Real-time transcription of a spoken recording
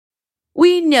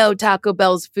We know Taco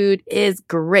Bell's food is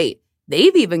great.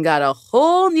 They've even got a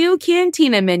whole new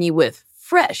Cantina menu with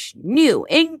fresh, new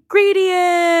ingredients.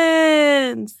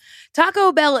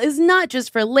 Taco Bell is not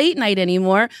just for late night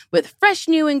anymore, with fresh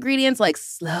new ingredients like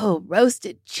slow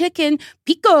roasted chicken,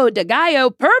 pico de gallo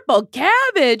purple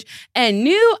cabbage, and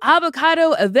new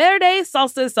avocado verde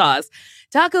salsa sauce.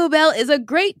 Taco Bell is a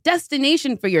great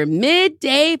destination for your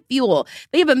midday fuel.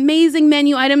 They have amazing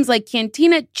menu items like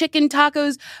Cantina chicken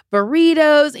tacos,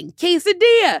 burritos, and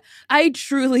quesadilla. I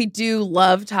truly do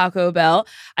love Taco Bell.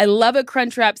 I love a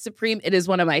Crunchwrap Supreme. It is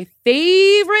one of my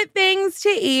favorite things to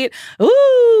eat.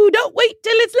 Ooh, don't wait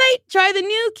till it's late. Try the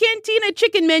new Cantina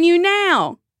chicken menu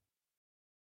now.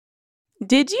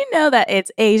 Did you know that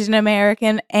it's Asian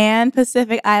American and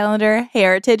Pacific Islander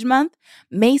Heritage Month?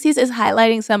 Macy's is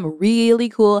highlighting some really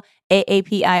cool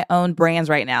AAPI-owned brands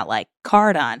right now, like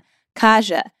Cardon,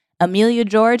 Kaja, Amelia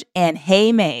George, and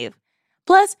Hey Mave.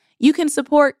 Plus, you can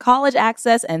support college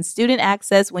access and student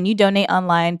access when you donate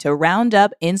online to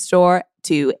Roundup in-store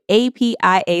to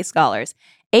APIA Scholars.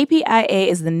 APIA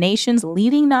is the nation's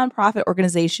leading nonprofit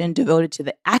organization devoted to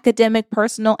the academic,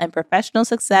 personal, and professional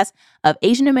success of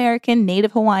Asian American,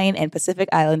 Native Hawaiian, and Pacific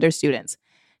Islander students.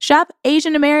 Shop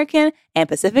Asian American and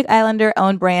Pacific Islander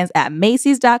owned brands at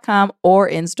Macy's.com or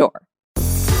in-store.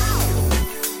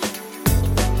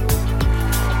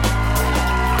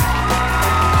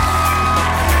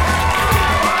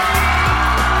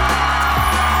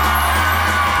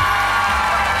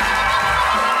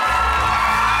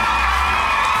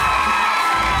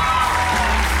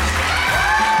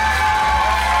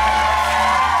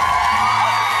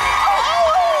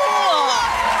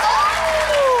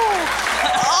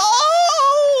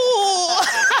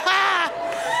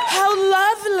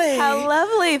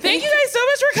 Thank you guys so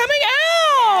much for coming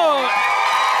out.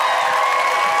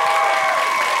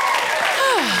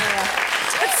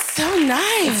 That's so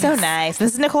nice. It's so nice.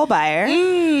 This is Nicole Byer.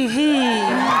 And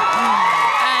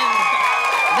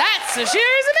that's Sashir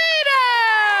Zameda.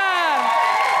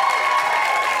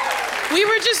 We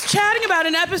were just chatting about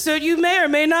an episode you may or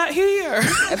may not hear.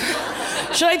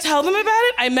 Should I tell them about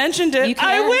it? I mentioned it. You can.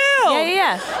 I will.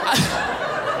 Yeah.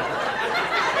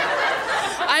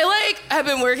 I've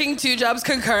been working 2 jobs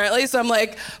concurrently, so I'm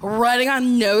like running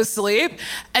on no sleep.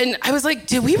 And I was like,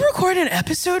 did we record an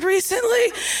episode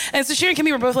recently? And Sashir and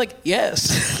Kimmy were both like,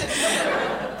 yes.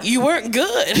 You weren't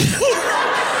good.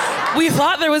 We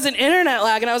thought there was an internet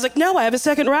lag, and I was like, no, I have a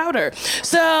second router.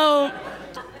 So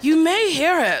you may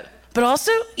hear it, but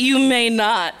also you may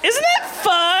not. Isn't that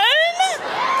fun?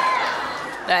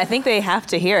 I think they have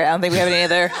to hear it. I don't think we have any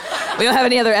other. We don't have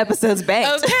any other episodes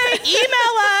banked. Okay,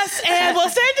 email us and we'll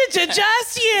send it to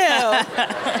just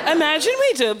you. Imagine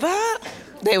we did that.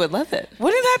 They would love it.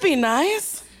 Wouldn't that be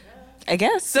nice? I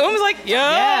guess. Someone was like,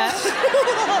 yeah.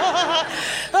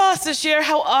 Oh, Sashir,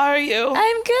 how are you?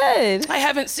 I'm good. I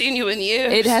haven't seen you in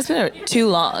years. It has been too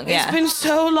long. It's been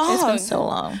so long. It's been so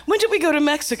long. When did we go to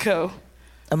Mexico?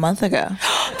 A month ago.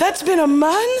 That's been a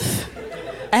month?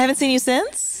 I haven't seen you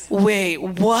since? Wait,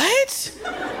 what?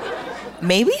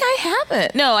 Maybe I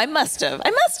haven't. No, I must have.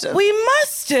 We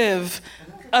must have.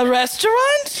 A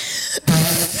restaurant?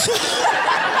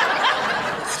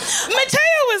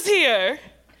 Mateo was here.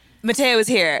 Mateo was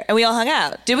here, and we all hung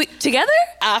out. Did we together?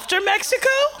 After Mexico?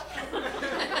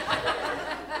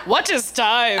 What is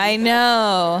time? I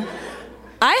know.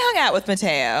 I hung out with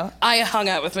Mateo. I hung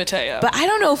out with Mateo. But I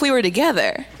don't know if we were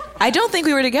together. I don't think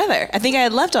we were together. I think I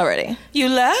had left already. You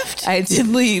left? I did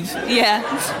leave. Yeah.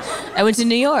 I went to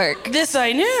New York. This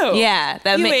I knew. Yeah.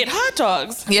 You ate hot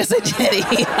dogs. Yes, I did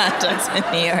eat hot dogs in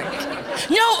New York.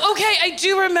 No, okay, I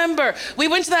do remember. We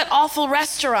went to that awful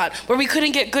restaurant where we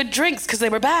couldn't get good drinks because they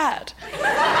were bad.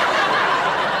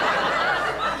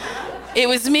 It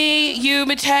was me, you,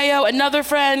 Mateo, another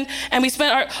friend, and we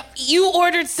spent you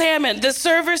ordered salmon. The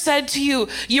server said to you,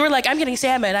 you were like, I'm getting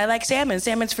salmon. I like salmon.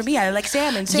 Salmon's for me. I like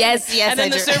salmon. Yes, and then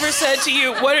the server said to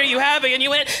you, what are you having? And you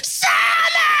went, salmon!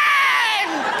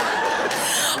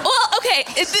 Well, okay.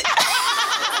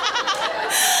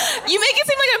 You make it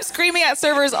seem like I'm screaming at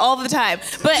servers all the time.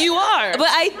 But you are. But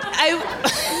I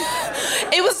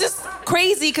it was just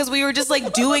crazy because we were just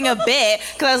like doing a bit.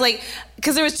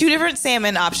 Because there was 2 different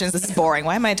salmon options. This is boring.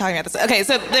 Why am I talking about this? Okay,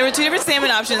 so there were 2 different salmon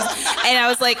options, and I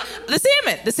was like, the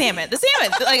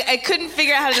salmon. Like, I couldn't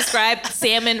figure out how to describe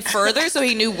salmon further, so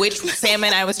he knew which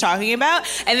salmon I was talking about.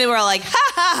 And then we're all like,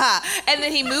 ha, ha, ha. And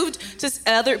then he moved to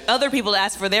other people to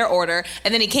ask for their order,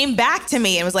 and then he came back to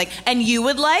me and was like, and you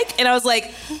would like? And I was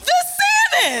like, the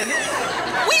salmon!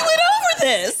 We went over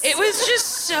this! It was just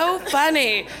so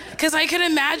funny. Because I could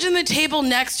imagine the table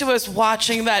next to us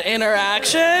watching that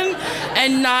interaction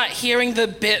and not hearing the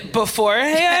bit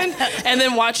beforehand, and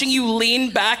then watching you lean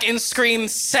back and scream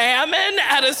salmon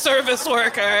at a service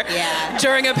worker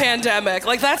during a pandemic.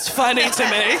 Like, that's funny to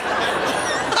me.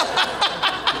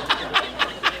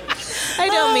 I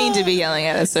don't mean to be yelling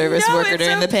at a service worker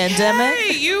during the pandemic.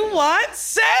 Hey, you want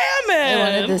salmon. I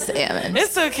wanted the salmon.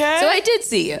 It's okay. So I did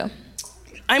see you.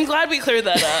 I'm glad we cleared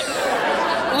that up.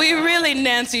 We really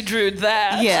Nancy Drew'd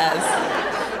that. Yes.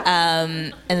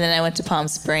 And then I went to Palm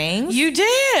Springs. You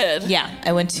did? Yeah,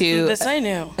 I went to This I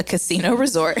knew. a casino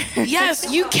resort. Yes,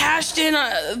 you cashed in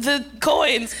the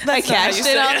coins. I cashed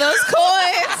in on those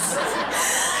coins.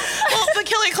 Well, the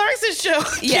Kelly Clarkson show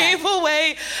gave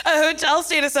away a hotel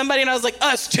stay to somebody, and I was like,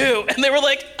 us too. And they were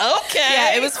like, okay.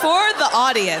 Yeah, it was for the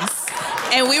audience.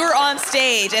 And we were on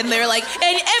stage, and they were like,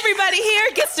 and everybody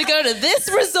here gets to go to this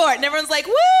resort. And everyone's like,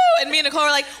 woo! And me and Nicole were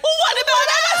like, well, what about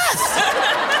us?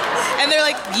 And they're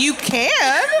like, you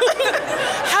can.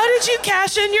 How did you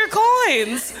cash in your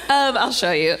coins? I'll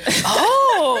show you.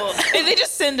 Oh. And they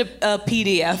just send a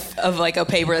PDF of like a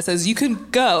paper that says you can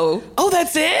go. Oh,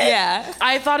 that's it? Yeah.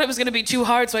 I thought it was going to be too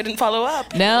hard, so I didn't follow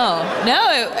up. No,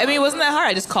 I mean, it wasn't that hard.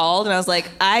 I just called and I was like,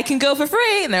 I can go for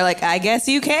free. And they're like, I guess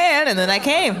you can. And then I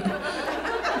came.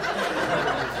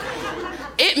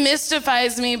 It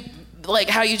mystifies me, like,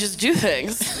 how you just do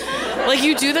things. Like,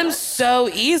 you do them so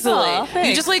easily. Aw, thanks.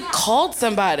 You just, like, called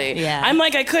somebody. Yeah. I'm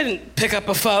like, I couldn't pick up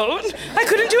a phone. I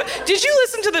couldn't do it. Did you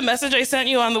listen to the message I sent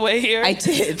you on the way here? I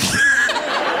did.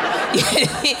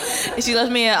 She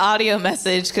left me an audio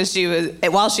message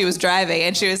while she was driving,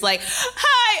 and she was like,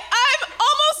 hi, I'm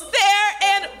almost there,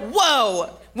 and whoa,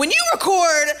 when you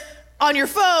record on your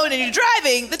phone and you're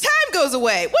driving, the time goes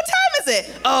away. What time is it?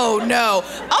 Oh no,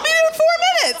 I'll be there in 4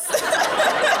 minutes.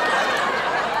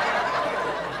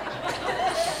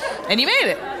 And you made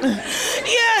it.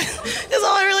 Yeah, because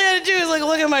all I really had to do is, like,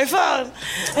 look at my phone.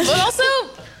 But also,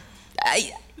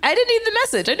 I didn't need the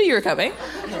message. I knew you were coming.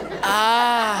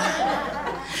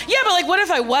 Yeah, but, like, what if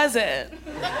I wasn't?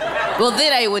 Well,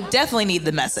 then I would definitely need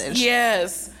the message.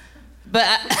 Yes.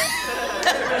 But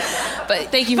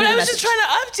thank you for But the I was message. just trying to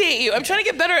update you. I'm trying to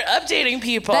get better at updating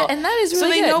people. And that is really so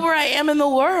they good. know where I am in the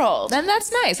world. Then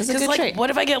that's nice. That's a good like, trait. what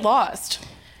if I get lost?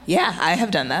 Yeah, I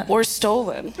have done that. Or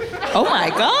stolen? Oh my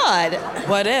God.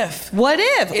 What if? What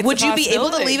if? It's Would a you be able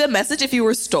to possibility. leave a message if you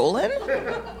were stolen?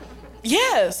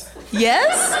 Yes.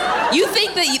 Yes? You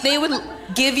think that they would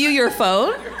give you your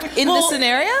phone in this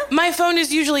scenario? My phone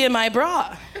is usually in my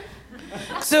bra.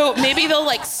 So maybe they'll,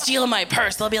 like, steal my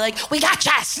purse. They'll be like, we gotcha,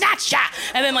 snatcha.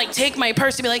 And then, like, take my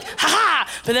purse and be like, ha-ha.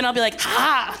 But then I'll be like,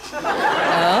 ha-ha.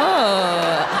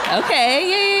 Oh,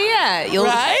 okay. Yeah. You'll,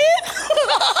 Right?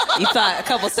 You thought a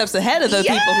couple steps ahead of the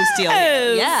people who steal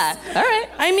you. Yes. Yeah. All right.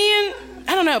 I mean,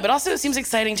 I don't know, but also it seems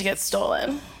exciting to get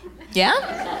stolen. Yeah?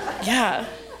 Yeah.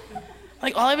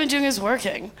 Like, all I've been doing is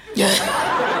working. You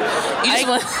just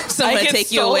want someone I to get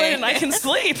take you stolen away. and I can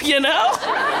sleep, you know?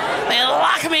 They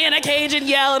lock me in a cage and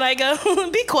yell, and I go,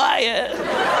 be quiet.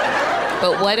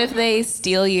 But what if they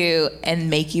steal you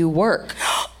and make you work?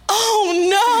 Oh,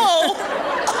 no!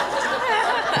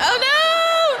 Oh no!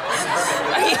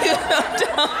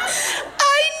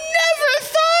 I never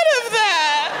thought of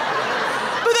that!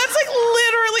 But that's like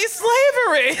literally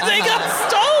slavery. They got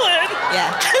stolen.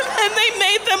 Yeah. And they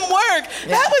made them work.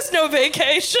 Yeah. That was no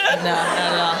vacation. No, not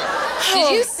at all.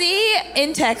 Did you see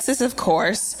in Texas, of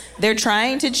course, they're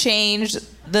trying to change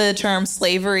the term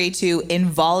slavery to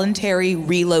involuntary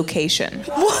relocation. Wait,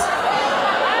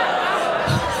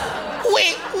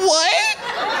 what?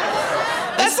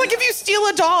 That's like if you steal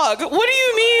a dog. What do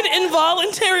you mean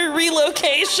involuntary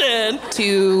relocation?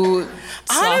 To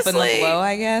soften the Honestly, blow,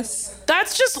 I guess.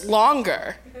 That's just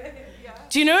longer.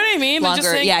 Do you know what I mean? Like, just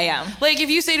Longer, saying- yeah. Like, if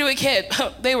you say to a kid,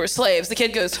 oh, they were slaves, the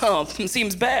kid goes, oh,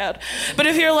 seems bad. But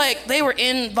if you're like, they were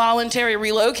involuntary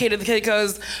relocated, the kid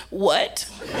goes, what?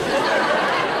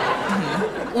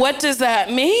 What does that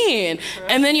mean?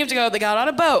 And then you have to go, they got on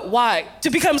a boat. Why? To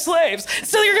become slaves.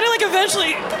 So you're gonna, like,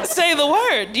 eventually say the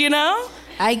word, you know?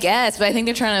 I guess, but I think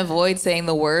they're trying to avoid saying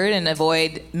the word and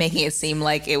avoid making it seem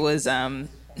like it was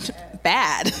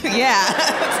bad.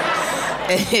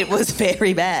 Yeah. It was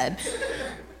very bad.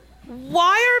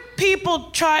 Why are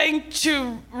people trying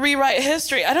to rewrite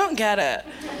history? I don't get it.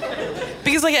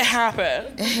 Because, like, it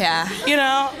happened. Yeah. You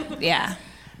know? Yeah.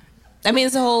 I mean,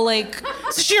 it's a whole, like...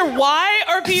 Sashir, why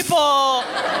are people...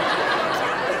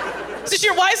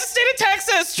 Sashir, why is the state of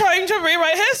Texas trying to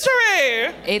rewrite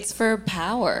history? It's for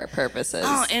power purposes.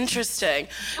 Oh, interesting.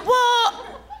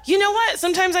 Well, you know what?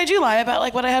 Sometimes I do lie about,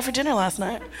 like, what I had for dinner last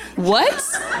night. What?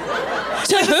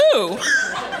 To who?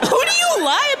 Who do you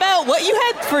lie about what you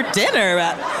had for dinner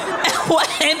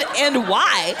and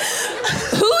why?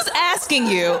 Who's asking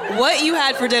you what you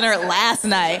had for dinner last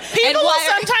night? People will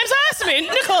sometimes ask me,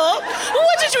 Nicole,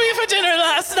 what did you eat for dinner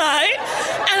last night?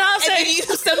 And I'll say, and you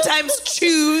sometimes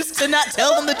choose to not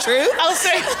tell them the truth? I'll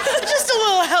say, just a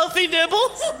little healthy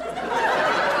nibbles.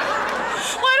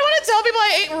 Well, I don't want to tell people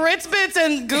I ate Ritz Bits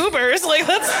and Goobers. Like,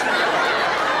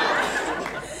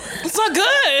 it's not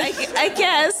good. I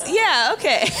guess. Yeah,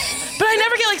 okay. But I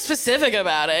never get, like, specific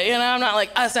about it, you know? I'm not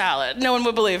like, a salad. No one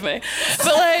would believe me.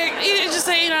 But, like, you just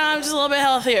say, you know, I'm just a little bit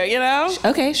healthier, you know?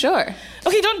 Okay, sure.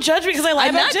 Okay, don't judge me because I lied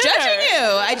about dinner. I'm not judging you.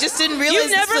 I just didn't realize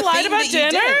You've never lied about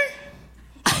dinner?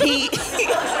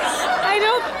 I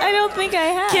don't think I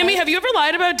have. Kimmy, have you ever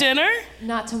lied about dinner?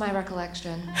 Not to my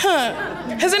recollection. Huh.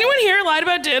 Has anyone here lied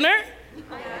about dinner?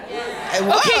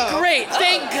 Whoa. Okay, great.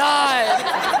 Thank God.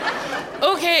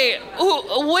 Okay,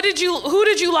 who did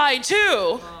you lie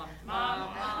to? Mom.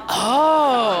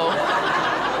 Oh.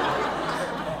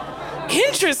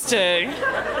 Interesting.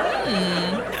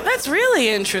 That's really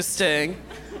interesting.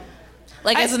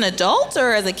 Like as an adult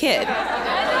or as a kid?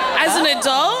 As an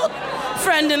adult?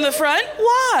 Friend in the front?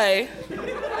 Why? Because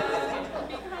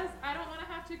I don't want to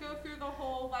have to go through the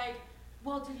whole, like,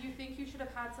 well, do you think you should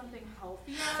have had something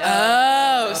healthier?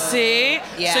 Oh, see?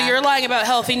 Yeah. So you're lying about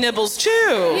healthy nibbles too.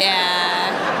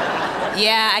 Yeah.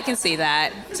 Yeah, I can see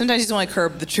that. Sometimes you just want to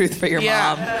curb the truth for your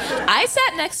mom. I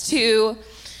sat next to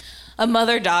a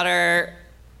mother-daughter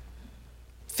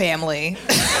family.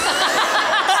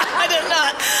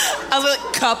 I was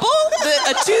like, couple?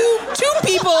 Two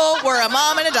people were a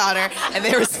mom and a daughter, and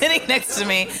they were sitting next to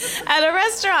me at a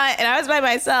restaurant, and I was by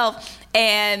myself,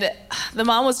 and the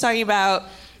mom was talking about,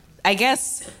 I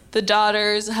guess, the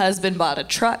daughter's husband bought a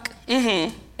truck,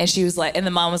 and she was like, and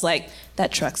the mom was like,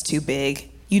 that truck's too big.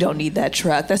 You don't need that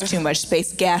truck. That's too much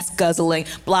space. Gas guzzling,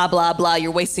 blah, blah, blah.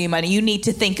 You're wasting money. You need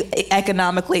to think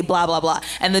economically, blah, blah, blah.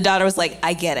 And the daughter was like,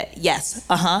 I get it. Yes.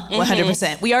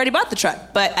 100%. We already bought the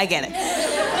truck, but I get it.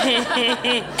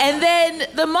 And then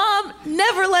the mom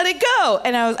never let it go.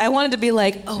 And I wanted to be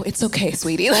like, oh, it's okay,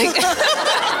 sweetie. Like,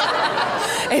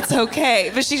 it's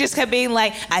okay. But she just kept being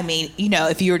like, I mean, you know,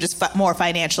 if you were just more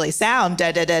financially sound,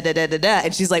 da, da, da, da, da, da, da.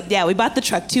 And she's like, yeah, we bought the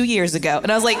truck 2 years ago. And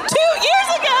I was like, 2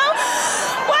 years ago?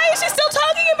 Why is she still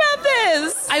talking about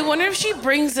this? I wonder if she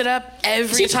brings it up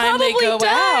every time they go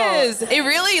does. out. It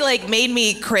really like made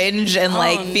me cringe and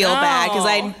feel bad because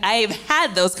I've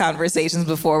had those conversations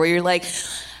before where you're like,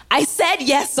 I said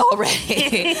yes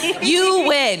already. You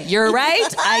win. You're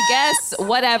right. I guess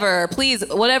whatever. Please,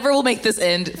 whatever will make this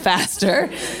end faster.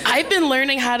 I've been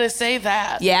learning how to say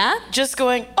that. Yeah? Just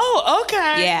going, oh,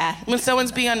 okay. Yeah. When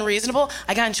someone's being unreasonable.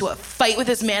 I got into a fight with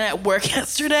this man at work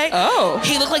yesterday. Oh.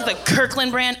 He looked like the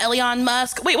Kirkland brand Elon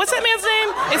Musk. Wait, what's that man's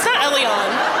name? It's not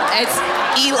Elon. It's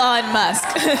Elon Musk.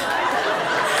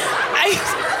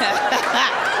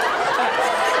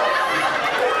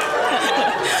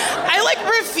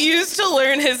 I refuse to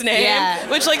learn his name,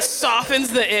 which like softens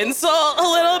the insult a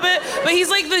little bit. But he's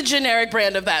like the generic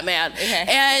brand of that man. Okay.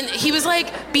 And he was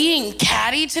like being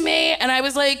catty to me, and I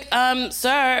was like,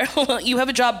 sir, you have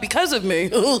a job because of me.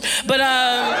 But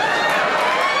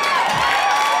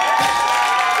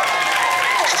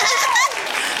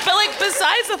like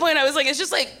besides the point, I was like, it's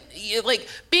just like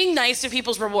being nice to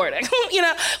people's rewarding, you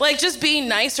know, like just being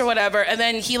nice or whatever. And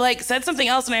then he like said something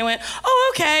else, and I went,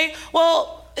 oh, okay,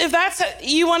 well, if that's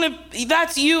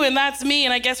that's you and that's me,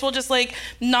 and I guess we'll just like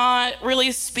not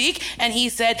really speak. And he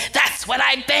said, that's what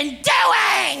I've been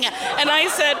doing. And I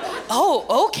said,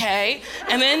 oh, okay.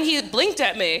 And then he blinked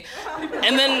at me,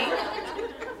 and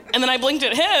then I blinked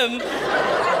at him,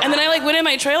 and then I like went in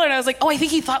my trailer, and I was like, oh, I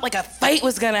think he thought like a fight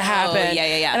was gonna happen. Oh,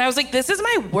 yeah. And I was like, this is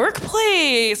my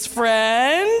workplace,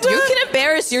 friend. You can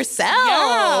embarrass yourself.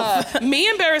 Yeah. Me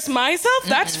embarrass myself?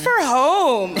 That's for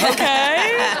home,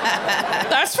 okay?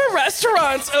 That's for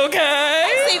restaurants,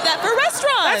 okay? Save that for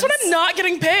restaurants. That's when I'm not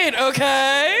getting paid,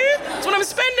 okay? That's when I'm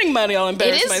spending money, I'll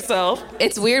embarrass myself.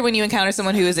 It's weird when you encounter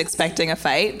someone who is expecting a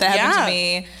fight. That happened to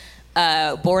me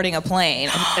boarding a plane.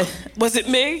 Was it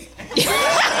me?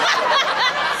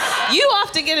 You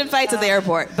often get in fights at the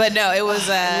airport, but no, it was...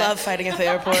 I love fighting at the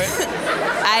airport.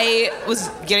 I was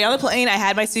getting on the plane, I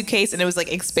had my suitcase, and it was like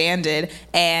expanded,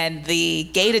 and the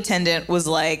gate attendant was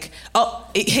like,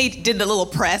 he did the little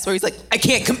press where he's like, I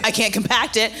can't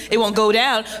compact it, it won't go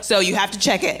down, so you have to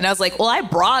check it. And I was like, well, I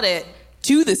brought it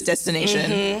to this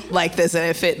destination like this, and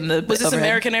it fit in the... Was this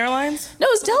American Airlines? No,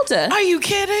 it was Delta. Are you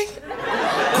kidding?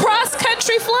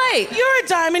 Cross-country flight. You're a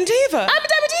Diamond Diva. I'm a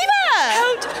Diamond Diva.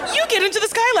 You get into the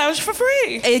Sky Lounge for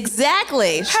free.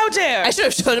 Exactly. How dare. I should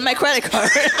have showed him my credit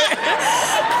card.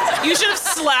 You should have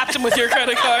slapped him with your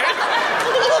credit card.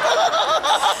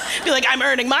 Be like, I'm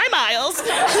earning my miles.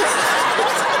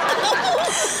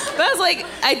 But I was like,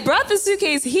 I brought the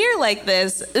suitcase here like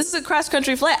this. This is a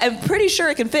cross-country flight. I'm pretty sure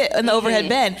it can fit in the overhead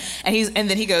bin. And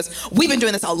then he goes, we've been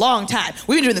doing this a long time.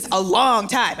 We've been doing this a long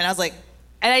time. And I was like,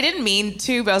 and I didn't mean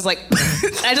to, but I was like,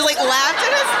 I just like laughed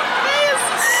in his face.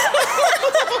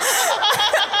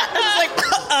 I was like,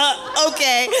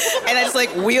 okay. And I just like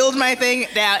wheeled my thing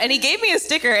down. And he gave me a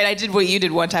sticker, and I did what you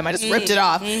did one time. I just ripped it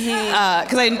off.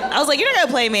 Because I was like, you're not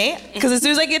gonna play me. Because as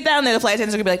soon as I get down there, the flight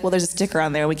attendants are gonna be like, well, there's a sticker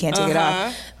on there. We can't take it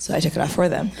off. So I took it off for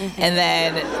them. And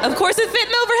then, of course, it fit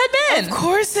in the overhead bin. Of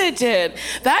course it did.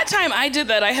 That time I did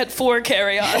that, I had 4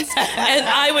 carry-ons, and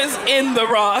I was in the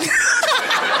wrong.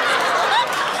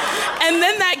 And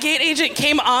then that gate agent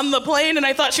came on the plane, and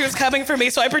I thought she was coming for me,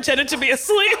 so I pretended to be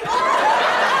asleep.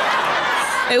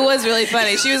 It was really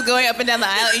funny. She was going up and down the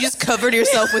aisle. You just covered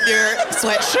yourself with your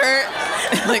sweatshirt.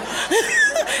 Like,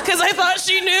 because I thought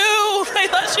she knew. I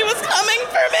thought she was coming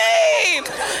for me.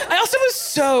 I also was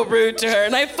so rude to her,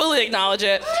 and I fully acknowledge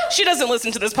it. She doesn't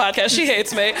listen to this podcast. She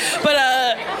hates me. But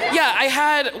yeah, I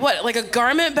had, like a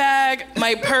garment bag,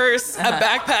 my purse, a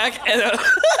backpack, and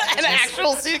an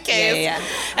actual suitcase. Yeah.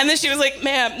 And then she was like,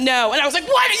 ma'am, no. And I was like,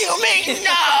 what do you mean,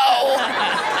 no?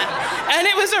 And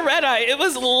it was a red eye. It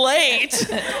was late.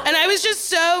 And I was just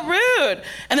so rude.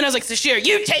 And then I was like, Sashir,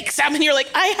 you take some. And you're like,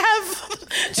 I have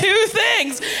 2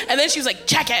 things. And then she was like,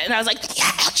 check it. And I was like,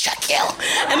 yeah, I'll check you.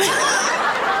 And then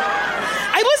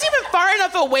I wasn't even far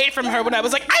enough away from her when I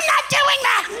was like, I'm not doing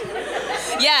that.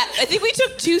 yeah, I think we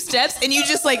took 2 steps, and you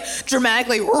just like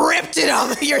dramatically ripped it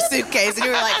off of your suitcase, and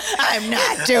you were like, I'm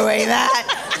not doing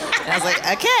that. And I was like,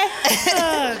 okay.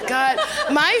 Oh, God.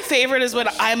 My favorite is when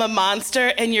I'm a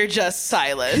monster and you're just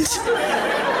silent.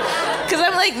 Because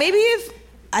I'm like, maybe if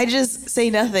I just say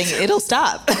nothing, it'll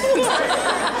stop.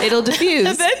 It'll diffuse.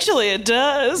 Eventually it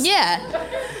does. Yeah.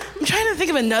 I'm trying to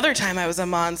think of another time I was a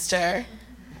monster.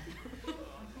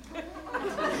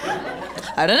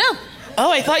 I don't know.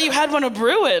 Oh, I thought you had one of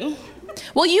brewing.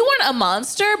 Well, you weren't a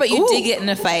monster, but you did get in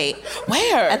a fight.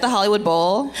 Where? At the Hollywood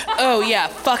Bowl. Oh, yeah.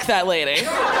 Fuck that lady.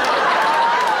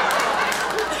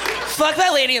 Fuck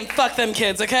that lady and fuck them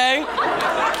kids, okay?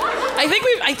 I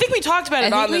think we talked about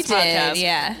it on this podcast.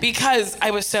 Yeah. Because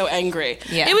I was so angry.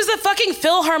 Yeah. It was the fucking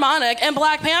Philharmonic and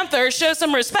Black Panther. Show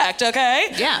some respect, okay?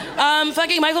 Yeah.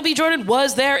 Fucking Michael B. Jordan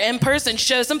was there in person.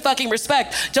 Show some fucking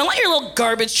respect. Don't let your little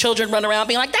garbage children run around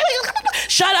being like,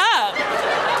 shut up.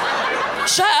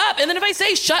 Shut up. And then if I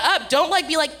say shut up, don't like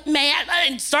be like, man,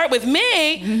 and start with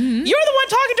me. Mm-hmm. You're the one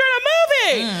talking during a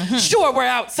movie. Mm-hmm. Sure, we're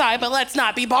outside, but let's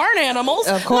not be barn animals.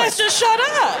 Of course. Let's just shut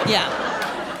up. Yeah.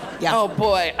 Yeah. Oh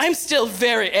boy, I'm still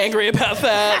very angry about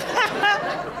that.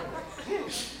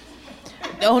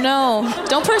 Oh no.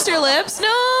 Don't purse your lips.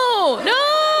 No.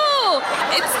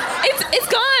 It's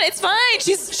gone. It's fine.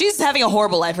 She's having a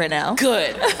horrible life right now.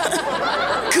 Good.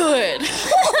 Good.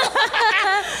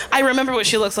 I remember what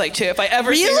she looks like too. If I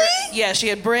ever see her, yeah, she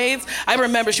had braids. I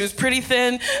remember she was pretty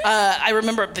thin. I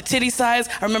remember the titty size.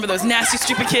 I remember those nasty,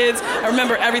 stupid kids. I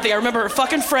remember everything. I remember her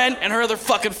fucking friend and her other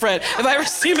fucking friend. If I ever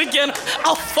see him again,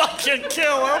 I'll fucking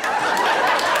kill him.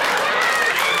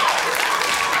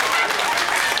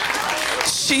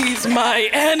 She's my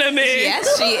enemy.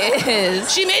 Yes, she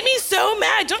is. She made me so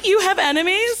mad. Don't you have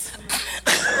enemies?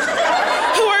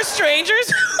 Who are strangers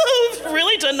who've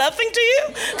really done nothing to you?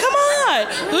 Come on.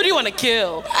 Who do you want to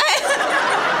kill? I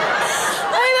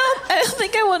don't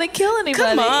think I want to kill anybody.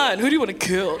 Come on. Who do you want to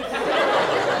kill?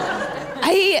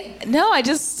 I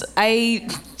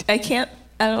can't.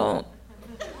 I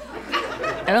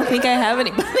don't think I have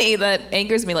anybody that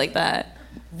angers me like that.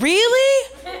 Really?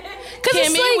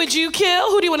 Kimmy, like, would you kill?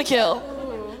 Who do you want to kill?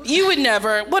 You would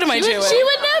never. What am I doing? She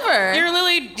would never.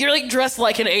 You're like dressed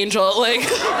like an angel, like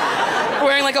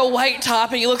wearing like a white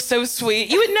top, and you look so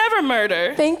sweet. You would never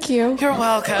murder. Thank you. You're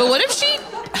welcome. But what if she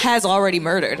has already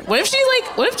murdered? What if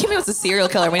Kimmy was a serial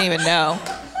killer? We didn't even know.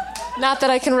 Not that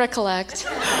I can recollect.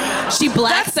 She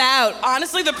blacks out.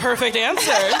 Honestly, the perfect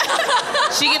answer.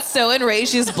 She gets so enraged,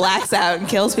 she just blacks out and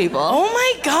kills people. Oh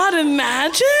my God,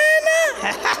 imagine.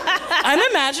 I'm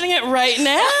imagining it right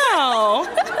now.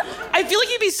 I feel like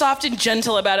you'd be soft and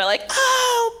gentle about it, like,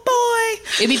 oh boy.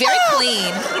 It'd be very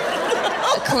clean.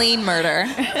 A clean murder.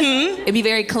 It'd be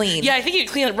very clean. Yeah, I think you'd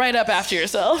clean it right up after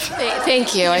yourself.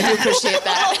 Thank you. I do appreciate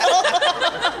that.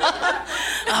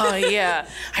 Oh yeah.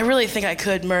 I really think I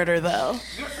could murder though.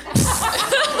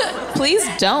 Please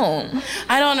don't.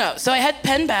 I don't know. So I had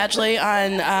Penn Badgley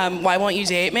on Why Won't You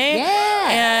Date Me? Yeah.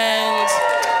 And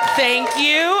Thank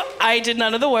you. I did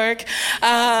none of the work.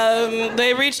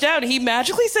 They reached out. He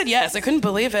magically said yes. I couldn't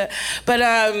believe it. But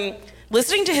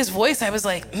listening to his voice, I was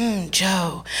like,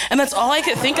 Joe. And that's all I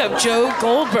could think of, Joe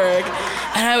Goldberg.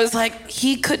 And I was like,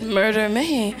 he could murder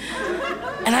me,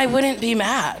 and I wouldn't be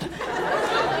mad.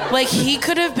 Like, he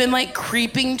could have been, like,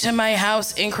 creeping to my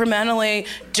house incrementally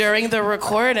during the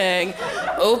recording,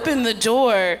 opened the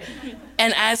door,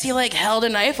 and as he, like, held a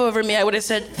knife over me, I would have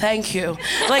said, thank you.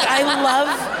 Like, I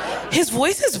love... His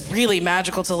voice is really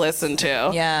magical to listen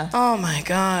to. Yeah. Oh, my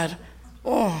God.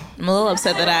 Oh. I'm a little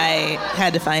upset that I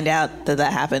had to find out that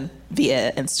happened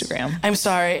via Instagram. I'm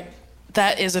sorry.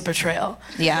 That is a betrayal.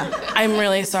 Yeah. I'm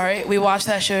really sorry. We watched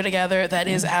that show together. That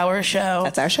is our show.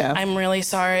 That's our show. I'm really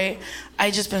sorry.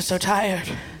 I just been so tired.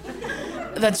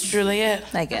 That's truly it.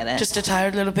 I get it. Just a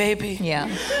tired little baby. Yeah.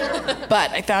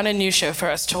 But I found a new show for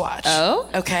us to watch. Oh?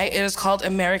 Okay, it is called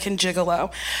American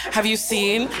Gigolo. Have you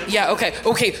seen? Yeah, okay.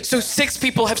 Okay, so 6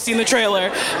 people have seen the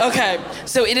trailer. Okay,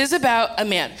 so it is about a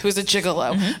man who is a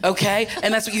gigolo, okay?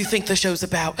 And that's what you think the show's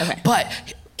about. Okay. But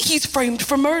he's framed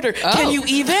for murder. Can you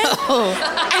even?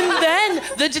 And then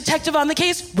the detective on the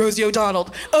case, Rosie O'Donnell,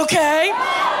 okay?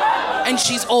 And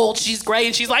she's old, she's gray,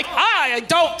 and she's like, I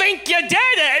don't think you did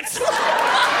it.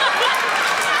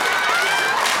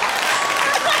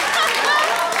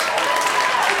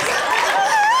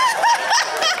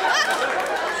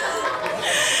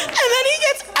 And then he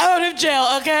gets out of jail,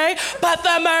 okay? But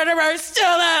the murderer's still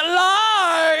at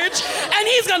large. And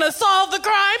he's gonna solve the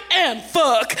crime and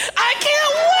fuck. I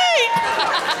can't wait.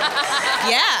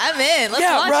 Yeah, I'm in. Let's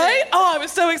Yeah, watch right? it. Oh, I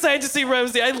was so excited to see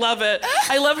Rosie. I love it.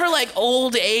 I love her, like,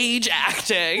 old age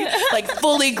acting. Like,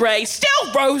 fully gray.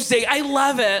 Still Rosie. I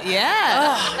love it.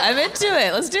 Yeah. I'm into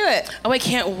it. Let's do it. Oh, I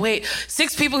can't wait.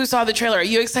 6 people who saw the trailer. Are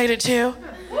you excited too?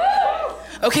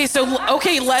 Okay, so less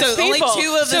So people. only 2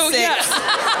 of the 6 yeah.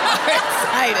 are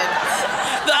excited.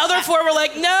 The other 4 were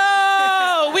like,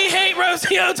 no, we hate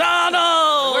Rosie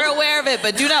O'Donnell. We're aware of it,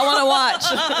 but do not want to watch.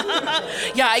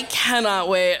 Yeah, I cannot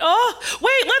wait. Oh,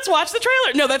 wait, let's watch the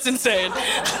trailer. No, that's insane.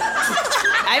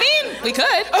 I mean, we could.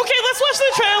 Okay, let's watch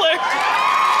the trailer.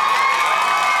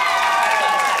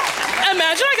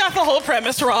 Imagine I got the whole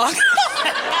premise wrong.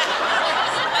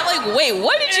 I'm like, wait,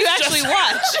 what did you It's actually just-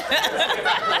 watch?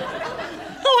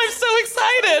 Oh, I'm so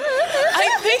excited.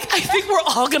 I think we're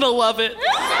all gonna love it.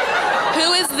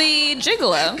 Who is the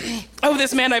gigolo? Oh,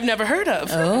 this man I've never heard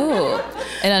of. Oh,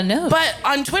 an unknown. But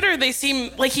on Twitter, they seem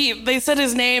like they said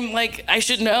his name like I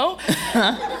should know.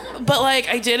 But like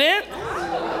I didn't.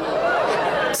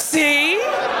 See?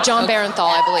 John Barenthal,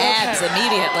 I believe. Abs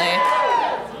immediately.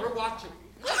 We're watching.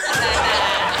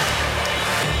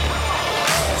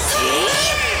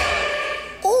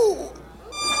 Ooh.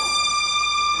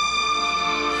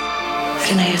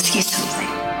 Can I ask you something?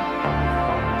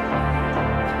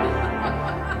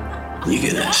 You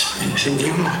can ask anything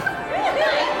you want.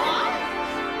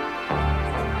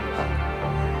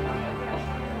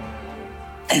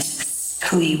 That's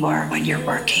who you are when you're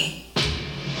working.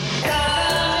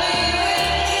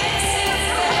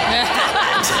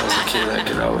 As a kid, I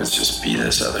could always just be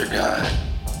this other guy.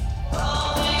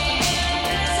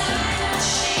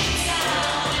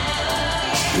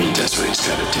 I mean, that's what he's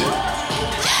got to do.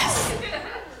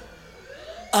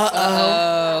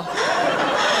 Uh-oh.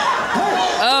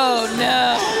 Oh,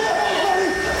 no.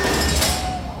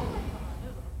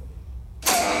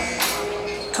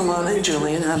 Come on in,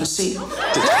 Julian. Have a seat. You're a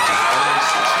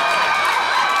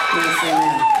free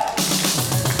man.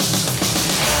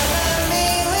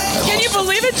 Can you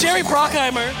believe it? Jerry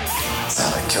Bruckheimer.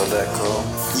 I killed that girl.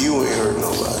 You ain't hurt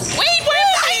nobody. Wait,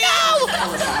 I know!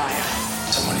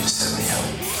 Somebody set me up.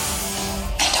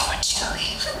 I don't want you to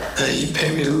leave. You pay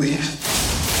me to leave.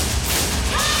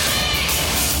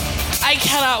 I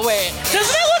cannot wait. Doesn't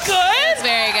it look good? It's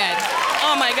very good.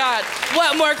 Oh my God.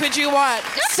 What more could you want?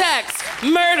 Sex,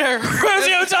 murder,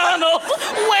 Rosie O'Donnell,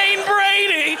 Wayne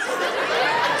Brady.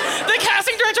 The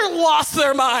casting director lost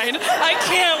their mind. I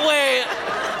can't wait.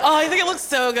 Oh, I think it looks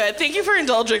so good. Thank you for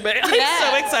indulging me. I'm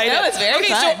so excited. No, it's very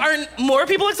okay, fun. so are more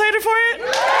people excited for it?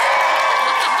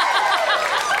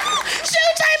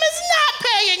 Showtime is not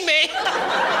paying me.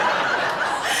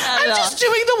 I'm just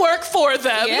doing the work for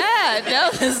them. Yeah, no,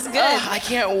 this is good. Oh, I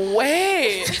can't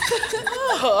wait.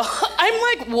 Oh, I'm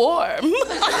like warm.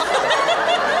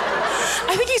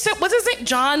 I think he said, what's his name?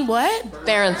 John what?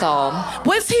 Barenthal.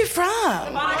 What's he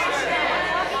from?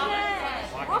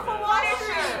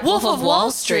 Wolf of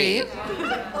Wall Street.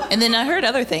 And then I heard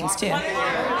other things, too.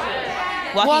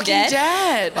 Walking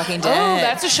Dead? Walking Dead. Oh,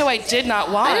 that's a show I did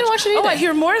not watch. I didn't watch it either. Oh, I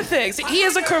hear more things. He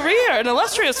has a career, an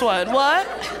illustrious one. What?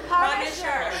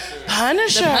 Punisher.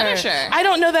 Punisher. The Punisher. I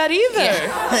don't know that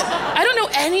either. I don't know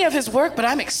any of his work, but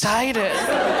I'm excited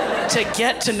to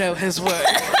get to know his work.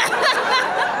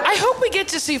 I hope we get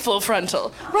to see Full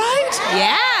Frontal, right?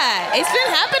 Yeah, it's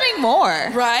been happening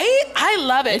more. Right? I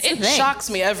love it. It's the It thing. shocks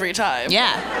me every time.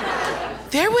 Yeah.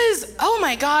 There was, oh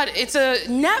my God, it's a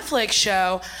Netflix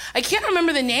show. I can't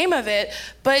remember the name of it,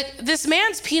 but this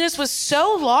man's penis was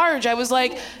so large, I was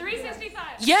like, 365.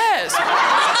 yes.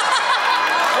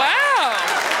 Wow.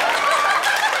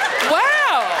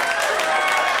 Wow.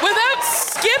 Without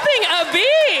skipping a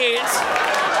beat.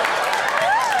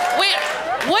 Wait,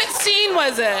 what scene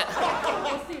was it? A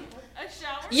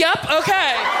shower. Yup,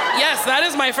 okay. Yes, that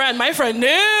is my friend. My friend knew.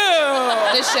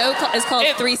 The show is called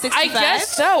It- 365. I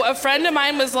guess so. A friend of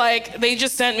mine was like, they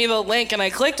just sent me the link and I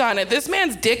clicked on it. This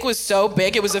man's dick was so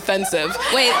big, it was offensive.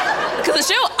 Wait, because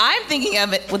the show I'm thinking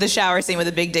of it with the shower scene with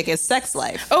a big dick is Sex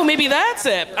Life. Oh, maybe that's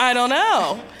it. I don't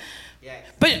know.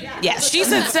 But Yes. she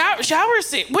said shower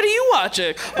scene. What are you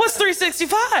watching? What's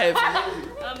 365?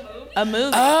 A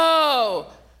movie. Oh.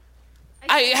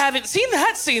 I haven't seen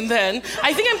that scene then.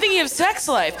 I think I'm thinking of Sex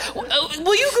Life.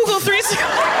 Will you Google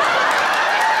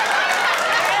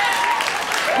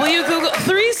 365? Will you Google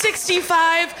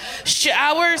 365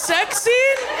 shower sex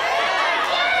scene?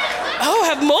 Oh,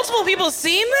 have multiple people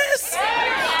seen this?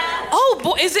 Oh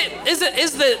boy, is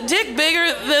the dick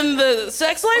bigger than the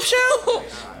Sex Life show?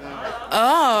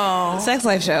 Oh. Sex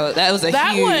Life show. That was a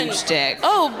That huge one. dick.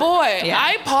 Oh boy. Yeah.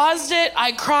 I paused it.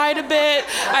 I cried a bit.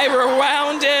 I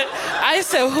rewound it. I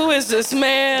said, who is this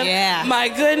man? Yeah. My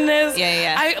goodness.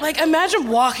 Yeah. I imagine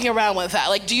walking around with that.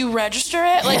 Like, do you register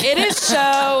it? Like, it is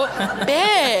so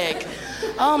big.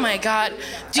 Oh my God.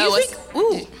 Do you think?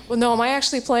 Ooh. Well, no, am I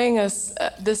actually playing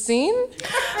the scene?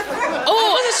 Oh, I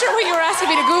wasn't sure what you were asking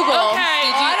me to Google. okay.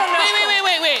 I don't know.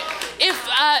 Wait.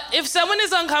 If someone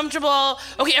is uncomfortable,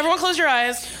 okay, everyone close your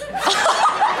eyes. Well,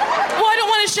 I don't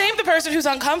want to shame the person who's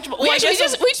uncomfortable. We Well, I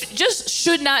guess we just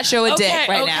should not show a dick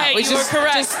right now. Okay, We you are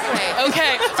correct.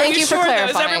 Okay. Thank you for sure, though?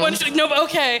 Is clarifying. everyone should, no, but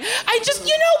okay. I just,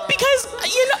 because,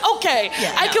 okay.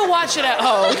 I can watch it at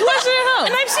home. You watch it at home.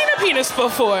 And I've seen a penis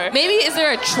before. Maybe is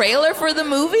there a trailer for the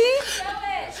movie?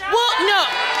 Well, no.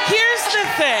 Here's the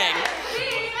thing.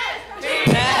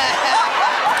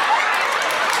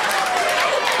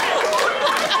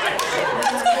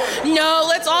 No,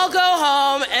 let's all go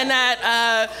home and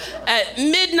at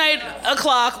midnight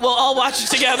o'clock we'll all watch it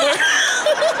together.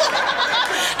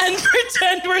 And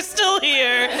pretend we're still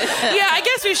here. Yeah, I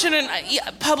guess we shouldn't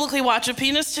publicly watch a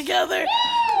penis together.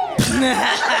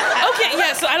 Okay,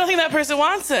 yeah, so I don't think that person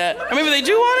wants it. Or maybe they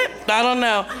do want it? I don't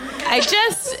know. I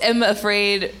just am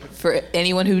afraid for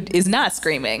anyone who is not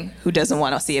screaming, who doesn't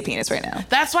want to see a penis right now.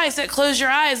 That's why I said close your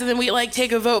eyes and then we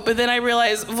take a vote. But then I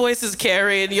realize voices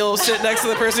carry and you'll sit next to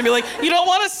the person and be like, you don't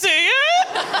want to see it?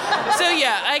 So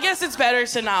yeah, I guess it's better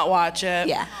to not watch it.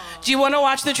 Yeah. Do you want to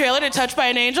watch the trailer to Touched by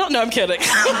an Angel? No, I'm kidding.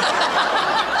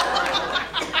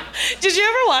 Did you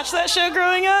ever watch that show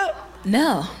growing up?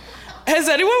 No. Has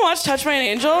anyone watched Touched by an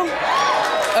Angel?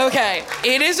 Okay,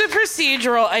 it is a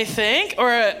procedural, I think,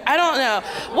 or I don't know.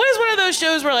 What is one of those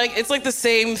shows where it's like the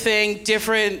same thing,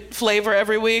 different flavor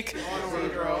every week?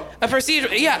 A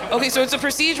procedural, yeah. Okay, so it's a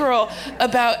procedural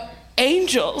about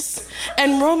angels.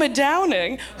 And Roma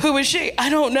Downing, who was she? I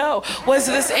don't know. Was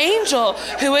this angel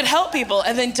who would help people.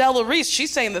 And then Della Reese, she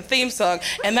sang the theme song,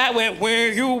 and that went,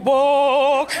 "When you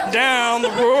walk down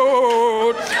the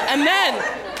road." And then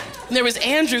there was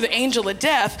Andrew, the angel of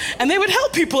death, and they would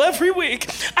help people every week.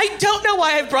 I don't know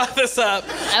why I brought this up.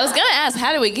 I was gonna ask,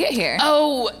 how did we get here?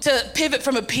 Oh, to pivot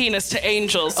from a penis to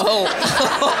angels. Oh.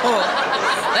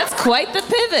 That's quite the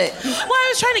pivot. Well, I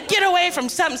was trying to get away from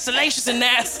something salacious and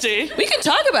nasty. We can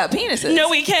talk about penises. No,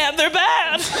 we can't. They're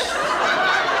bad.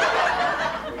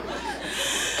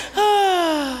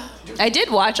 I did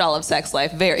watch all of Sex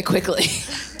Life very quickly.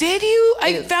 Did you?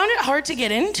 I found it hard to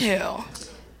get into.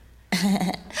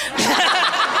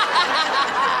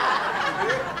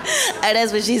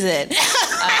 That's what she said.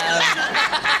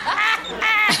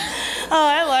 Oh,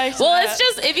 I liked Well, that. it's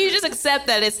just, if you just accept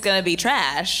that it's gonna be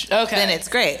trash, Okay. then it's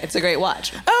great. It's a great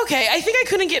watch. Okay, I think I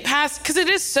couldn't get past, because it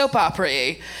is soap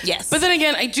opera-y. Yes. But then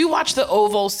again, I do watch The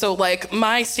Oval, so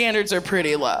my standards are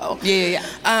pretty low. Yeah.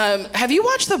 Have you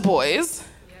watched The Boys?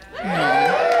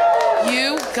 No.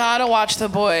 You gotta watch The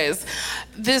Boys.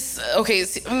 I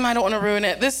don't want to ruin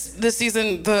it. This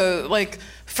season, the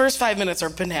first 5 minutes are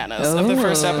bananas of the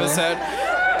first episode.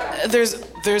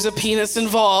 There's a penis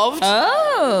involved. Oh.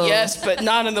 Oh. Yes, but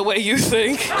not in the way you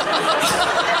think.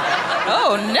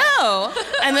 Oh, no.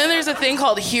 And then there's a thing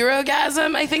called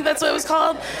Herogasm. I think that's what it was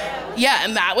called. Yeah,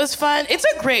 and that was fun. It's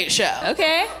a great show.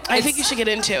 Okay. I think you should get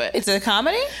into it. It's a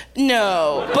comedy?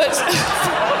 No, but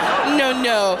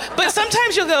no. But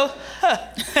sometimes you'll go, huh.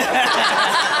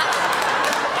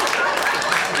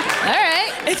 All right.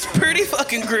 It's pretty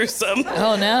fucking gruesome.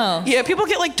 Oh, no. Yeah, people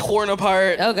get like torn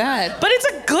apart. Oh, God. But it's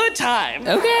a good time.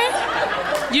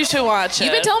 Okay. You should watch it.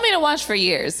 You've been telling me to watch for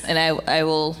years, and I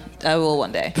will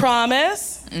one day.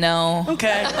 Promise? No.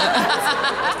 Okay.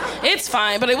 It's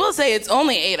fine, but I will say it's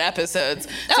only 8 episodes.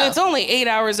 So it's only 8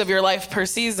 hours of your life per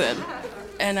season.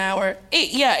 An hour.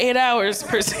 8 hours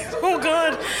per season. Oh,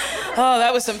 God. Oh,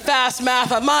 that was some fast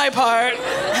math on my part.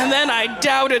 And then I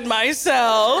doubted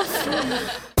myself.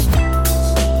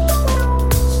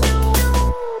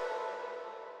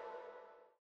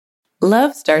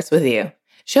 Love starts with you.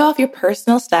 Show off your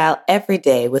personal style every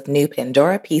day with new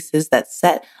Pandora pieces that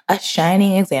set a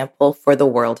shining example for the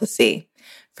world to see.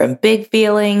 From big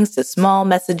feelings to small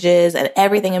messages and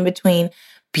everything in between,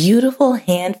 beautiful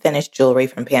hand-finished jewelry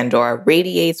from Pandora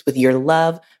radiates with your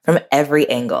love from every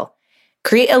angle.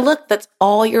 Create a look that's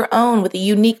all your own with a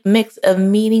unique mix of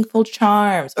meaningful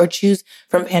charms, or choose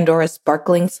from Pandora's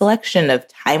sparkling selection of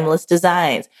timeless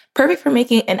designs, perfect for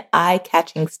making an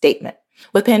eye-catching statement.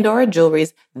 With Pandora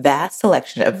Jewelry's vast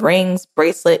selection of rings,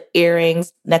 bracelet,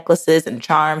 earrings, necklaces, and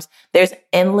charms, there's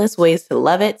endless ways to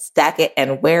love it, stack it,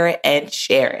 and wear it and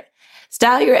share it.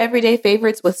 Style your everyday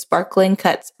favorites with sparkling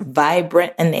cuts,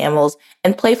 vibrant enamels,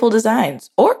 and playful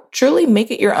designs, or truly make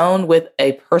it your own with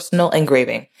a personal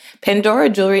engraving. Pandora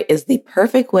Jewelry is the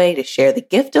perfect way to share the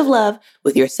gift of love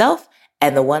with yourself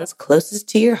and the ones closest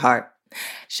to your heart.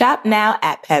 Shop now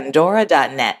at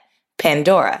pandora.net.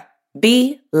 Pandora.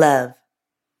 Be love.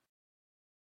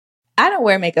 I don't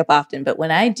wear makeup often, but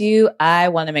when I do, I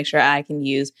want to make sure I can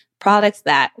use products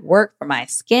that work for my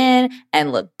skin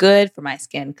and look good for my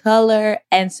skin color.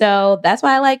 And so that's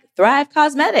why I like Thrive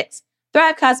Causemetics.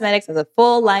 Thrive Causemetics has a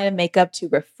full line of makeup to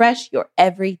refresh your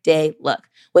everyday look.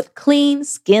 With clean,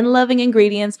 skin-loving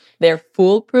ingredients, their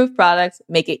foolproof products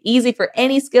make it easy for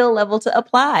any skill level to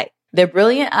apply. Their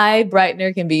Brilliant Eye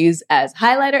Brightener can be used as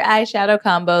highlighter eyeshadow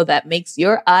combo that makes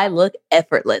your eye look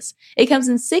effortless. It comes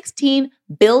in 16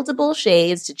 buildable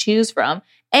shades to choose from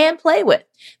and play with.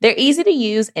 Their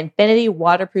easy-to-use Infinity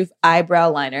Waterproof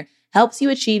Eyebrow Liner helps you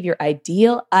achieve your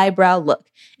ideal eyebrow look.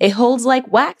 It holds like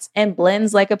wax and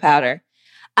blends like a powder.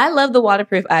 I love the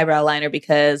waterproof eyebrow liner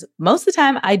because most of the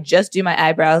time I just do my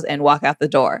eyebrows and walk out the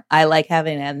door. I like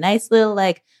having a nice little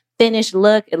finished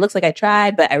look. It looks like I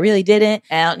tried, but I really didn't.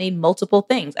 And I don't need multiple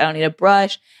things. I don't need a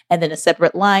brush and then a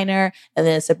separate liner and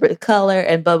then a separate color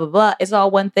and blah, blah, blah. It's all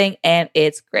one thing and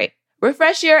it's great.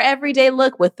 Refresh your everyday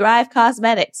look with Thrive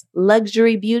Causemetics,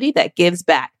 luxury beauty that gives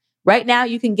back. Right now,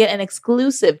 you can get an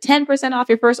exclusive 10% off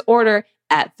your first order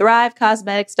at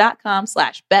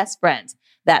thrivecausemetics.com/bestfriends.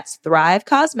 That's Thrive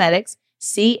Causemetics,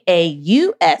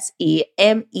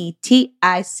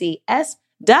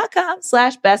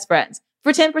 CAUSEMETICS.com/bestfriends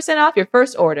for 10% off your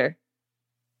first order.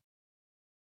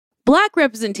 Black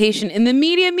representation in the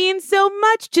media means so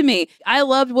much to me. I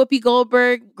loved Whoopi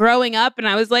Goldberg growing up, and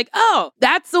I was like, oh,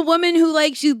 that's a woman who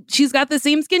she's got the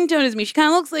same skin tone as me. She kind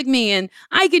of looks like me, and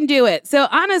I can do it. So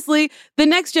honestly, the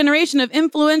next generation of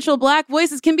influential Black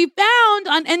voices can be found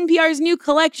on NPR's new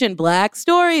collection, Black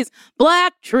Stories,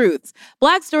 Black Truths.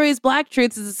 Black Stories, Black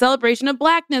Truths is a celebration of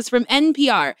Blackness from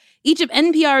NPR. Each of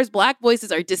NPR's Black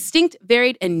voices are distinct,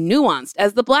 varied, and nuanced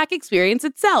as the Black experience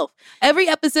itself. Every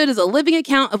episode is a living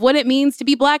account of what it means to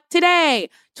be Black today,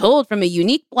 told from a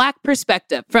unique Black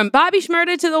perspective. From Bobby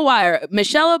Shmurda to The Wire,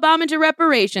 Michelle Obama to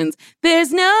reparations,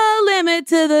 there's no limit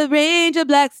to the range of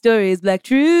Black stories, Black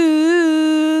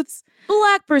truths.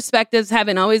 Black perspectives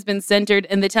haven't always been centered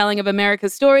in the telling of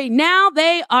America's story. Now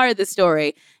they are the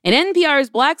story. In NPR's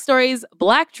Black Stories,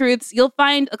 Black Truths, you'll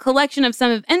find a collection of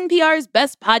some of NPR's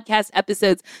best podcast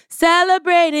episodes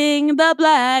celebrating the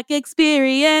Black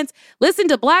experience. Listen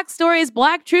to Black Stories,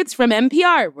 Black Truths from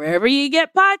NPR, wherever you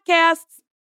get podcasts.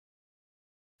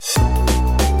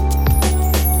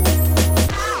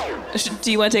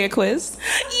 Do you want to take a quiz?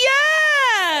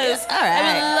 Yes! All right.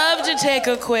 I would love to take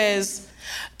a quiz.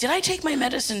 Did I take my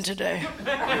medicine today?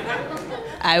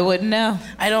 I wouldn't know.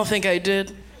 I don't think I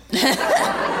did.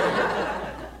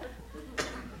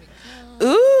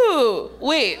 Ooh,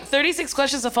 wait, 36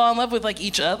 questions to fall in love with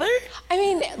each other? I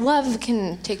mean, love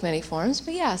can take many forms,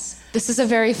 but yes. This is a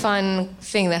very fun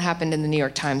thing that happened in the New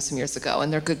York Times some years ago,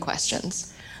 and they're good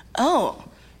questions. Oh,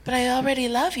 but I already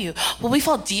love you. Will we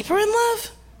fall deeper in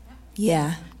love?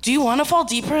 Yeah. Do you want to fall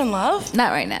deeper in love?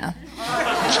 Not right now.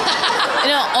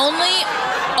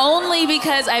 only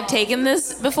because I've taken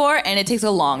this before and it takes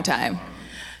a long time.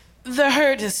 The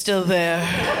hurt is still there.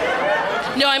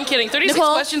 No, I'm kidding. 36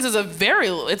 Nicole? questions is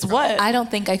it's what? I don't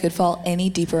think I could fall any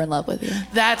deeper in love with you.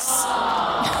 That's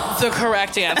the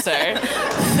correct answer.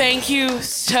 Thank you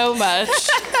so much.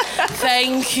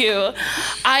 Thank you.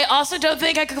 I also don't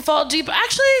think I could fall deep.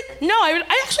 Actually, no,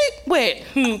 wait.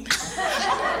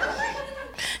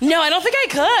 No, I don't think I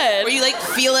could. Were you like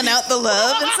feeling out the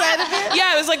love inside of it? Yeah,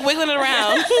 I was like wiggling it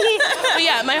around. But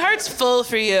yeah, my heart's full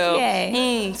for you.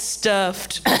 Yay.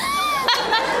 Stuffed.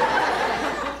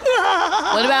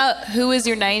 What about who is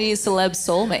your 90s celeb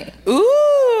soulmate?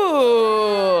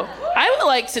 Ooh, I would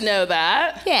like to know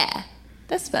that. Yeah,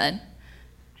 that's fun.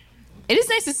 It is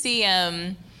nice to see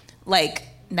like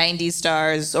 90s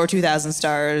stars or 2000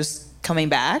 stars coming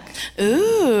back.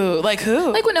 Ooh, like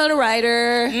who? Like Winona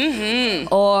Ryder.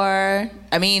 Mm-hmm. Or,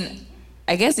 I mean,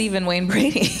 I guess even Wayne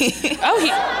Brady.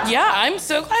 Yeah, I'm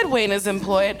so glad Wayne is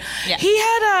employed. Yeah. He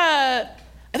had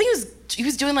I think he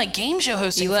was doing like game show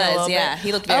hosting for a little bit.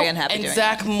 He looked very unhappy and doing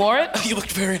Zach Morris, he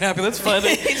looked very unhappy, that's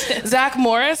funny. Zach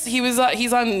Morris, he's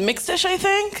on Mixed-ish, I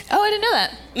think. Oh, I didn't know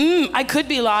that. I could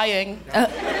be lying.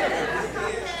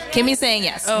 Kimmy's saying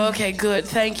yes. Oh, okay, good,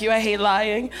 thank you, I hate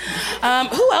lying.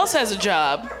 Who else has a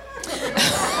job?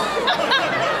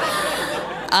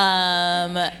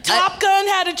 Top Gun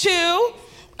had a 2.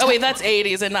 Oh wait, that's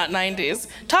 80s and not 90s.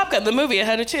 Top Gun, the movie, it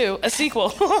had a 2, a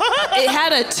sequel. It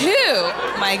had a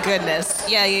 2. My goodness.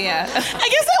 Yeah. I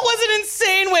guess that was an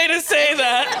insane way to say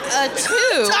that. A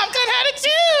 2. Top Gun had a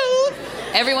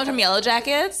 2. Everyone from Yellow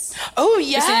Jackets. Oh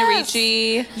yes. Christina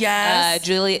Ricci. Yes.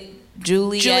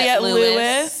 Juliette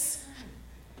Lewis.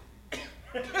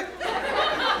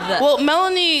 Well,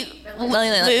 Melanie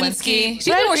Linsky. She's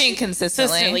been working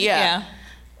consistently. Yeah.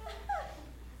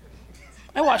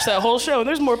 I watched that whole show, and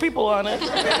there's more people on it.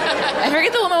 I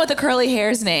forget the woman with the curly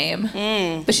hair's name,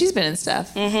 but she's been in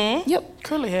stuff. Mm-hmm. Yep.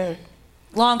 Curly hair.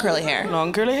 Long curly hair.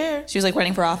 Long curly hair. She was like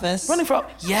running for office.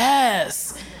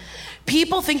 Yes.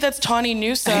 People think that's Tawny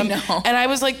Newsome. I know. And I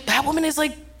was like, that woman is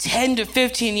like 10 to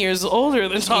 15 years older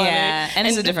than Tawny. Yeah, and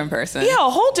is a different person. Yeah, a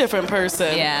whole different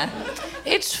person. Yeah.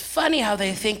 It's funny how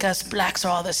they think us blacks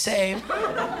are all the same.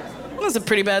 That's a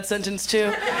pretty bad sentence,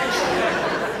 too.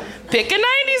 Pick a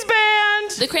 90s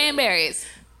band. The Cranberries.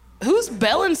 Who's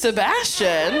Belle and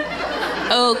Sebastian?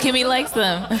 Oh, Kimmy likes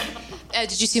them.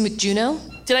 Did you see Juno?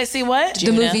 Did I see what?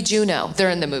 The movie Juno. They're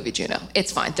in the movie Juno.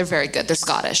 It's fine. They're very good. They're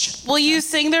Scottish. Will you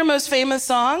sing their most famous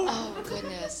song? Oh,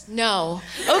 goodness. No.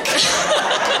 Okay.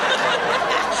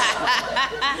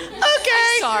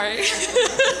 Okay. Sorry.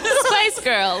 Spice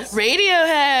Girls.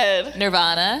 Radiohead.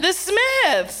 Nirvana. The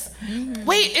Smiths.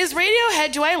 Wait, is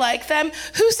Radiohead, do I like them?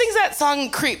 Who sings that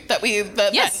song Creep that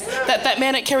Yes. that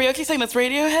man at karaoke sang? That's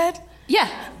Radiohead? Yeah.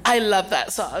 I love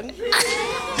that song.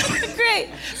 Great.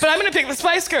 But I'm gonna pick the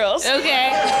Spice Girls.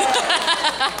 Okay.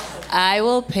 I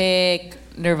will pick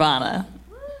Nirvana.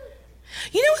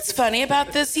 You know what's funny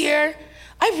about this year?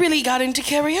 I really got into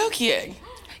karaokeing.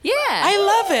 Yeah. I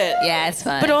love it. Yeah, it's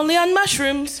fun. But only on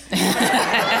mushrooms.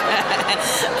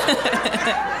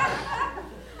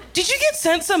 Did you get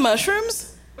sent some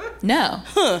mushrooms? No.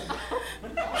 Huh.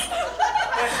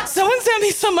 Someone sent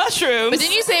me some mushrooms. But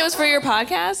didn't you say it was for your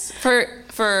podcast? For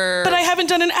But I haven't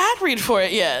done an ad read for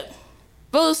it yet.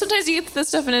 Well, sometimes you get the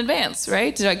stuff in advance,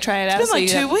 right? To like try it out. It's been like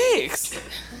 2 weeks.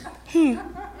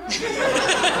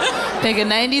 Pick a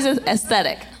 90s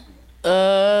aesthetic.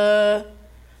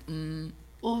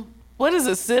 What is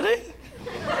it, sitting?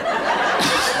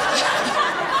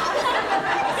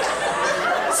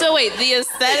 So wait, the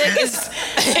aesthetic is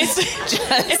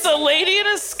It's a lady in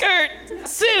a skirt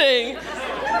sitting,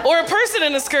 or a person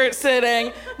in a skirt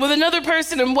sitting, with another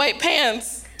person in white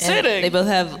pants sitting. They both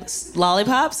have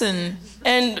lollipops and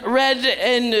red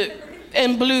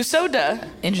and blue soda.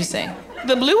 interesting.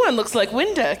 The blue one looks like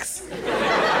Windex.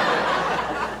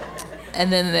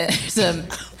 And then there's a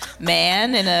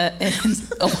man in a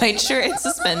white shirt and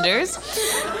suspenders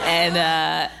and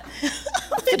a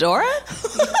fedora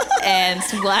and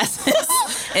some glasses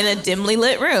in a dimly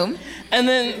lit room. And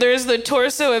then there's the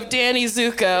torso of Danny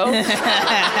Zuko.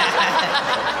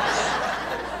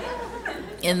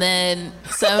 And then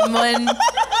someone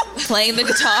playing the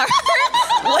guitar.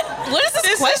 What is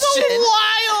this question? This is a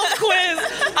wild quiz.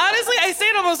 Honestly, I say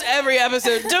it almost every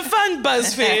episode. Defund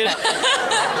BuzzFeed.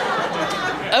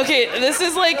 Okay, this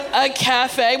is like a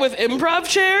cafe with improv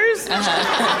chairs.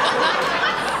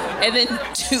 And then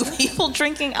 2 people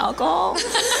drinking alcohol.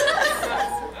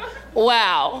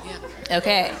 Wow.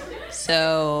 Okay,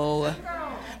 so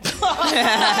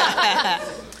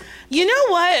You know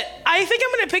what? I think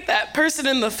I'm gonna pick that person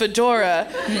in the fedora.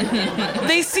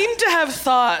 They seem to have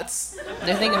thoughts.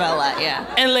 They're thinking about a lot, yeah.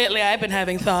 And lately I've been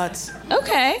having thoughts.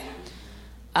 Okay.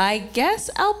 I guess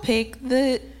I'll pick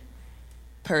the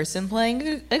person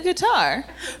playing a guitar.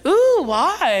 Ooh,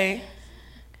 why?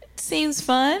 Seems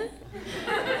fun.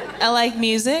 I like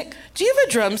music. Do you have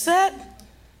a drum set?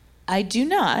 I do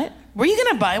not. Were you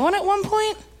gonna buy one at one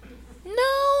point?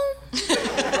 No.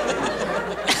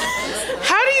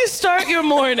 How do you start your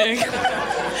morning?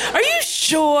 Are you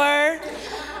sure?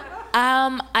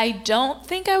 I don't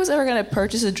think I was ever gonna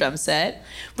purchase a drum set.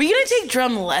 Were you gonna take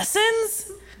drum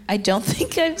lessons? I don't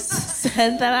think I've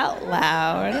said that out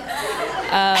loud.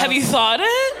 Have you thought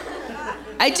it?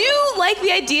 I do like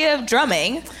the idea of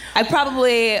drumming. I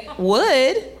probably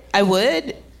would. I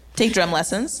would take drum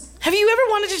lessons. Have you ever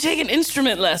wanted to take an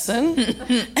instrument lesson?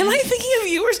 Am I thinking of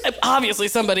you or obviously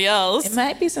somebody else? It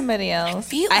might be somebody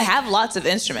else. I have lots of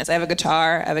instruments. I have a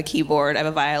guitar, I have a keyboard, I have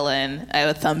a violin, I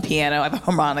have a thumb piano, I have a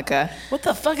harmonica. What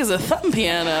the fuck is a thumb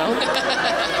piano?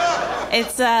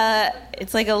 It's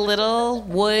like a little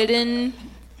wooden.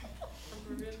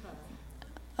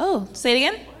 Oh, say it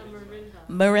again.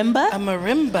 Marimba. A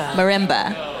marimba.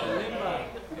 Marimba.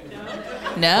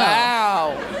 No.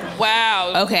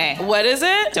 Wow. Okay. What is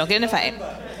it? Don't get in a fight.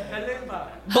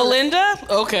 Belinda?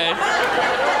 Okay.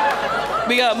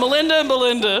 We got Melinda and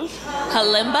Belinda.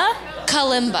 Kalimba?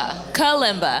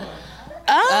 Kalimba.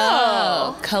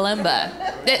 Oh,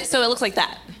 kalimba. So it looks like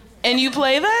that. And you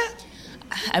play that?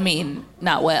 I mean,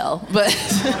 not well, but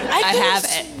I have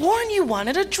it. Sworn you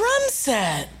wanted a drum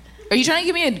set. Are you trying to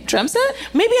give me a drum set?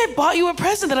 Maybe I bought you a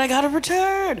present that I got to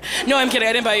return. No, I'm kidding.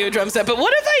 I didn't buy you a drum set. But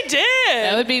what if I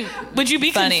did? That would be. Would you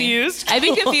be funny. confused? I'd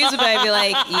be confused, but I'd be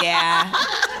like, yeah,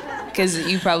 because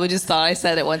you probably just thought I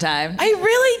said it one time. I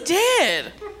really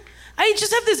did. I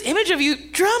just have this image of you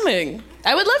drumming.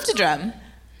 I would love to drum.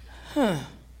 Huh.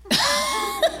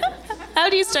 How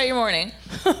do you start your morning?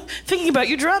 Thinking about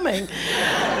you drumming.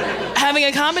 Having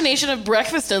a combination of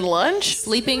breakfast and lunch.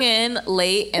 Sleeping in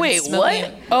late and Wait, smoking.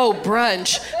 what? Oh,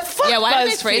 brunch. Fuck Yeah, why did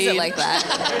they BuzzFeed. phrase it like that?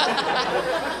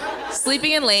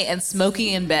 Sleeping in late and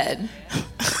smoking in bed.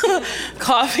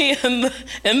 Coffee in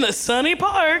the sunny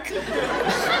park.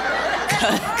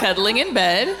 Cuddling in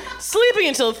bed. Sleeping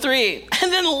until 3.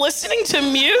 And then listening to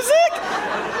music?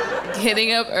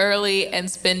 Getting up early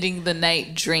and spending the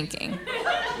night drinking.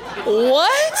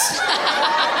 What?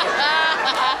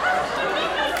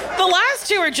 The last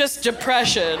two are just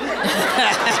depression.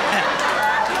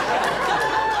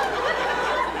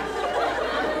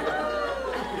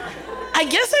 I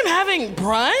guess I'm having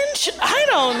brunch? I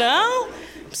don't know.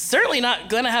 I'm certainly not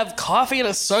gonna have coffee in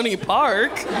a sunny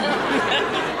park.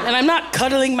 And I'm not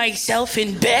cuddling myself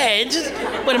in bed.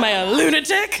 What am I, a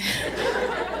lunatic?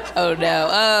 Oh no,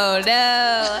 oh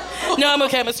no. No, I'm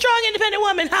okay. I'm a strong, independent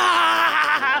woman.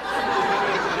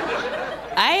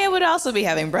 I would also be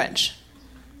having brunch.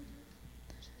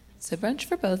 So brunch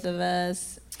for both of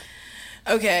us.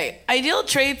 Okay, ideal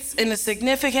traits in a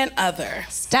significant other.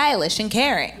 Stylish and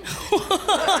caring.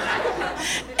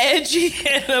 Edgy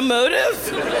and emotive.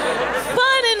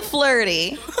 Fun and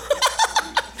flirty.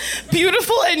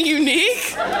 Beautiful and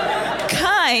unique.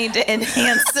 Kind and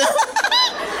handsome.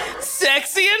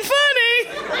 Sexy and funny.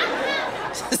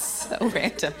 So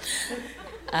random.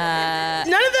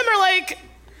 None of them are like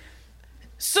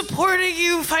supporting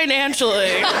you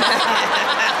financially.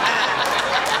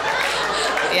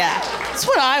 Yeah. That's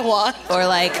what I want. Or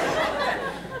like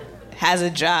has a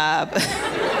job.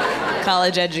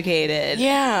 College educated.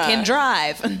 Yeah. Can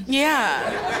drive.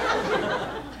 Yeah.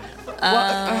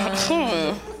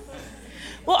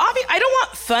 Well, I don't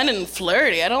want fun and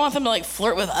flirty. I don't want them to like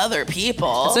flirt with other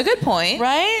people. That's a good point.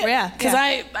 Right? Yeah. Because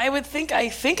I think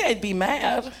I'd be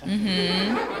mad.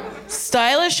 Mm-hmm.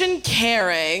 Stylish and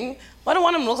caring. Well, I don't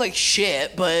want them to look like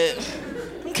shit, but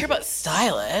I don't care about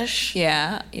stylish.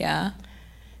 Yeah, yeah.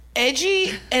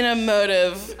 Edgy and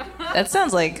emotive. That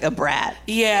sounds like a brat.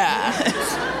 Yeah.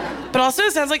 But also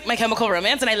it sounds like My Chemical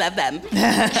Romance, and I love them.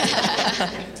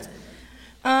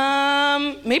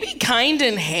 Maybe kind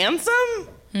and handsome?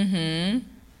 Mm-hmm.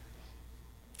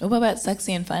 What about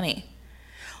sexy and funny?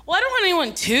 Well, I don't want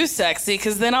anyone too sexy,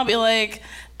 because then I'll be like,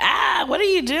 what are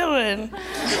you doing?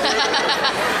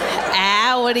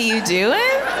 What are you doing?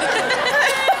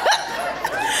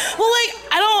 Well, like,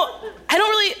 I don't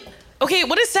really, okay,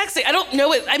 what is sexy? I don't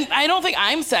know it. I don't think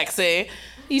I'm sexy.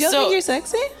 You don't think you're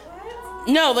sexy?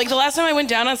 No, like the last time I went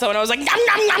down on someone, I was like, nom,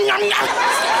 nom, nom, nom, nom.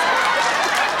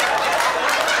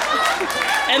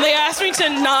 And they asked me to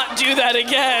not do that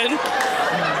again.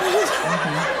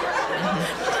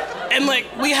 And like,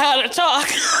 we had a talk.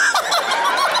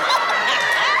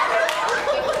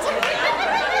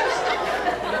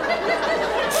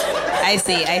 I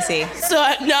see. So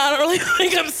I don't really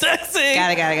think I'm sexy.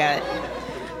 Got it.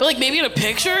 But like maybe in a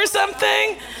picture or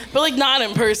something. But like not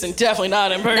in person. Definitely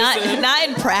not in person. Not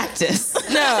in practice.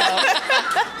 No.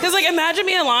 Because like imagine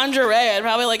me in lingerie. I'd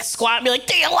probably like squat and be like,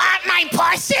 do you want my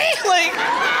pussy? Like,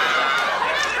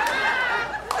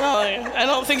 oh, I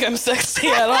don't think I'm sexy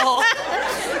at all.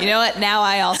 You know what? Now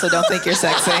I also don't think you're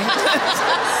sexy.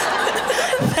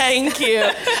 Thank you.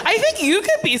 I think you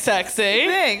could be sexy.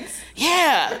 Thanks.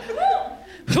 Yeah.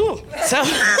 Whew. So,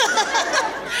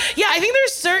 yeah, I think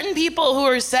there's certain people who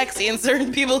are sexy and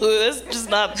certain people who is just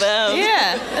not them.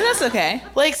 Yeah, and that's okay.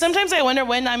 Like, sometimes I wonder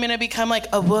when I'm gonna become, like,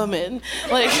 a woman.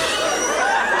 Like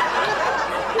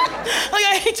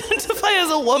I identify as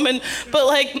a woman, but,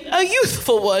 like, a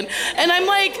youthful one. And I'm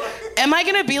like, am I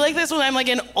gonna be like this when I'm, like,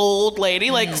 an old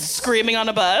lady, like, screaming on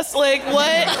a bus? Like,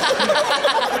 what?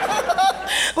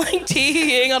 Like,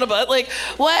 teeing on a bus? Like,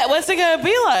 what's it gonna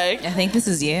be like? I think this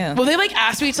is you. Will they, like,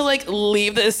 ask me to, like,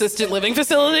 leave the assisted living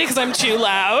facility because I'm too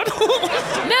loud?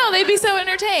 No, they'd be so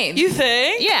entertained. You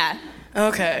think? Yeah.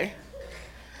 Okay.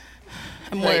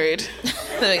 I'm worried.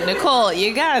 They're like, Nicole,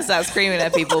 you gotta stop screaming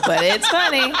at people, but it's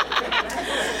funny.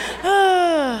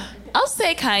 I'll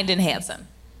say kind and handsome.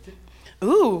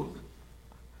 Ooh.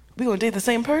 We gonna date the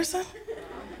same person?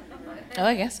 Oh,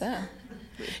 I guess so.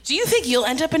 Do you think you'll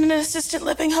end up in an assisted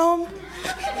living home?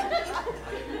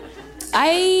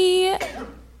 I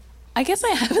guess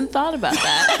I haven't thought about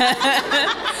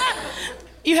that.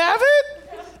 You haven't?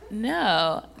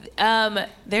 No.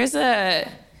 There's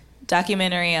a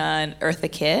documentary on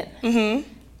Eartha Kitt. Mm-hmm.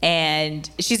 And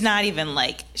she's not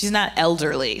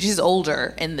elderly. She's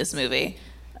older in this movie.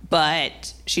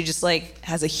 But she just like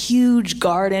has a huge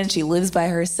garden. She lives by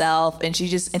herself and she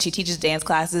teaches dance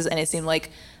classes, and it seemed like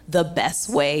the best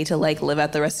way to like live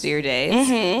out the rest of your days.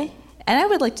 Mm-hmm. And I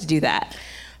would like to do that.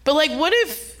 But like, what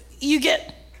if you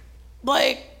get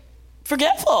like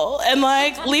forgetful and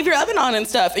like leave your oven on and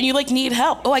stuff, and you like need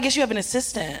help? Oh, I guess you have an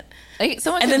assistant. Like,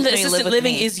 someone And then the comes to me, assisted live with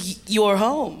living me. is your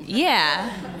home.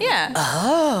 Yeah.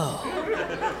 Oh.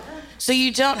 So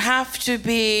you don't have to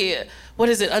be, what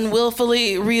is it,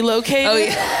 unwillfully relocated? Oh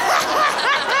yeah.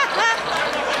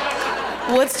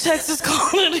 What's Texas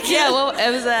called it again? Yeah. Well, it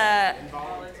was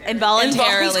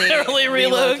involuntarily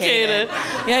relocated.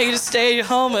 Yeah, you just stay at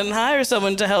home and hire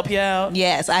someone to help you out.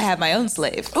 Yes, I have my own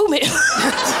slave. Oh man.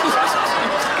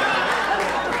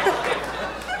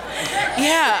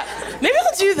 Yeah, maybe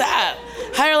I'll do that.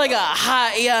 Hire like a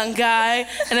hot young guy,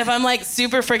 and if I'm like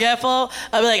super forgetful,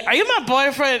 I'll be like, "Are you my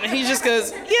boyfriend?" And he just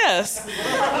goes, "Yes."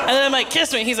 And then I'm like,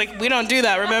 "Kiss me." He's like, "We don't do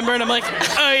that, remember?" And I'm like,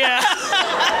 "Oh yeah."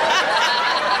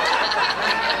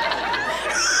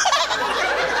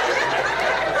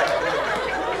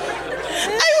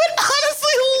 I would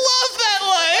honestly love that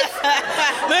life,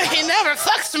 but he never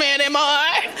fucks me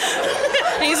anymore.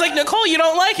 And he's like, "Nicole, you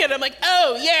don't like it." I'm like,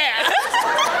 "Oh yeah."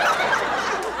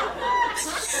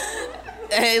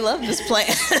 I love this plan.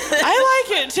 I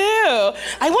like it too.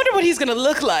 I wonder what he's gonna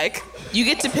look like. You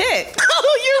get to pick.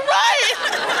 Oh, you're right.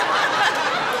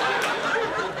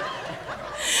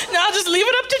 No, I'll just leave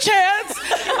it up to chance.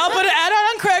 I'll put an ad out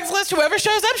on Craigslist. Whoever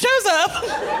shows up, shows up.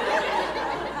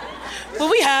 Will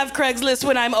we have Craigslist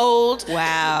when I'm old?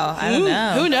 Wow, I don't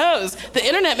know. Who knows? The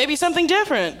internet may be something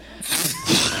different.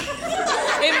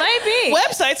 It might be.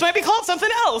 Websites might be called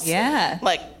something else. Yeah.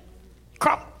 Like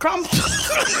crump.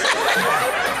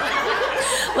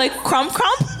 Like crump?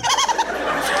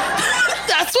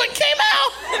 That's what came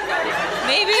out.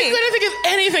 Maybe. I couldn't think of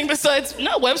anything besides,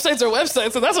 no, websites are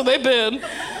websites, and that's what they've been.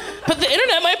 But the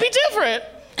internet might be different.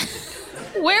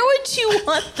 Where would you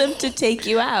want them to take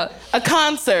you out? A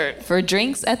concert. For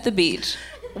drinks at the beach.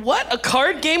 What? A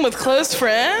card game with close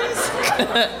friends?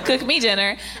 Cook me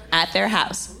dinner at their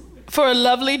house. For a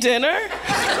lovely dinner?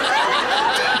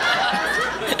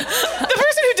 The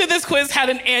person who did this quiz had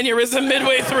an aneurysm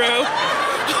midway through.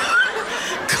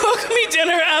 Cook me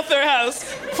dinner at their house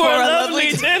for a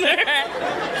lovely dinner.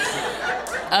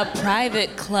 A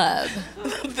private club.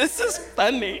 This is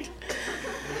funny.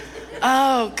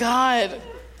 Oh, God.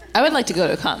 I would like to go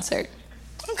to a concert.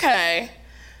 Okay.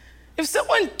 If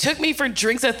someone took me for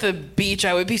drinks at the beach,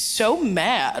 I would be so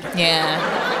mad.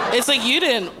 Yeah. It's like, you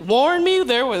didn't warn me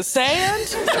there was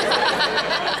sand?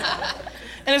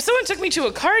 And if someone took me to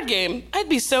a card game, I'd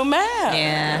be so mad.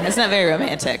 Yeah, it's not very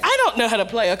romantic. I don't know how to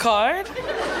play a card.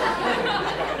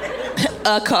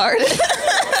 A card?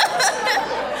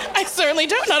 I certainly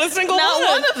don't. Not a single one. Not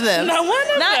one of them. Not one of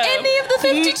them. Not any of the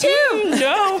 52.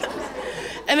 No.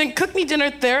 And then cook me dinner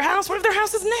at their house? What if their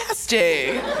house is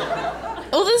nasty?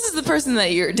 Well, this is the person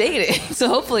that you're dating, so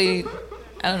hopefully...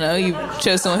 I don't know, you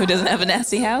chose someone who doesn't have a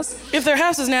nasty house? If their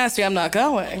house is nasty, I'm not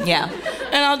going. Yeah.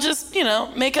 And I'll just,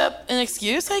 make up an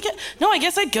excuse, I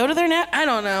guess I'd go to their I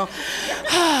don't know.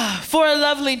 For a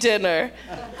lovely dinner.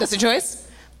 That's your choice?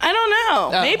 I don't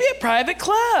know. Oh. Maybe a private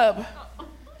club.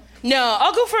 No,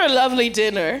 I'll go for a lovely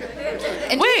dinner.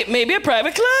 Wait, maybe a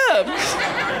private club.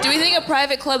 Do we think a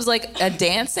private club's like a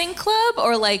dancing club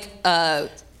or like a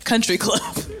country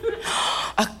club?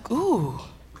 Ooh.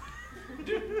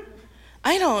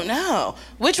 I don't know.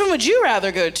 Which one would you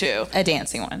rather go to? A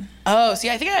dancing one. Oh, see,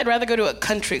 I think I'd rather go to a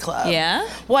country club. Yeah?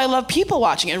 Well, I love people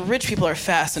watching, and rich people are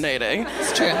fascinating.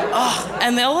 It's true. Oh,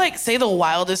 and they'll like say the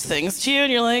wildest things to you,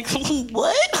 and you're like,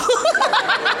 what?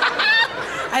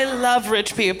 I love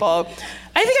rich people.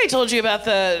 I think I told you about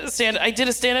I did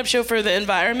a stand-up show for the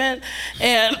Environment,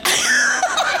 and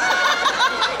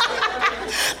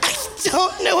I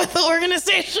don't know what the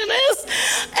organization is,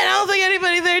 and I don't think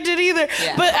anybody there did either.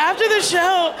 Yeah. But after the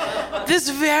show, this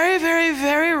very, very,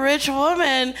 very rich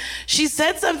woman, she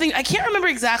said something, I can't remember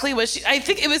exactly what I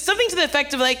think it was something to the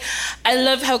effect of like, I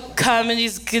love how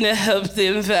comedy's gonna help the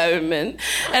environment.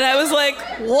 And I was like,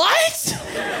 what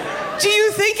do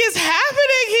you think is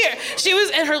happening here?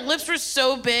 And her lips were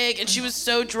so big, and she was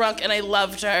so drunk, and I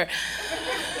loved her.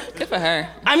 Good for her.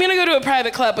 I'm gonna go to a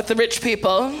private club with the rich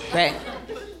people. Right.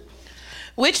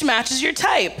 Which matches your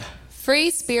type?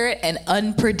 Free spirit and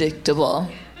unpredictable.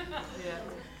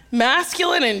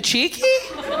 Masculine and cheeky?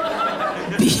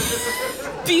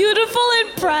 Beautiful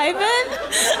and private?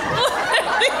 What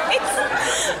are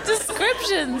these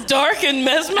descriptions? Dark and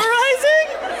mesmerizing?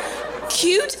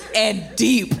 Cute and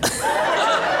deep.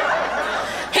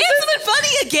 Handsome and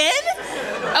funny again?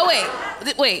 Oh,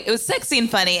 wait, it was sexy and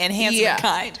funny and handsome and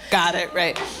kind. Got it,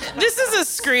 right. This is a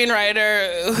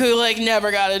screenwriter who like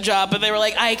never got a job, but they were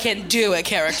like, I can do a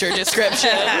character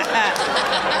description.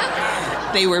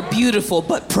 They were beautiful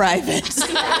but private.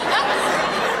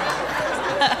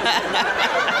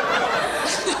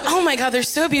 Oh my God, they're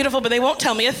so beautiful, but they won't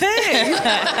tell me a thing.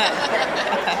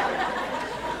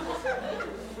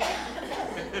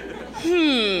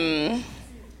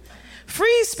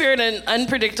 Free spirit and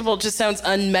unpredictable just sounds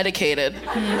unmedicated.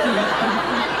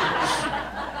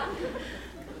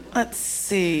 Let's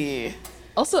see.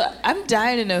 Also, I'm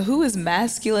dying to know who is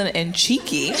masculine and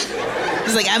cheeky.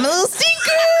 He's like, I'm a little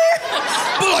stinker,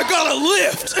 But I got a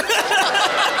lift.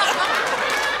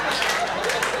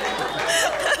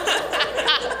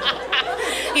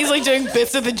 He's like doing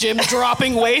bits at the gym,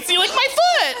 dropping weights. You're like, my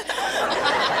foot.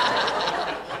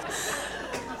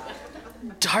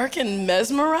 Dark and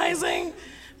mesmerizing?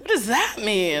 What does that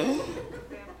mean?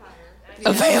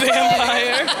 A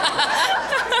vampire.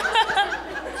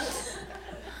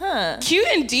 Huh. Cute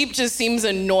and deep just seems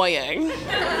annoying.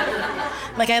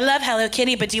 Like, I love Hello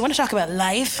Kitty, but do you want to talk about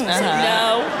life? And I was like,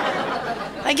 no.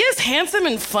 I guess handsome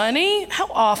and funny? How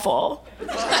awful.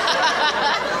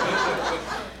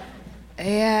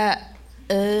 Yeah.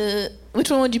 Which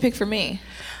one would you pick for me?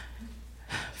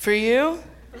 For you?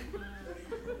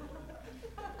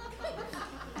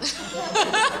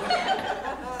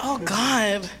 Oh,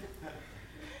 God.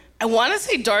 I want to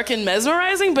say dark and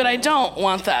mesmerizing, but I don't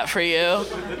want that for you.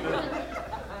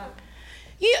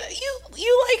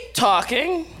 You like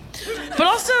talking, but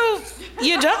also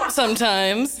you don't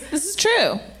sometimes. This is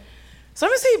true. So I'm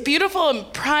gonna say beautiful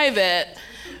and private,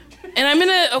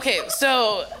 and okay,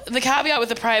 so the caveat with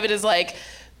the private is like,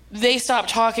 they stop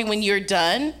talking when you're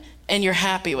done and you're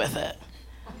happy with it.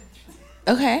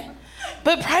 Okay.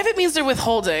 But private means they're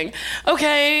withholding.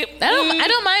 Okay. I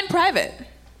don't mind private.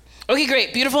 Okay,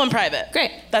 great. Beautiful and private.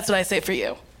 Great. That's what I say for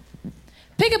you.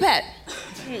 Pick a pet.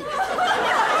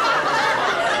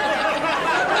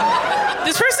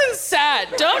 This person's sad.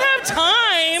 Don't have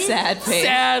time. Sad face.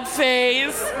 Sad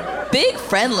face. Big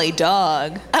friendly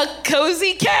dog. A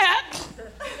cozy cat.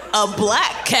 A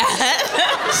black cat.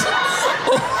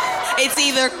 It's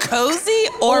either cozy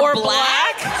or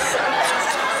black.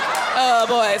 Oh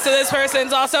boy, so this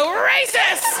person's also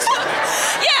racist.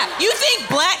 Yeah, you think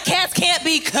black cats can't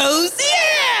be cozy?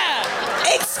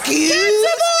 Yeah. Excuse me?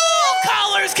 All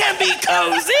collars can be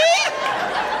cozy.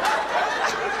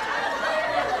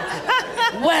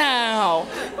 Wow,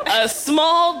 a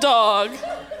small dog.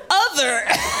 Other.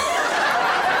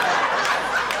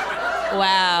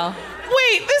 Wow.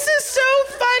 Wait, this is so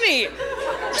funny.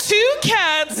 2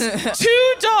 cats,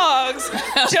 2 dogs,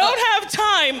 don't have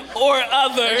time, or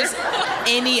others.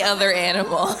 Any other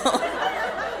animal.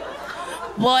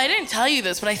 Well, I didn't tell you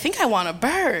this, but I think I want a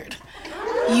bird.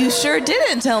 You sure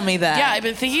didn't tell me that. Yeah, I've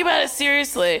been thinking about it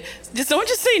seriously. Did someone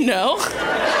just say no?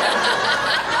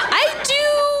 I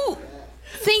do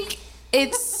think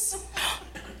it's...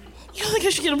 You don't think I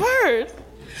should get a bird?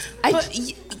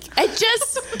 I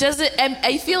just doesn't.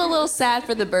 I feel a little sad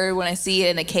for the bird when I see it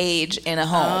in a cage in a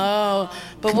home. Oh,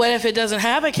 but what if it doesn't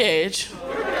have a cage?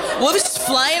 What if it's just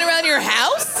flying around your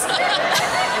house?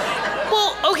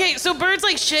 Well, okay, so birds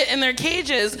like shit in their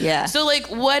cages. Yeah. So like,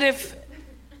 what if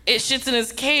it shits in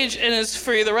his cage and is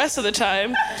free the rest of the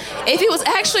time? If it was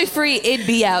actually free, it'd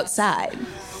be outside.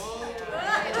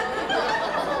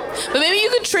 But maybe you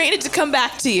could train it to come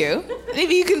back to you.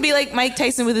 Maybe you can be like Mike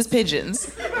Tyson with his pigeons.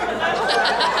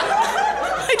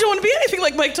 I don't want to be anything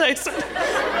like Mike Tyson.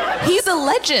 He's a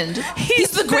legend.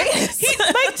 He's the greatest.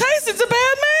 Mike Tyson's a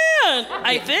bad man,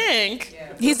 I think.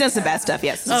 He's done some bad stuff,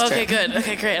 yes. Oh, okay, good.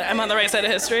 Okay, great. I'm on the right side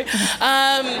of history.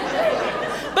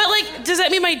 But like, does that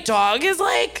mean my dog is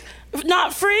like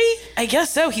not free? I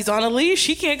guess so. He's on a leash.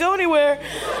 He can't go anywhere.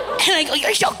 And I go,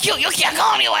 you're so cute. You can't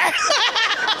go anywhere.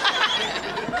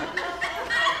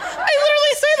 I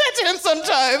literally say that to him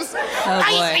sometimes. Oh,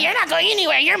 boy. You're not going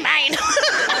anywhere. You're mine.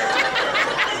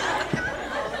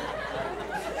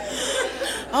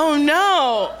 Oh,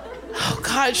 no. Oh,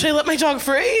 God. Should I let my dog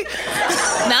free?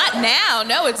 Not now.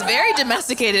 No, it's very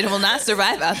domesticated and will not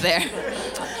survive out there.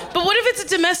 But what if it's a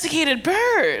domesticated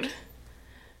bird?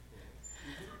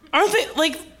 Aren't they,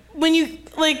 like, when you get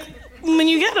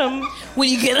them? When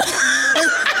you get them?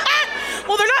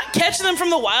 Well, they're not catching them from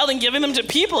the wild and giving them to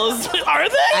people, are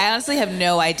they? I honestly have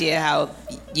no idea how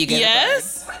you get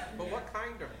Yes? But what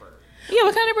kind of bird? Yeah,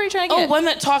 what kind of bird are you trying to get? Oh, one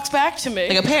that talks back to me.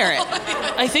 Like a parrot?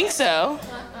 I think so.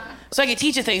 So I could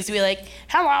teach it things to be like,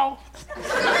 hello.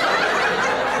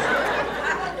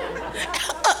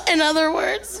 In other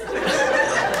words.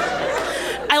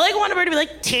 I like want a bird to be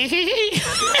like, tee.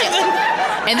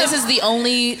 And this is the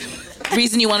only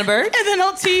reason you want a bird? And then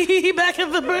I'll tee back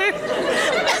at the bird.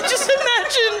 Just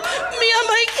imagine me on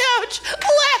my couch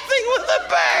laughing with a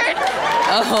bird.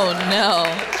 Oh, no.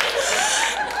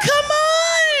 Come on.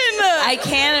 I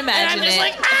can't imagine and I'm just it.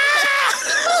 like, ah!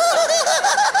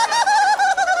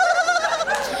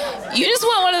 You just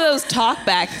want one of those talk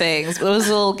back things, those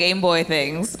little Game Boy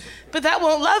things. But that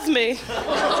won't love me.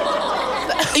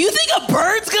 You think a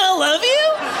bird's gonna love you?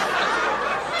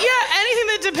 Yeah, anything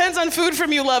that depends on food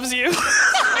from you loves you.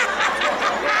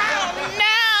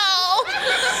 No.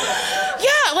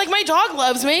 Yeah, like my dog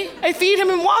loves me. I feed him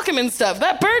and walk him and stuff.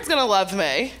 That bird's gonna love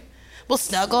me. We'll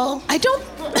snuggle. I don't.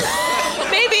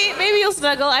 Maybe you'll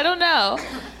snuggle. I don't know.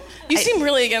 You seem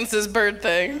really against this bird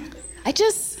thing.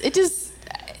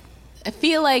 I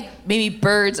feel like maybe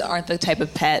birds aren't the type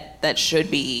of pet that should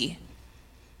be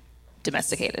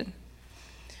domesticated.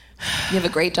 You have a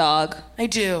great dog. I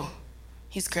do.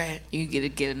 He's great. You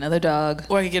could get another dog.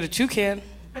 Or I could get a toucan.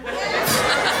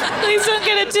 Please don't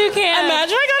get a toucan.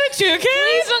 Imagine I got a toucan.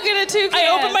 Please don't get a toucan. I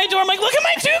open my door, I'm like, look at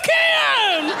my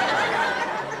toucan!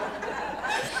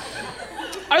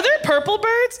 Are there purple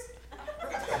birds?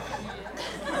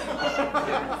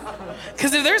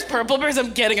 Because if there's purple birds,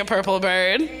 I'm getting a purple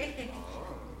bird.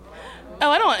 Oh,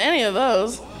 I don't want any of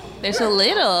those. They're so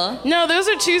little. No, those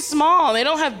are too small. They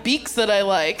don't have beaks that I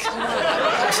like.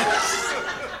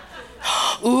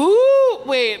 Ooh,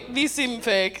 wait, these seem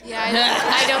fake. Yeah, I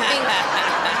don't think.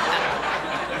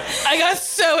 I got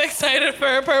so excited for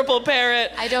a purple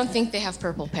parrot. I don't think they have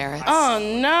purple parrots. Oh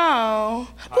no.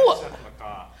 Ooh.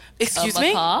 Excuse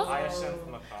me?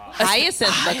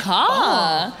 Hyacinth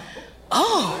macaw.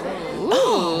 Oh.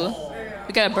 Ooh.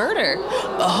 We got a birder.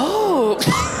 Oh.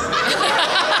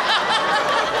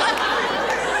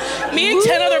 Me and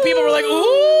 10 other people were like,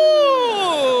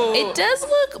 ooh. It does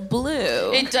look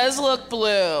blue. It does look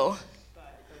blue.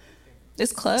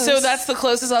 It's close. So that's the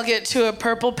closest I'll get to a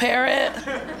purple parrot?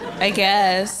 I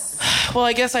guess. Well,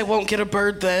 I guess I won't get a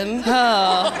bird then.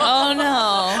 Oh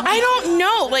no. I don't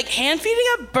know. Like, hand feeding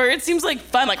a bird seems like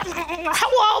fun. Like,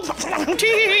 hello. Come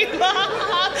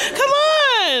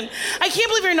on. I can't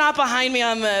believe you're not behind me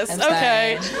on this. I'm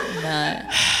okay. sorry. Not.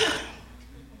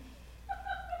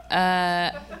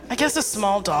 I guess a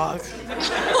small dog.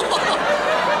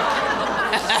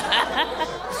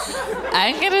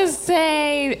 I'm gonna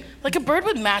say Like, a bird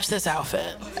would match this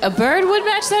outfit. a bird would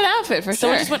match that outfit for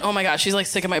Someone sure. just went, oh my gosh, she's like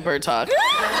sick of my bird talk.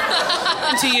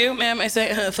 To you, ma'am, I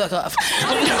say, fuck off.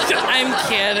 I'm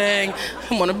kidding.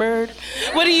 I want a bird.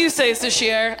 What do you say,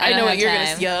 Sashir? I don't know what have you're time.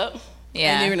 gonna say. Yup.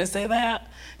 Yeah. And you're gonna say that.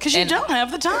 Because you And- don't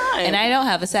have the time. And I don't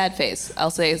have a sad face.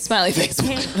 I'll say a smiley face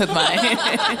with mine.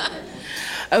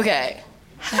 Okay.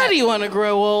 How do you want to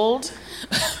grow old?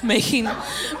 making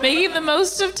the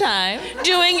most of time.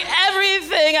 Doing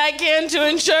everything I can to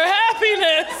ensure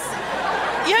happiness.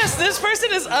 Yes, this person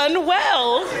is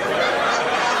unwell.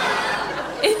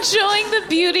 Enjoying the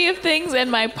beauty of things and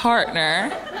my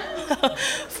partner.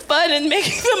 fun and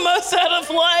making the most out of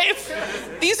life.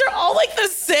 These are all like the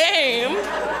same.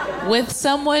 With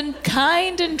someone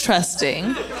kind and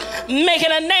trusting.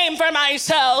 Making a name for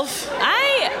myself.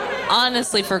 I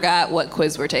honestly forgot what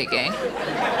quiz we're taking.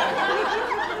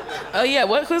 Oh yeah,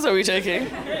 what quiz are we taking?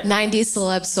 90s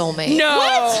celeb soulmate. No.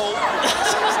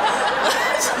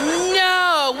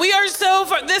 No, we are so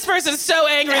far. This person's so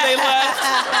angry they left.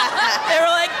 They were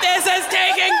like, this is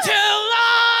taking too long.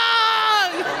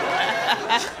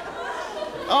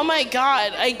 Oh my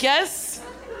God, I guess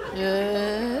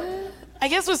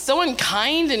with someone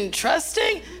kind and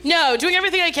trusting? No, doing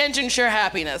everything I can to ensure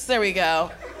happiness. There we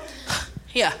go.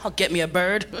 Yeah, I'll get me a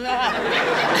bird.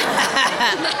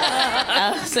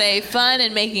 I'll say fun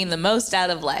and making the most out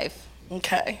of life.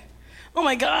 Okay. Oh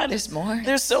my God. There's more?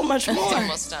 There's so much more. It's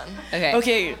almost done.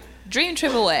 Okay. Dream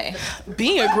trip away.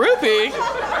 Being a groupie?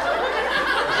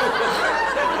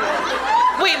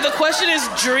 Wait, the question is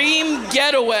dream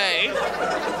getaway.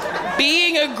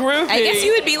 Being a groupie. I guess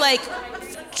you would be like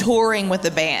touring with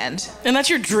a band. And that's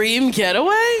your dream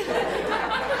getaway?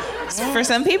 For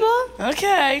some people?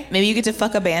 Okay. Maybe you get to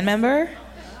fuck a band member?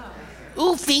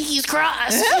 Ooh, finkies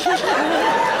crossed.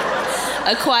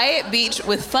 A quiet beach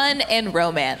with fun and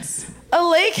romance. A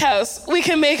lake house we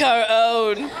can make our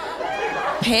own.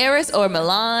 Paris or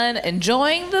Milan,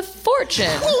 enjoying the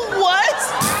fortune. What?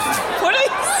 What are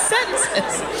these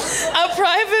sentences? A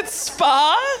private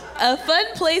spa? A fun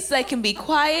place that can be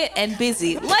quiet and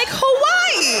busy, like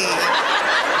Hawaii.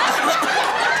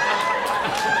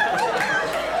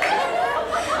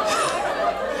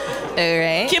 All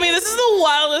right. Kimmy, this is the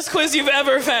wildest quiz you've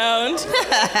ever found.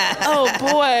 Oh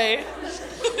boy.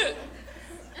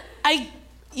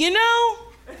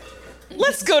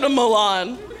 Let's go to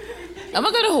Milan. I'm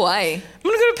gonna go to Hawaii. I'm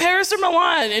gonna go to Paris or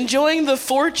Milan, enjoying the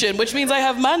fortune, which means I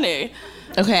have money.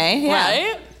 Okay, yeah.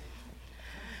 Right?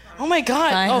 Oh my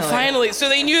God. Finally. Oh, finally. So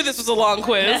they knew this was a long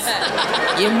quiz.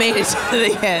 You made it to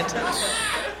the end.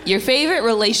 Your favorite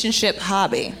relationship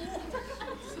hobby?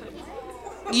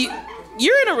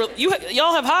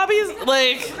 Y'all have hobbies?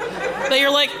 Like, that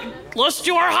you're like, let's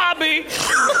do our hobby.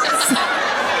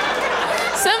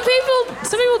 Some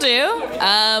people do.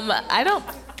 I don't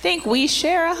think we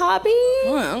share a hobby.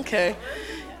 Oh, okay.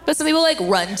 But some people like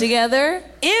run together.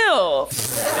 Ew.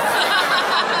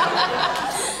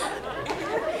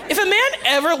 If a man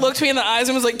ever looked me in the eyes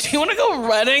and was like, do you want to go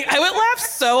running? I would laugh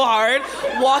so hard,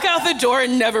 walk out the door,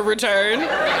 and never return.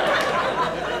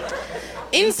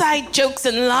 Inside jokes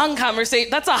and long conversation.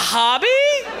 That's a hobby?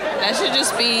 That should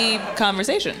just be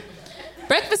conversation.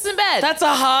 Breakfast in bed. That's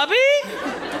a hobby?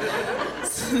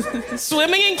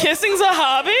 Swimming and kissing's a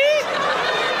hobby?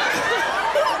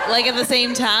 Like at the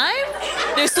same time?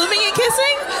 They're swimming and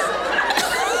kissing?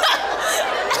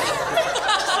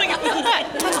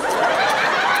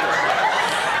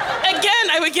 Again,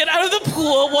 I would get out of the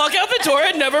pool, walk out the door,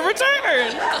 and never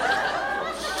return.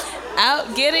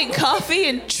 Out getting coffee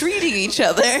and treating each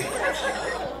other.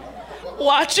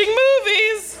 Watching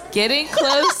movies. Getting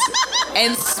close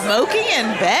and smoking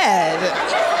in bed.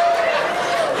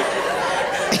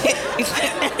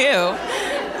 Ew.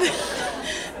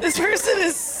 This person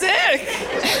is sick.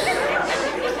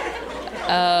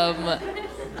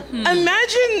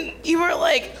 Imagine you were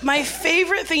like, my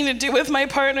favorite thing to do with my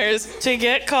partner is to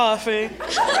get coffee.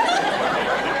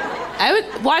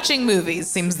 Watching movies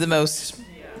seems the most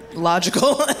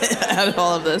logical out of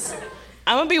all of this.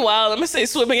 I'm gonna be wild. I'm gonna say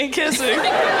swimming and kissing.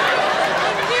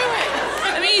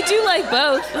 I mean, you do like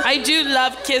both. I do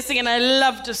love kissing and I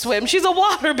love to swim. She's a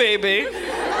water baby.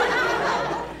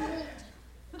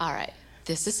 All right,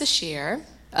 this is a sheer.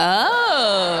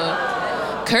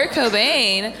 Oh. Kurt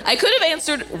Cobain. I could have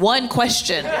answered one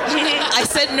question. I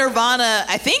said Nirvana,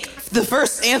 I think the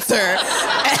first answer,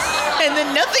 and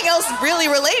then nothing else really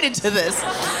related to this.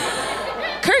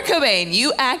 Kurt Cobain,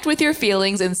 you act with your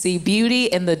feelings and see beauty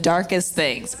in the darkest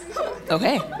things.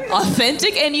 Okay.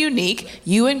 Authentic and unique,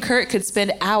 you and Kurt could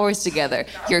spend hours together.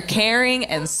 You're caring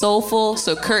and soulful,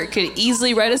 so Kurt could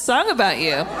easily write a song about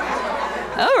you.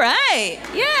 All right.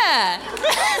 Yeah.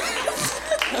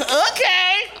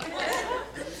 Okay.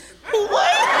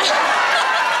 What?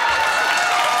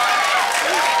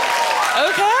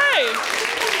 Okay.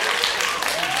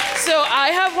 So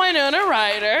I have Winona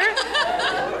Ryder.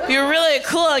 You're really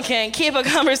cool and can keep a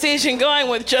conversation going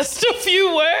with just a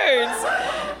few words.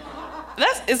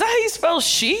 Is that how you spell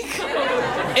chic?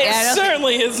 It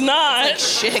certainly is not.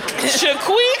 It's like chic.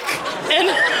 Chiqueek. And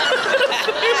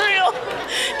be real,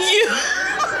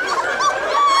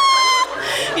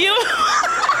 you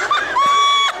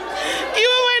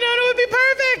and Winona would be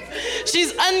perfect.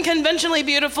 She's unconventionally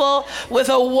beautiful with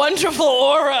a wonderful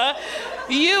aura.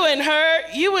 You and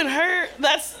her,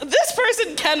 this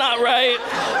person cannot write.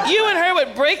 You and her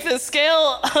would break the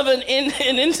scale of an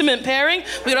intimate pairing.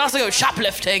 We would also go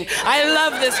shoplifting. I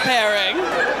love this pairing.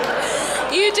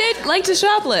 You did like to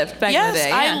shoplift back in the day.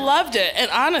 Yes, I loved it. And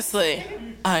honestly,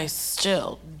 I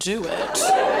still do it.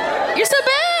 You're so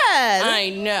bad.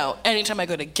 I know. Anytime I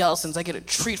go to Gelson's, I get a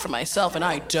treat for myself and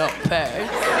I don't pay.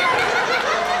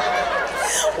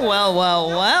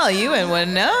 Well, you and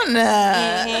Winona.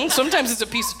 Mm-hmm. Sometimes it's a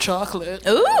piece of chocolate.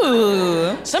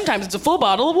 Ooh. Sometimes it's a full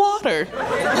bottle of water.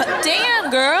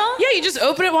 Damn, girl. Yeah, you just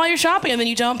open it while you're shopping and then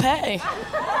you don't pay.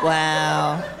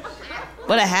 Wow.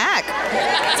 What a hack.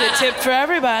 It's a tip for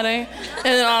everybody. And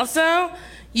then also,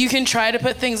 you can try to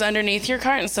put things underneath your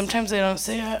cart and sometimes they don't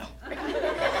see it.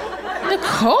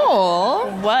 Nicole.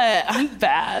 What? I'm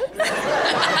bad.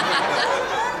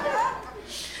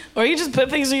 Or you just put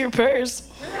things in your purse.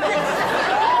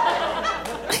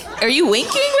 Are you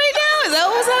winking right now? Is that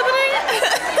what's happening?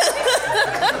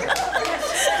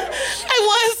 I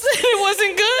was. It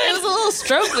wasn't good. It was a little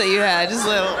stroke that you had. Just a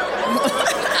little.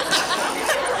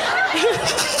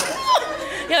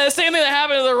 Yeah, the same thing that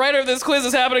happened to the writer of this quiz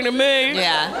is happening to me.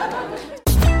 Yeah.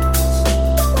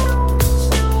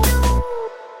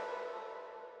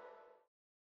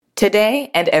 Today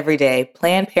and every day,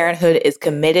 Planned Parenthood is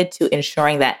committed to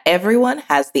ensuring that everyone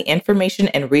has the information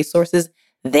and resources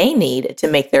they need to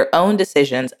make their own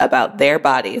decisions about their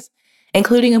bodies,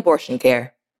 including abortion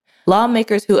care.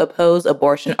 Lawmakers who oppose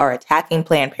abortion are attacking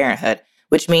Planned Parenthood,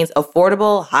 which means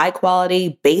affordable,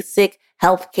 high-quality, basic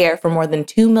health care for more than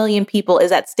 2 million people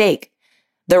is at stake.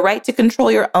 The right to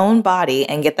control your own body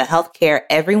and get the health care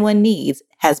everyone needs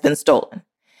has been stolen.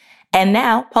 And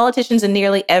now, politicians in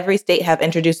nearly every state have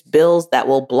introduced bills that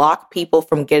will block people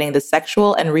from getting the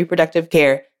sexual and reproductive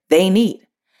care they need.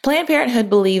 Planned Parenthood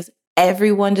believes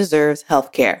everyone deserves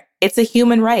health care. It's a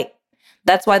human right.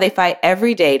 That's why they fight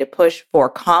every day to push for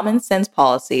common sense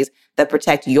policies that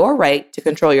protect your right to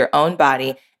control your own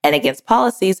body and against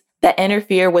policies that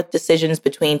interfere with decisions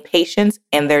between patients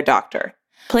and their doctor.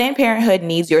 Planned Parenthood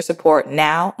needs your support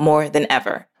now more than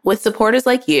ever. With supporters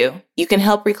like you can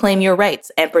help reclaim your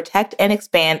rights and protect and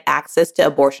expand access to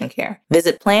abortion care.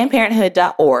 Visit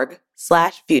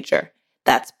PlannedParenthood.org/future.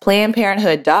 That's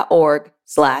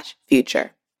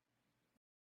PlannedParenthood.org/future.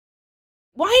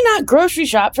 Why not grocery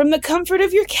shop from the comfort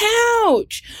of your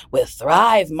couch? With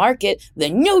Thrive Market, the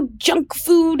no junk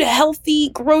food, healthy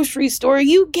grocery store,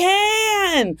 you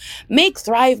can. Make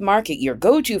Thrive Market your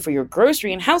go-to for your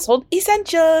grocery and household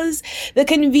essentials. The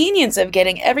convenience of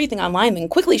getting everything online and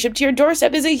quickly shipped to your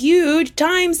doorstep is a huge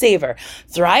time saver.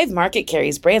 Thrive Market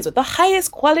carries brands with the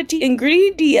highest quality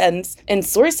ingredients and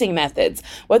sourcing methods.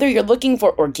 Whether you're looking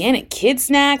for organic kid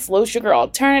snacks, low-sugar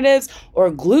alternatives,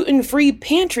 or gluten-free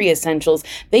pantry essentials,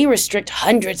 they restrict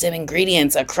hundreds of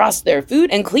ingredients across their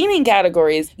food and cleaning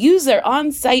categories. Use their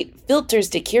on-site filters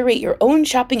to curate your own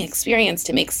shopping experience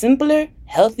to make simpler,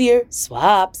 healthier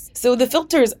swaps. So the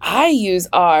filters I use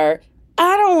are,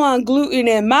 I don't want gluten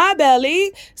in my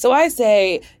belly, so I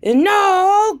say,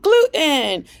 no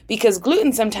gluten, because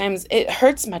gluten sometimes it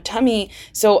hurts my tummy.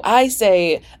 So I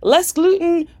say, less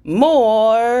gluten,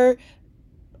 more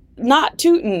not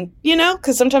tootin',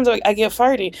 because sometimes I get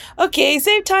farty. Okay,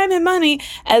 save time and money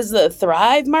as the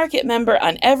Thrive Market member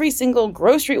on every single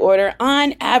grocery order.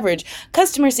 On average,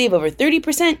 customers save over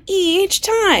 30% each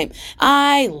time.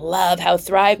 I love how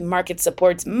Thrive Market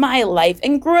supports my life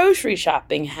and grocery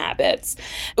shopping habits.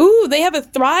 Ooh, they have a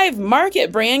Thrive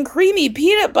Market brand creamy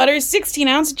peanut butter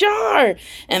 16-ounce jar,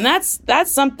 and that's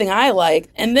something I like.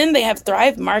 And then they have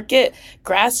Thrive Market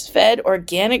grass-fed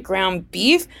organic ground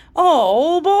beef.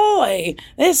 Oh boy,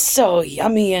 it's so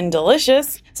yummy and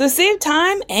delicious. So save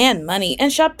time and money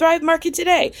and shop Thrive Market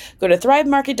today. Go to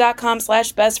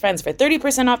thrivemarket.com/bestfriends for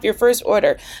 30% off your first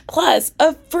order, plus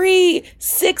a free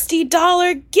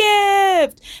 $60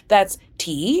 gift. That's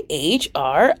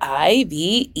THRIVE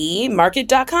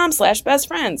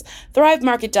market.com/bestfriends.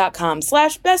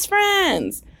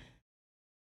 thrivemarket.com/bestfriends.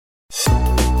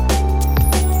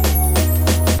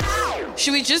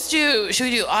 Should we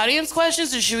do audience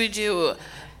questions or should we do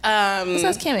Let's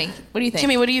ask Kimmy. What do you think?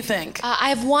 Kimmy, what do you think? I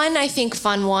have one, I think,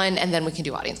 fun one, and then we can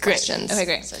do audience questions. Okay,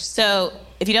 great. So,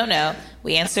 if you don't know,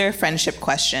 we answer friendship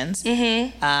questions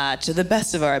to the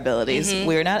best of our abilities.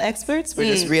 We're not experts.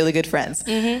 We're just really good friends.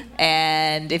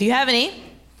 And if you have any,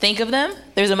 think of them.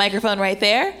 There's a microphone right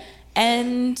there,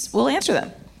 and we'll answer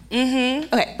them.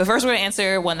 Okay, but first we're going to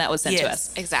answer one that was sent to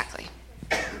us. Exactly.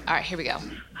 All right, here we go.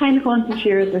 Hi, Nicole and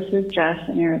Sashir. This is Jess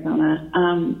in Arizona.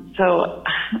 So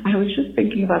I was just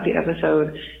thinking about the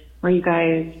episode where you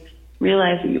guys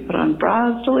realize that you put on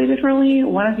bras totally differently.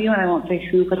 One of you, and I won't say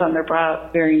who, puts on their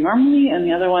bra very normally, and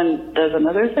the other one does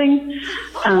another thing.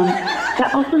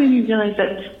 That also made me realize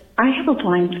that I have a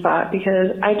blind spot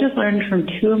because I just learned from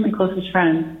two of my closest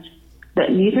friends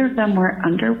that neither of them wear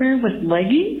underwear with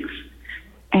leggings.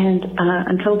 And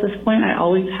until this point, I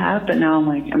always have, but now I'm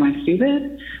like, am I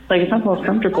stupid? Like, it's not the most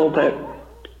comfortable, but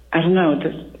I don't know,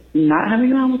 just not having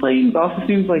it on with leggings also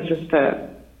seems like just a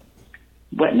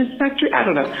wetness factory. I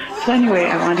don't know. So anyway,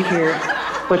 I wanted to hear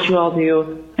what you all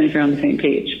do and if you're on the same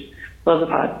page. Love the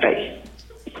pod. Bye.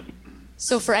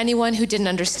 So for anyone who didn't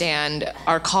understand,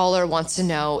 our caller wants to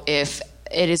know if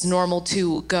it is normal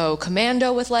to go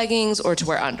commando with leggings or to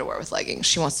wear underwear with leggings.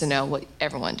 She wants to know what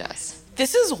everyone does.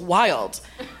 This is wild.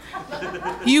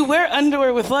 You wear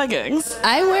underwear with leggings?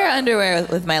 I wear underwear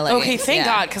with my leggings. Okay, thank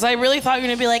God, because I really thought you were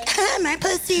going to be like, my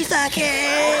pussy fucking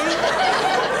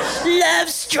love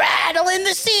straddling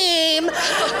the seam.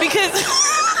 Because...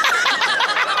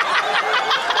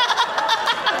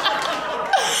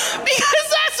 because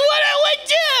that's what I would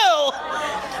do.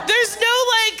 There's no,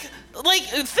 like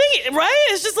thing, right?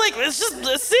 It's just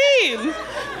a seam.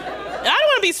 I don't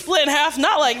want to be split in half,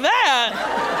 not like that.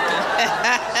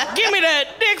 Give me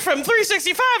that dick from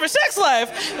 365 or Sex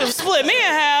Life. It'll split me in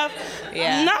half.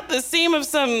 Yeah. Not the seam of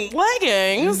some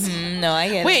leggings. Mm-hmm. No, I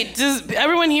get it. Wait, does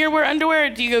everyone here wear underwear or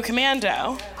do you go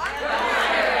commando?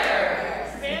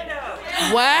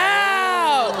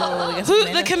 Wow. Oh, Who,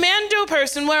 the commando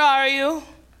person, where are you?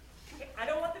 I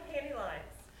don't want the panty lines.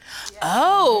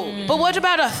 Oh, but what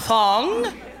about a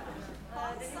thong?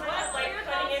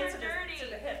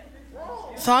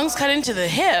 Thongs cut into the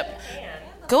hip.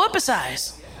 Go up a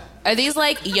size. Are these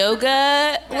like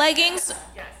yoga leggings?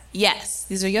 Yes.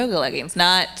 These are yoga leggings,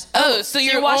 not... Oh, so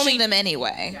you're washing only... them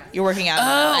anyway. You're working out in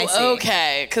them. I see.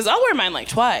 Okay. Because I'll wear mine like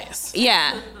twice.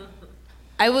 Yeah.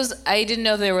 I didn't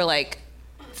know they were like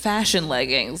fashion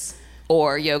leggings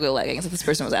or yoga leggings that this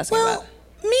person was asking about.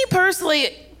 Me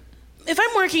personally, if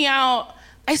I'm working out,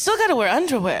 I still gotta wear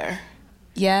underwear.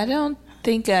 Yeah, I don't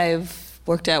think I've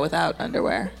worked out without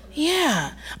underwear.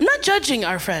 Yeah. I'm not judging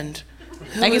our friend.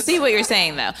 I can see what you're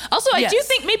saying, though. Also, I do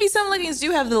think maybe some leggings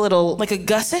do have the little... Like a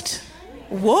gusset?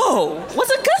 Whoa.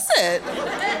 What's a gusset?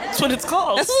 That's what it's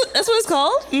called. That's what it's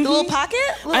called? Mm-hmm. The little pocket?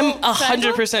 I'm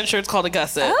 100% sure it's called a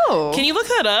gusset. Oh. Can you look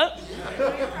that up?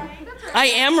 I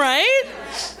am right?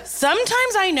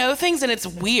 Sometimes I know things and it's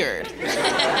weird.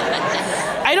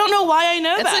 I don't know why I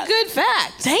know that. That's a good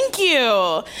fact. Thank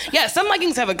you. Yeah, some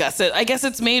leggings have a gusset. I guess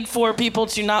it's made for people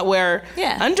to not wear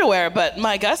underwear, but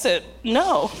my gusset,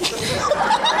 no.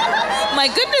 My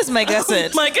goodness, my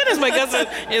gusset. My goodness, my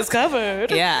gusset is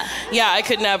covered. Yeah. Yeah, I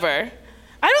could never.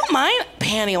 I don't mind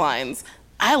panty lines.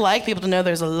 I like people to know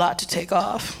there's a lot to take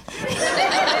off.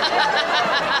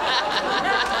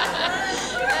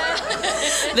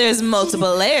 There's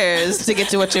multiple layers to get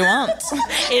to what you want.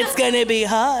 It's gonna be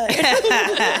hard.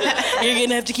 You're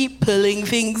gonna have to keep pulling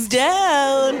things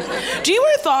down. Do you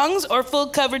wear thongs or full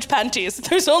coverage panties?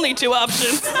 There's only two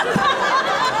options.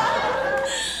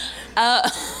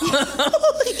 I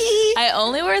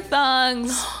only wear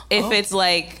thongs if it's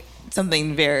like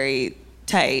something very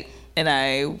tight and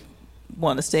I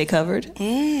want to stay covered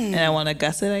and I want to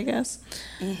gusset, I guess.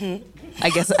 Mm-hmm. I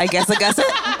guess a gusset.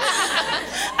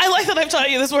 I like that I've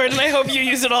taught you this word and I hope you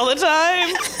use it all the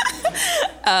time.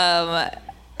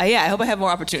 Yeah, I hope I have more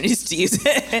opportunities to use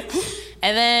it.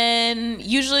 And then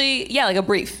usually, like a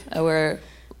brief. I wear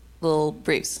little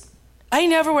briefs. I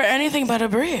never wear anything but a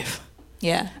brief.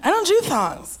 Yeah. I don't do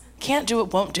thongs. Can't do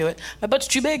it, won't do it. My butt's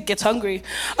too big, gets hungry.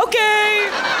 Okay.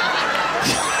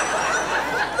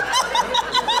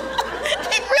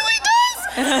 It really does.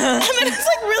 And then it's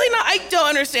like really not, I don't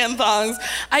understand thongs.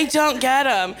 I don't get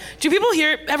them. Do people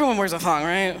here, everyone wears a thong,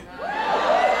 right?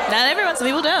 Not everyone, some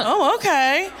people don't. Oh,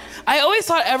 okay. I always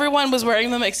thought everyone was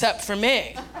wearing them except for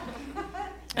me.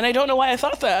 And I don't know why I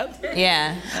thought that.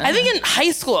 Yeah. I think in high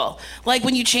school, like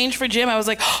when you changed for gym, I was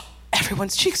like, oh,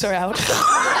 everyone's cheeks are out.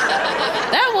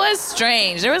 That was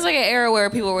strange. There was like an era where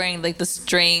people were wearing like the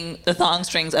thong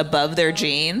strings above their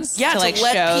jeans. Yeah, to like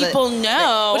let show people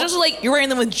know. Which was like, you're wearing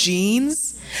them with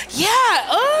jeans?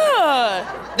 Yeah,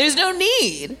 There's no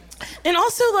need. And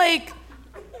also like,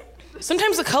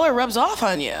 sometimes the color rubs off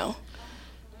on you.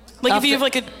 Like if you have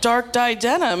like a dark dyed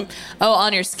denim. Oh,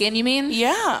 on your skin, you mean?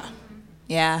 Yeah.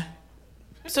 Yeah.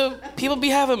 So people be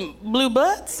having blue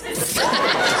butts? They're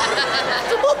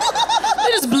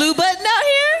just blue button out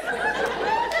here?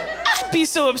 I'd be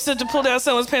so upset to pull down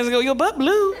someone's pants and go, your butt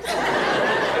blue.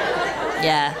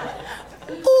 Yeah.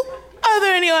 Ooh, are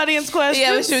there any audience questions?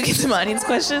 Yeah, should we get some audience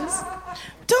questions?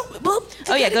 Go to the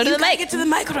mic. Get Get to the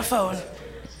microphone.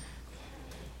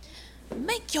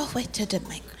 Make your way to the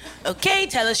mic. Okay,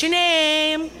 tell us your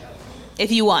name.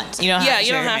 If you want. You don't have to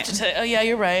you don't have to tell. Oh, yeah,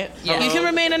 you're right. Yeah. You can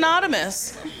remain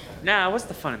anonymous. Nah, what's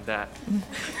the fun in that?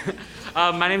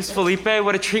 My name's Felipe.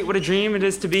 What a treat, what a dream it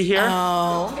is to be here.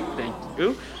 Oh. Thank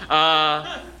you.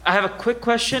 I have a quick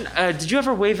question. Did you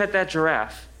ever wave at that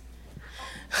giraffe?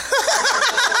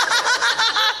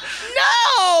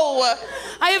 No!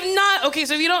 I have not. Okay,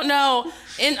 so if you don't know,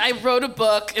 I wrote a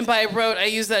book, and by wrote, I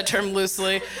use that term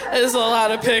loosely. There's a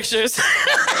lot of pictures.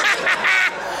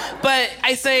 But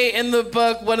I say in the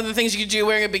book, one of the things you could do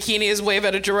wearing a bikini is wave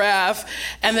at a giraffe.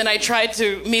 And then I tried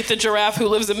to meet the giraffe who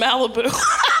lives in Malibu.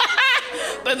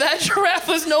 But that giraffe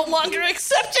was no longer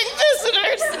accepting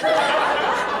visitors.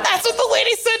 That's what the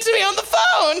lady said to me on the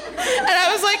phone. And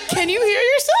I was like, can you hear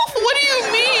yourself? What do you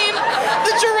mean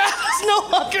the giraffe is no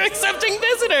longer accepting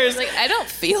visitors? Like, I don't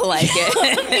feel like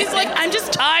it. He's like, I'm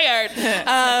just tired.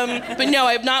 But no,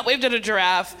 I have not waved at a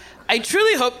giraffe. I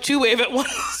truly hope to wave at one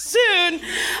soon.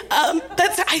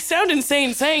 I sound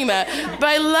insane saying that, but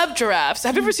I love giraffes.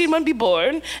 Have you ever seen one be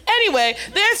born? Anyway,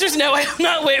 the answer is no, I have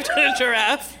not waved at a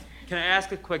giraffe. Can I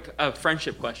ask a quick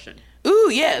friendship question? Ooh,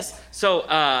 yes. So,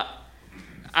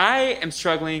 I am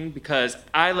struggling because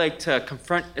I like to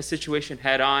confront a situation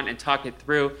head on and talk it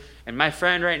through. And my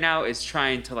friend right now is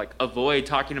trying to avoid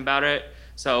talking about it.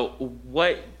 So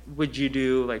what would you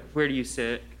do? Where do you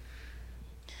sit?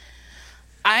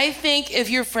 I think if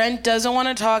your friend doesn't want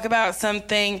to talk about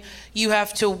something, you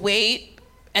have to wait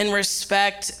and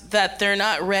respect that they're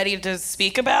not ready to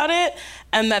speak about it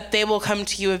and that they will come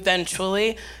to you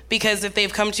eventually. Because if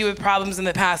they've come to you with problems in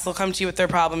the past, they'll come to you with their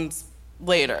problems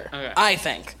later. Okay. I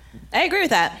think. I agree with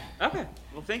that. Okay.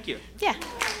 Well, thank you. Yeah.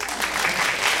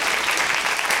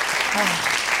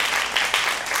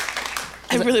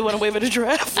 I really want to wave at a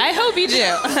giraffe. I hope you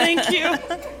do. Thank you.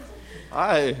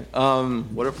 Hi,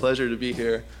 what a pleasure to be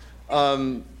here.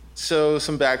 So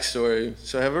some backstory.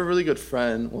 So I have a really good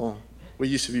friend. Well, we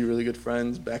used to be really good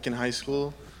friends back in high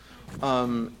school.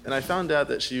 And I found out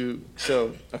that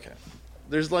okay.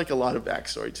 There's a lot of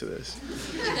backstory to this.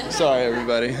 Sorry,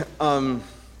 everybody.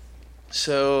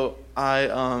 So I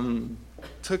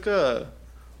took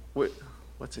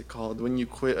what's it called? When you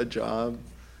quit a job?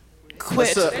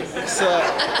 Quit.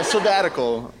 A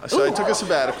sabbatical. So I took a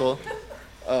sabbatical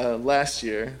last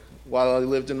year while I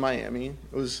lived in Miami.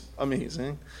 It was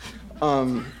amazing.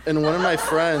 And one of my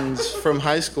friends from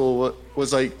high school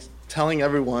was telling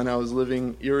everyone I was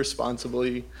living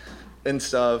irresponsibly and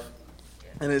stuff.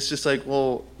 And it's just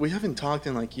well, we haven't talked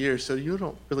in years, so you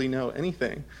don't really know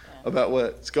anything about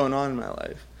what's going on in my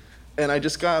life. And I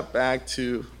just got back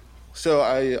to,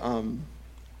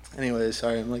 anyway,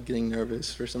 sorry, I'm getting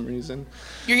nervous for some reason.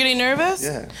 You're getting nervous?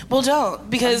 Yeah. Well, don't,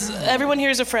 because everyone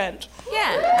here is a friend.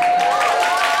 Yeah.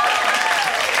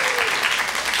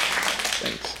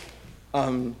 Thanks.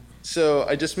 So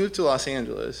I just moved to Los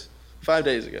Angeles 5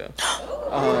 days ago.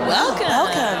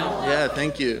 Welcome. Yeah,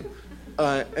 thank you.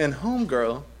 And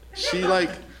homegirl, she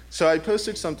so I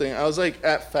posted something. I was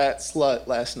at Fat Slut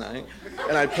last night,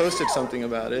 and I posted something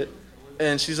about it.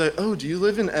 And she's like, oh, do you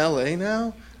live in LA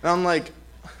now? And I'm like,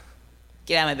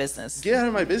 get out of my business. Get out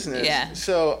of my business. Yeah.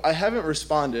 So I haven't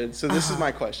responded. So this is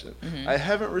my question. Mm-hmm. I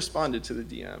haven't responded to the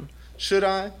DM. Should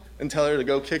I? And tell her to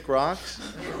go kick rocks?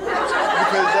 Because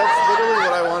that's literally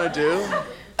what I want to do.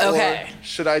 Okay. Or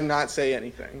should I not say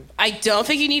anything? I don't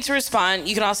think you need to respond.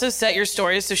 You can also set your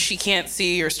stories so she can't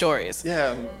see your stories.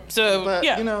 Yeah. So, but,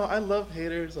 yeah. I love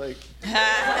haters.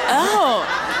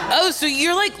 Oh, so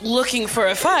you're looking for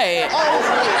a fight.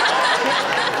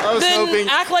 I was then hoping.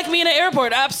 Act like me in an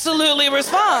airport. Absolutely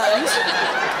respond.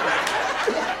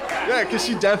 Yeah, because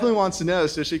she definitely wants to know,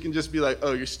 so she can just be like,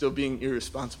 oh, you're still being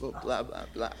irresponsible, blah, blah,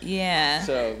 blah. Yeah.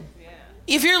 So.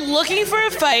 If you're looking for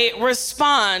a fight,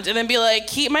 respond and then be like,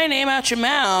 keep my name out your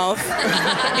mouth.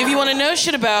 If you want to know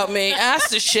shit about me,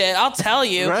 ask the shit. I'll tell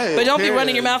you. Right, but don't be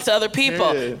running your mouth to other people.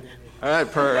 Period. All right,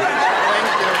 Thank you.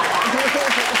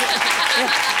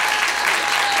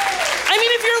 I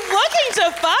mean, if you're looking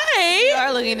to fight. You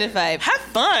are looking to fight. Have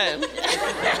fun.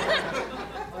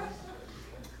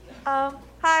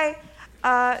 Hi.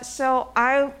 So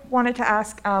I wanted to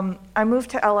ask, I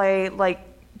moved to LA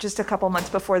just a couple months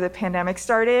before the pandemic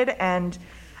started, and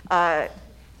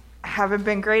haven't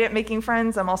been great at making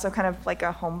friends. I'm also kind of a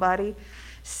homebody.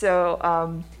 So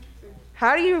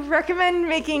how do you recommend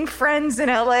making friends in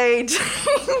LA during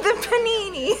the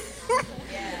panini?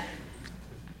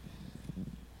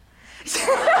 There's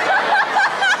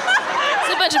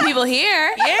a bunch of people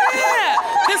here. Yeah.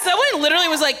 Because someone literally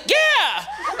was like, yeah.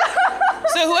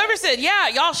 So whoever said, yeah,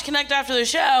 y'all should connect after the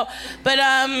show. But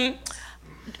are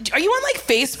you on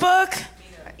Facebook?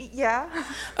 Yeah.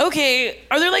 Okay,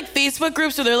 are there like Facebook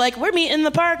groups where they're like, we're meeting in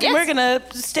the park and we're gonna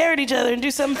stare at each other and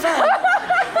do something fun?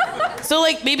 So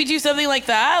like maybe do something like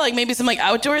that, like maybe some like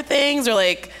outdoor things or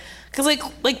like, cause like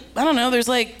I don't know, there's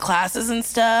like classes and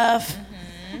stuff.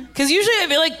 Cause usually I'd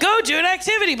be like, go do an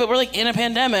activity, but we're like in a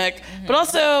pandemic. But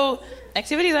also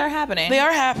activities are happening. They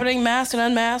are happening, masked and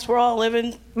unmasked. We're all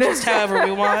living just however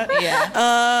we want.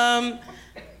 Yeah.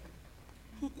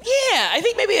 Yeah, I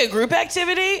think maybe a group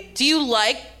activity. Do you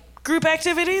like group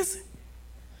activities?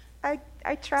 I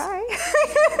try.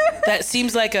 That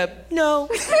seems like a no.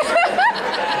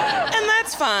 And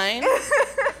that's fine.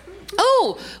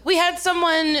 Oh, we had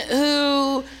someone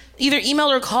who either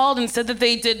emailed or called and said that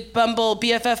they did Bumble,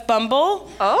 BFF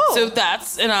Bumble. Oh. So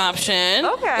that's an option.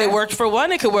 Okay. It worked for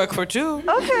one, it could work for two.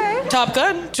 Okay. Top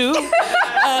Gun, 2. There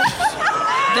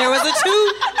was a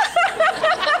 2.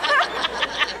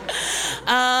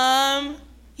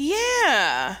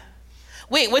 Yeah.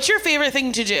 Wait, what's your favorite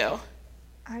thing to do?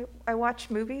 I watch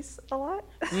movies a lot.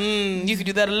 You could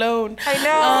do that alone. I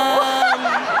know.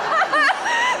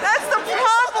 That's the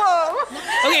problem.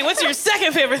 Okay, what's your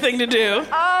second favorite thing to do?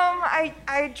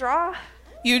 I draw.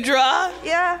 You draw?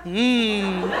 Yeah.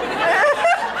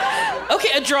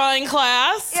 Okay, a drawing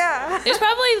class. Yeah. There's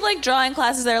probably like drawing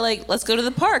classes that are like, let's go to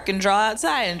the park and draw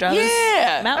outside and draw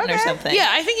this mountain or something. Yeah,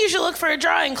 I think you should look for a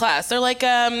drawing class or like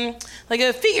a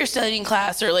figure studying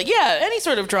class or like any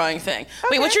sort of drawing thing.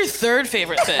 Wait, what's your third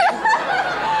favorite thing?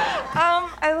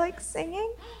 I like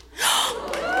singing.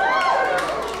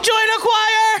 Join a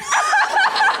choir.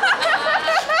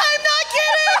 I'm not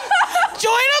kidding.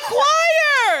 Join a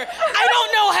choir. I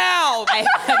don't know how. I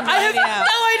have no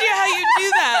idea how you do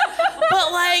that.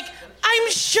 But like,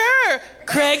 I'm sure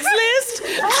Craigslist.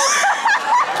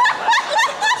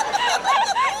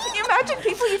 Can you imagine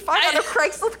people you find on a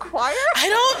Craigslist choir? I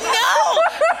don't know.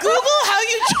 Google how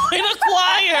you join a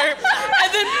choir,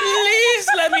 and then please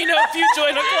let me know if you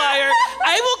join a choir.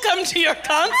 I will come to your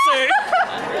concert.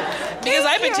 Because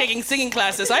I've been taking singing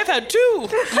classes. I've had 2.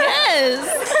 Yes.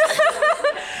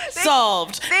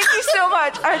 Solved. Thank you so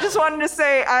much. I just wanted to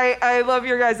say I love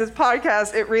your guys'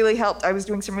 podcast. It really helped. I was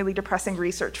doing some really depressing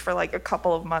research for like a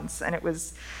couple of months, and it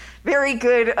was very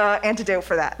good antidote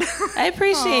for that. I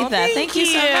appreciate that. Thank you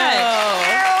so much.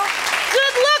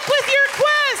 Good luck with your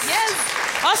quest. Yes.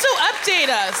 Also, update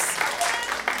us.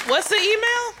 What's the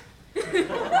email?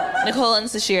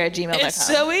 NicoleandSashir@gmail.com. It's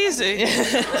so easy.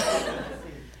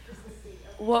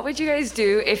 What would you guys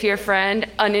do if your friend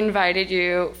uninvited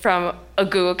you from a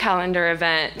Google Calendar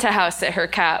event to house sit her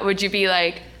cat? Would you be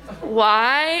like,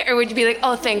 why? Or would you be like,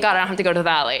 oh, thank God I don't have to go to the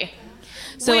valley?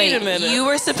 So Wait a minute. You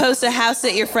were supposed to house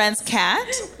sit your friend's cat?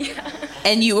 Yeah.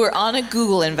 And you were on a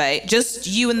Google invite, just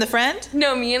you and the friend?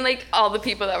 No, me and like all the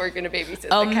people that were going to babysit the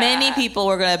cat. Oh, many people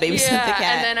were going to babysit the cat.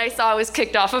 And then I saw I was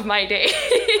kicked off of my date.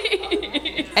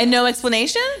 And no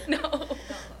explanation? No.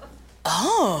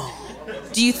 Oh.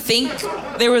 Do you think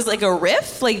there was like a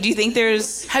riff? Like, do you think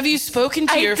there's... Have you spoken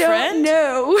to your friend?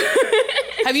 No.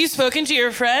 Have you spoken to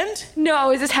your friend? No, I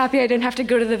was just happy I didn't have to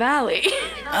go to the valley.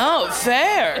 Oh,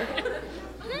 fair.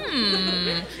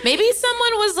 Maybe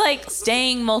someone was like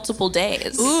staying multiple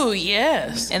days. Ooh,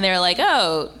 yes. And they're like,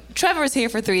 oh, Trevor's here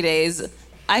for 3 days.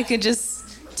 I could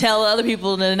just tell other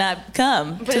people to not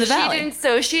come to the valley.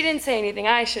 She didn't say anything.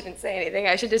 I shouldn't say anything.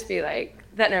 I should just be like,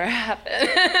 that never happened.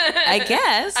 I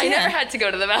guess. I never had to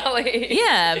go to the valley.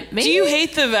 Yeah. Maybe. Do you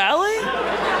hate the valley?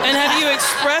 And have you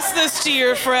expressed this to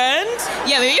your friend?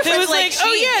 Yeah, maybe your friend's like,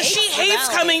 oh yeah, she hates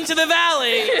coming to the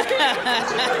valley.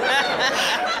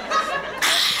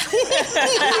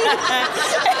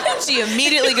 She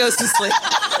immediately goes to sleep.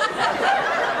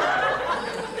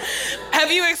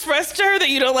 Have you expressed to her that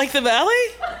you don't like the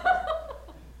valley?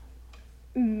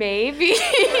 Maybe.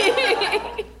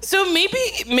 So maybe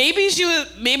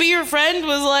your friend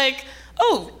was like,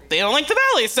 oh, they don't like the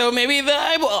valley, so maybe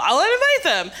I'll invite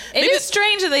them. It is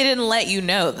strange that they didn't let you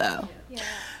know, though. Yeah.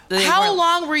 How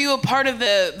long were you a part of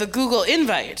the Google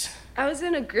invite? I was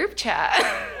in a group chat.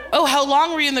 Oh, how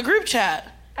long were you in the group chat?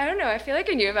 I don't know. I feel like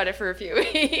I knew about it for a few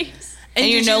weeks. And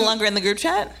you're no longer in the group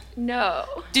chat? No.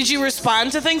 Did you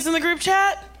respond to things in the group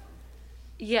chat?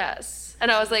 Yes.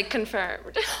 And I was like,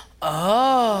 confirmed.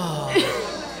 Oh.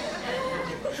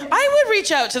 I would reach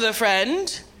out to the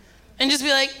friend and just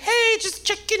be like, hey, just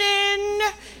checking in.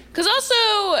 Because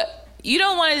also, you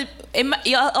don't want to,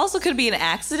 it also could be an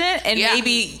accident, and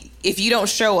maybe if you don't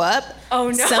show up,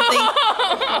 something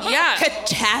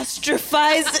catastrophe.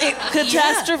 A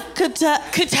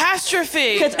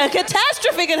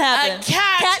catastrophe could happen. A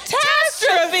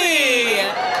catastrophe.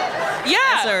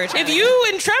 Yeah. If you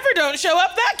and Trevor don't show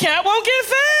up, that cat won't get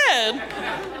fed.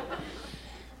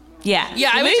 Yeah.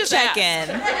 Yeah, I would Mood just ask. check-in.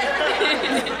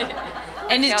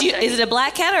 And is it a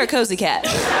black cat or a cozy cat?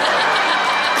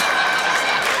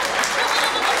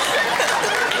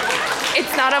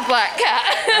 It's not a black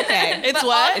cat. Okay. It's But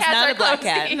what? all It's cats not are a black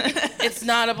cozy. cat. It's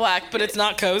not a black, but it's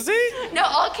not cozy? No,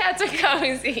 all cats are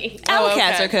cozy. All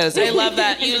cats are cozy. I love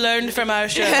that. You learned from our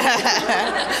show.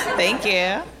 Thank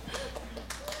you.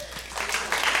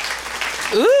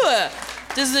 Ooh,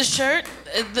 does the shirt...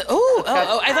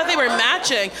 I thought they were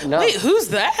matching. No. Wait, who's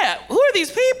that? Who are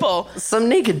these people? Some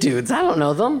naked dudes. I don't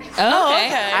know them. Oh,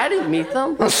 okay. I didn't meet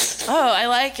them. Oh, I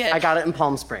like it. I got it in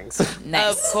Palm Springs.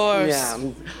 Of course.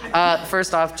 Yeah.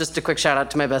 First off, just a quick shout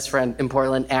out to my best friend in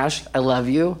Portland, Ash. I love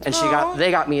you. And they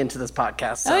got me into this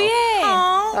podcast. So. Oh, yay.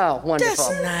 Oh, wonderful.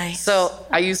 That's nice. So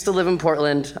I used to live in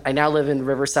Portland. I now live in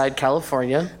Riverside,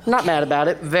 California. Not mad about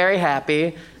it. Very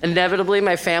happy. Inevitably,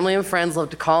 my family and friends love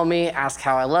to call me, ask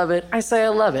how I love it. I say I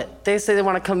love it. They say they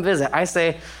want to come visit. I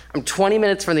say I'm 20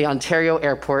 minutes from the Ontario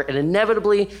airport, and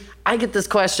inevitably, I get this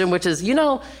question, which is,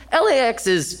 LAX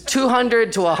is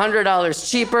 $200 to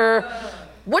 $100 cheaper.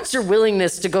 What's your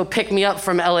willingness to go pick me up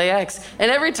from LAX? And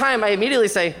every time I immediately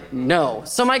say no.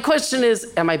 So my question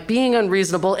is, am I being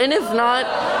unreasonable? And if not,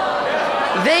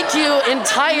 thank you,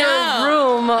 entire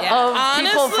room of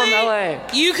people from LA.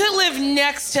 You could live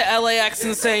next to LAX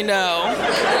and say no.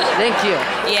 Thank you.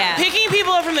 Yeah. Picking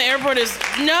people up from the airport is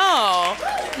no.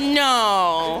 Thank you.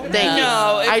 No.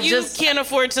 If I you just can't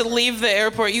afford to leave the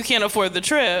airport, you can't afford the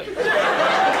trip.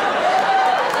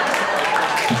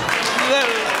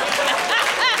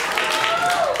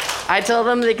 I tell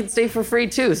them they can stay for free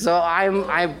too. So I'm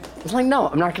like, no,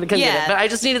 I'm not gonna come get it. But I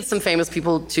just needed some famous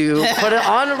people to put it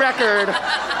on record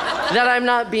that I'm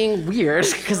not being weird,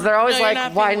 because they're always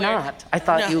like, why not? I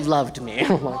thought you loved me.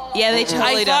 Yeah, they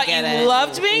totally don't get it. I thought you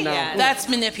loved me? No. Yeah. That's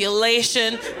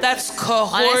manipulation. That's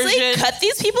coercion. Honestly, cut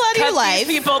these people out of your life.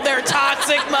 These people, they're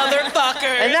toxic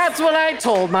motherfuckers. And that's what I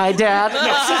told my dad.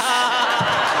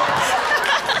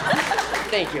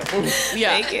 Thank you.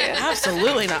 Yeah, Thank you.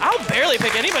 absolutely not. I'll barely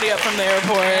pick anybody up from the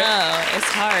airport. No, it's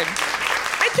hard.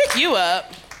 I'd pick you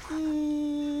up.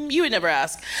 You would never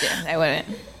ask. Yeah, I wouldn't.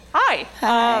 Hi.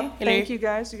 Hi. Thank you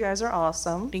guys. You guys are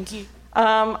awesome. Thank you.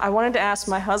 I wanted to ask,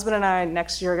 my husband and I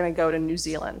next year are going to go to New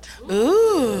Zealand.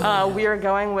 Ooh. We are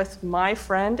going with my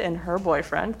friend and her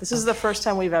boyfriend. This is the first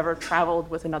time we've ever traveled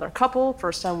with another couple.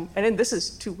 First time, and this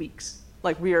is 2 weeks.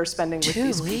 Like, we are spending with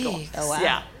these people. Oh, wow.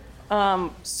 Yeah.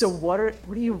 So what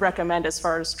do you recommend as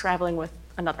far as traveling with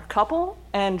another couple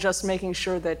and just making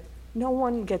sure that no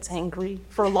one gets angry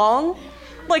for long?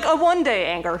 Like a one-day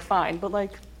anger, fine, but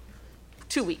like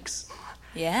 2 weeks.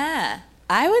 Yeah.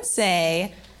 I would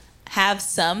say have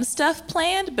some stuff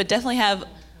planned, but definitely have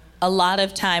a lot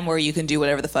of time where you can do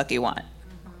whatever the fuck you want,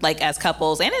 like as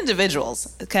couples and individuals.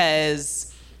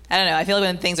 Because, I don't know, I feel like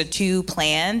when things are too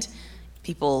planned,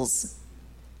 people's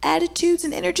attitudes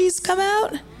and energies come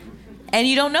out. And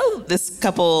you don't know this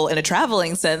couple in a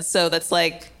traveling sense, so that's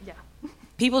like,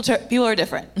 people are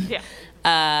different.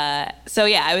 Yeah. So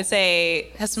yeah, I would say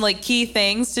have some like key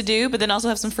things to do, but then also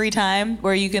have some free time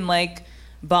where you can like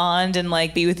bond and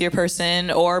like be with your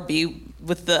person or be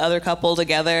with the other couple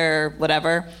together or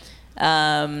whatever.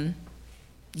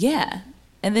 Yeah.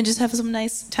 And then just have some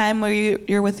nice time where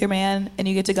you're with your man and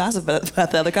you get to gossip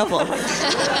about the other couple.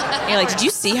 You're like, did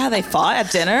you see how they fought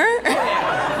at dinner?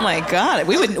 Oh my God,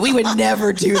 we would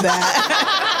never do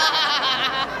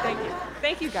that. Thank you.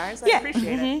 Thank you, guys. I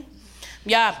appreciate it.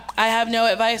 Yeah, I have no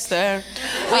advice there.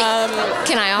 Wait,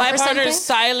 can I offer my partner's something?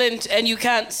 silent and you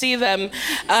can't see them.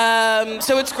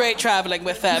 So it's great traveling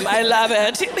with them. I love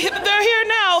it. They're here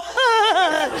now.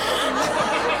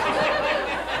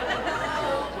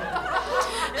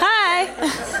 Hi.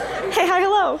 Hey, hi,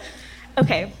 hello.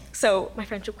 Okay, so my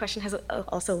friendship question has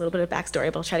also a little bit of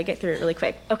backstory, but I'll try to get through it really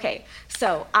quick. Okay,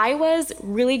 so I was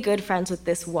really good friends with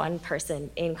this one person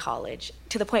in college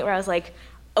to the point where I was like,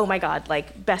 oh my God,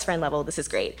 like best friend level, this is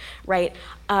great, right?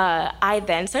 I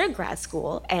then started grad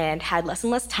school and had less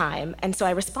and less time, and so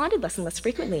I responded less and less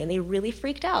frequently, and they really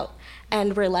freaked out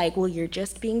and were like, well, you're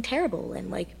just being terrible and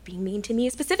like being mean to me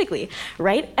specifically,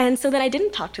 right? And so then I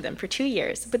didn't talk to them for 2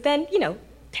 years, but then,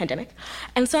 pandemic.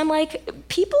 And so I'm like,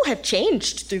 people have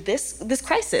changed through this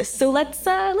crisis, so let's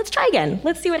try again.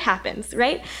 Let's see what happens,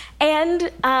 right? And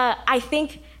I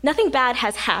think nothing bad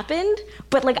has happened,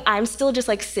 but like I'm still just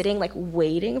like sitting like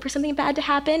waiting for something bad to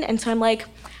happen. And so I'm like,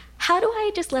 how do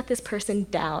I just let this person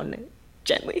down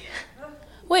gently?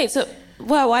 Wait, so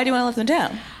why do you want to let them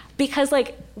down? Because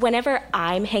like whenever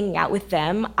I'm hanging out with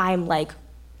them, I'm like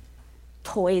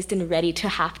poised and ready to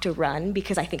have to run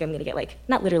because I think I'm gonna get like,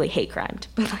 not literally hate crimed,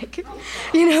 but like,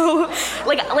 you know,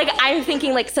 like I'm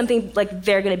thinking like something like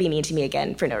they're gonna be mean to me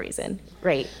again for no reason,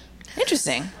 right?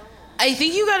 Interesting. I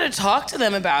think you gotta talk to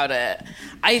them about it.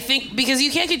 I think because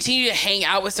you can't continue to hang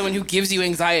out with someone who gives you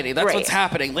anxiety. That's Right. what's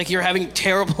happening. Like you're having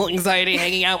terrible anxiety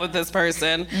hanging out with this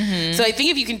person. So I think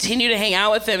if you continue to hang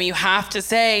out with them, you have to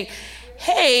say,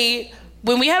 hey,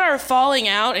 when we had our falling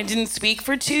out and didn't speak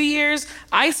for 2 years,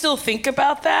 I still think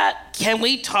about that. Can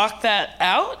we talk that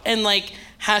out and like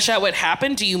hash out what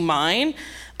happened? Do you mind?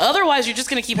 Otherwise, you're just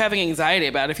gonna keep having anxiety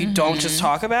about it if you don't just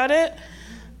talk about it.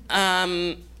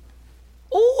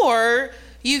 Or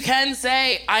you can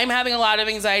say, I'm having a lot of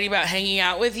anxiety about hanging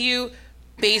out with you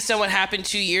based on what happened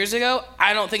 2 years ago.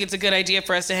 I don't think it's a good idea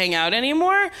for us to hang out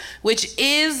anymore, which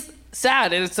is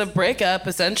sad. It's a breakup,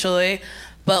 essentially.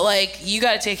 But, like, you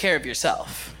got to take care of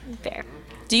yourself. Fair.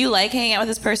 Do you like hanging out with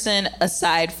this person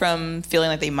aside from feeling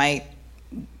like they might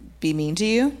be mean to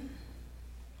you?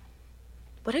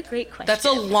 What a great question. That's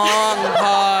a long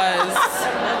pause.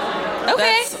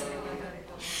 Okay.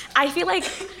 I feel like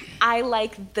I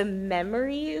like the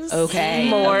memories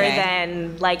more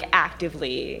than like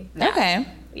actively. Okay.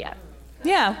 Yeah.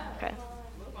 Yeah. Okay.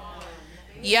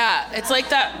 Yeah, it's like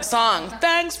that song.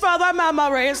 Thanks for the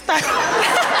memories. Fall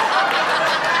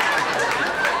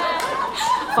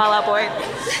Out Boy.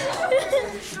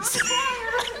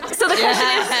 So the question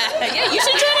is... Yeah, you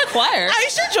should join a choir. I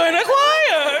should join a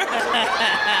choir.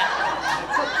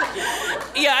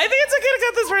 Yeah, I think it's okay to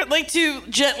cut this part,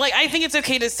 like, I think it's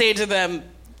okay to say to them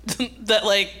that,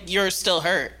 like, you're still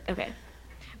hurt. Okay.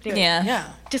 Anyway,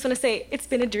 Yeah. Just want to say it's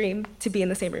been a dream to be in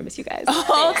the same room as you guys.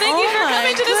 Oh, thank you for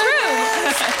coming to this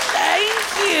room. Thank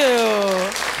you.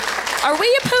 Are we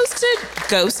opposed to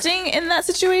ghosting in that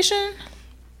situation?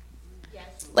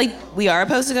 Yes. Like, we are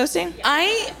opposed to ghosting?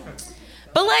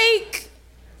 But like,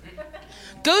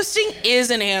 ghosting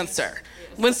is an answer.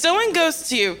 When someone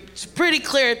ghosts you, it's pretty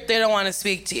clear they don't want to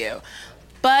speak to you.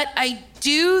 But I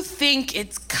do think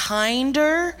it's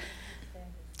kinder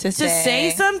to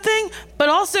say something, but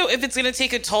also if it's gonna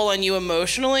take a toll on you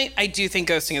emotionally, I do think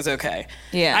ghosting is okay.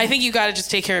 Yeah. I think you gotta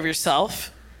just take care of yourself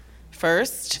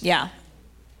first. Yeah.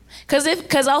 Because I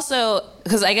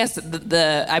guess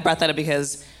I brought that up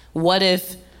because what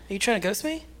if... Are you trying to ghost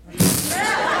me? Because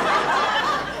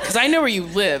I know where you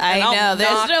live. I and I'll know,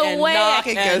 there's knock no and way I knock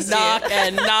could and ghost you. knock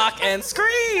and knock and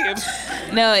scream.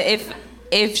 No,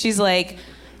 if she's like,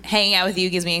 hanging out with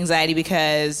you gives me anxiety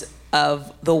because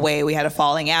of the way we had a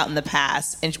falling out in the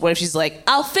past. And what if she's like,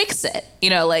 I'll fix it. You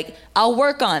know, like, I'll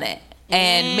work on it.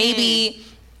 And maybe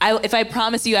if I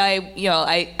promise you, I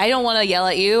don't want to yell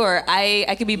at you or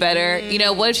I could be better. You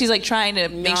know, what if she's like trying to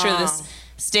make sure this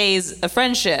stays a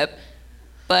friendship,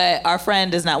 but our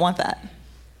friend does not want that?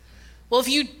 Well, if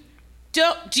you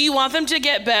don't, do you want them to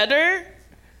get better?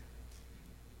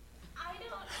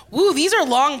 Woo, these are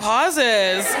long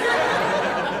pauses.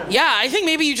 Yeah, I think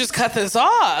maybe you just cut this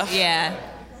off. Yeah.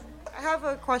 I have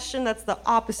a question that's the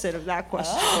opposite of that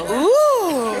question.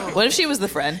 Ooh. What if she was the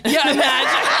friend? Yeah,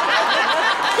 imagine.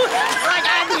 Like,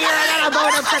 I'm here, I got a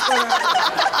bone to pick with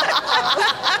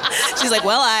her. She's like,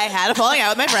 well, I had a falling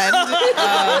out with my friend.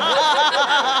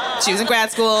 She was in grad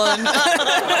school. And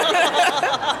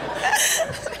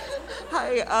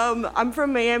Hi, I'm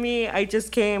from Miami. I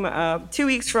just came 2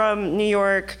 weeks from New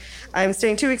York. I'm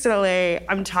staying 2 weeks in LA.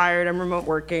 I'm tired. I'm remote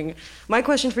working. My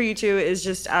question for you two is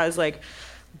just as like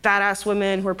badass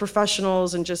women who are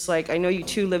professionals and just like, I know you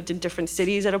two lived in different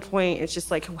cities at a point. It's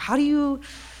just like, how do you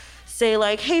say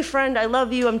like, hey friend, I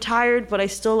love you. I'm tired, but I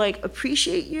still like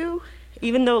appreciate you,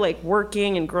 even though like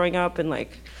working and growing up and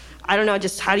like, I don't know,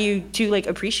 just how do you two like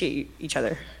appreciate each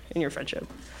other in your friendship?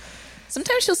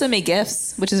 sometimes she'll send me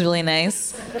gifts, which is really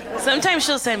nice. Sometimes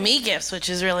she'll send me gifts, which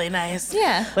is really nice.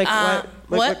 Yeah. Like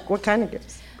what kind of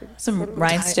gifts? Some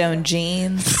rhinestone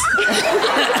jeans.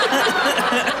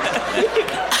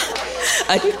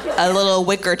 a little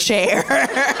wicker chair.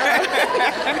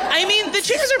 I mean, the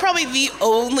chairs are probably the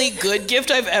only good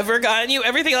gift I've ever gotten you.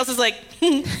 Everything else is like,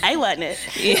 I want it.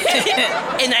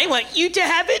 Yeah. And I want you to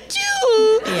have it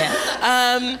too.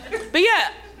 Yeah. But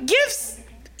yeah, gifts,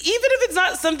 even if it's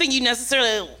not something you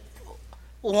necessarily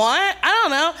want, I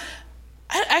don't know.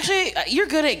 Actually, you're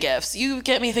good at gifts. You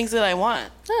get me things that I want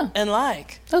and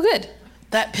like. Oh, good.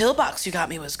 That pill box you got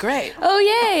me was great. Oh,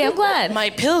 yay, I'm glad. My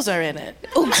pills are in it.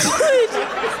 Oh, good.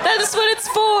 That's what it's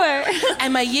for.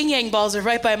 And my yin yang balls are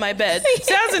right by my bed.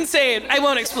 Sounds insane. I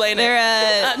won't explain it.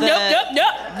 They're,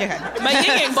 Nope. My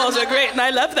yin yang balls are great, and I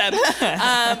love them.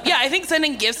 Yeah, I think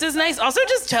sending gifts is nice. Also,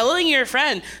 just telling your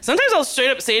friend. Sometimes I'll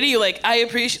straight up say to you, like, I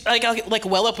appreciate, like, I'll like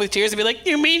well up with tears and be like,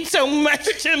 you mean so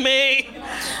much to me.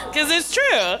 Because it's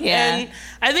true. Yeah. And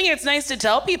I think it's nice to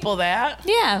tell people that.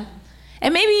 Yeah.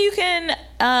 And maybe you can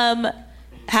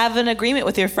have an agreement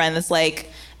with your friend that's like,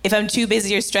 if I'm too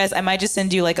busy or stressed, I might just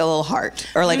send you like a little heart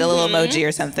or like a little emoji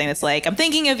or something. It's like, I'm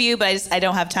thinking of you, but I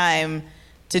don't have time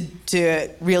to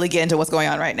really get into what's going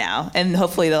on right now. And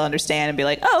hopefully they'll understand and be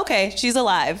like, oh, okay, she's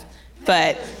alive,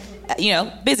 but,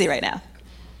 busy right now.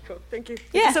 Cool. Thank you.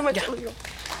 Yeah. Thank you so much. Yeah.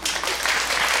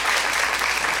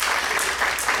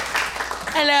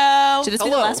 Hello. Should this be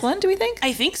the last one, do we think?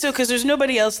 I think so, because there's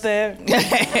nobody else there.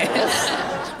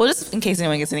 Well, just in case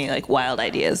anyone gets any like wild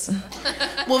ideas.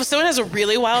 Well, if someone has a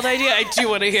really wild idea, I do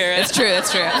want to hear it. That's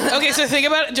true. Okay, so think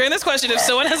about it during this question. If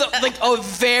someone has a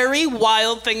very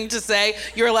wild thing to say,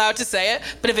 you're allowed to say it.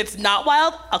 But if it's not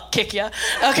wild, I'll kick you. Okay.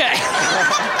 Imagine.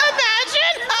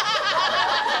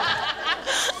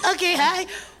 Okay, hi.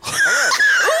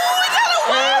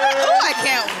 Oh, I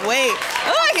can't wait.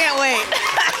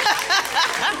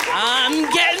 I'm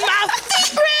getting my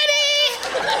feet ready.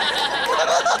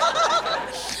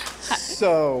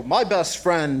 So, my best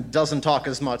friend doesn't talk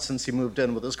as much since he moved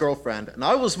in with his girlfriend, and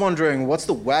I was wondering what's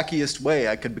the wackiest way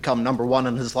I could become number one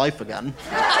in his life again?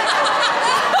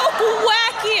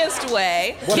 Wackiest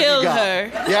way? What have Kill you got?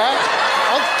 her. Yeah?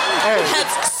 Hey.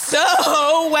 That's so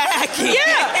wacky.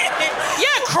 Yeah,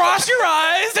 cross your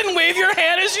eyes and wave your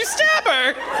hand as you stab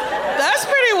her. That's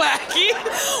pretty wacky.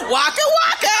 Waka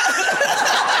waka.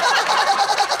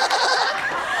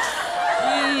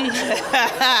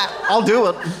 I'll do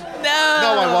it. No,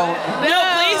 I won't. No,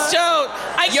 please don't.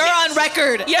 You're on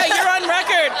record. Yeah, you're on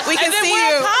record. We can and then see we're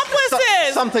you.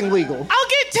 accomplices. Something legal. I'll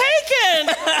get taken.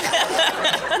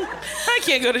 I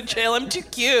can't go to jail. I'm too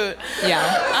cute.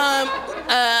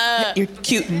 Yeah. You're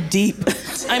cute and deep.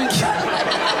 I'm cute.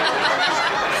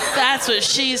 That's what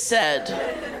she said.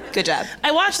 Good job.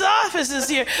 I watched The Office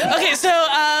this year. Okay, so,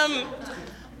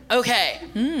 okay.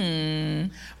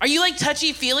 Are you like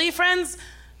touchy-feely friends?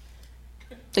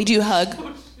 Like, do you hug?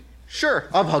 Sure,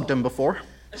 I've hugged him before.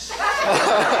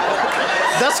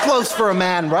 That's close for a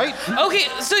man, right? Okay,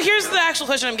 so here's the actual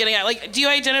question I'm getting at. Like, do you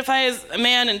identify as a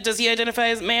man, and does he identify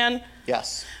as man?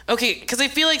 Yes. Okay, because I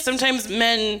feel like sometimes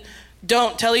men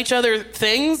don't tell each other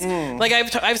things. Like,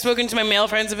 I've spoken to my male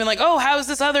friends and been like, oh, how's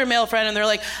this other male friend? And they're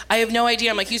like, I have no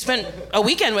idea. I'm like, you spent a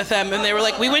weekend with them. And they were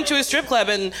like, we went to a strip club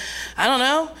and I don't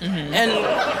know.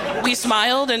 And we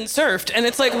smiled and surfed. And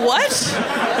it's like, what?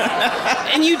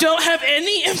 And you don't have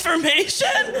any information?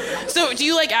 So do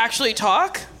you like actually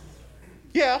talk?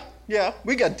 Yeah,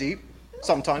 we get deep.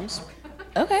 Sometimes.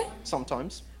 Okay.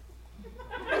 Sometimes.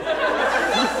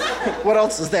 What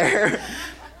else is there?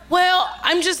 Well,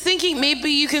 I'm just thinking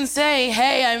maybe you can say,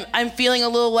 hey, I'm feeling a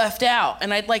little left out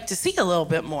and I'd like to see a little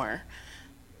bit more.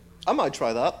 I might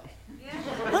try that.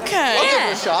 Okay. I'll give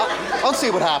it a shot. I'll see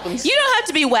what happens. You don't have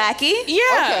to be wacky. Yeah.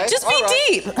 Okay, Just be all right.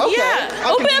 deep. Okay. Yeah.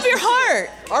 Open up your heart.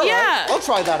 All right. Yeah. I'll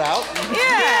try that out.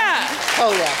 Yeah.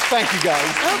 Hell yeah. Thank you, guys.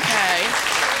 Okay.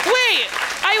 Wait,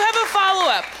 I have a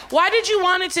follow-up. Why did you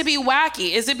want it to be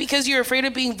wacky? Is it because you're afraid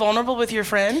of being vulnerable with your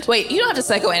friend? Wait, you don't have to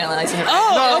psychoanalyze him.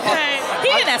 Oh, No, okay. He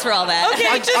didn't ask for all that.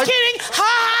 Okay, just kidding.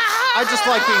 I just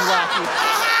like being wacky.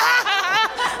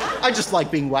 I just like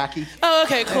being wacky. Oh,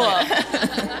 okay, cool.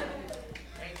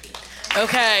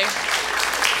 Okay.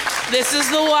 This is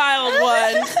the wild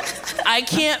one. I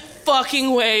can't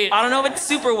fucking wait. I don't know if it's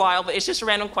super wild, but it's just a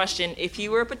random question. If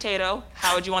you were a potato,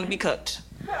 how would you want to be cooked?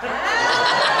 Yeah,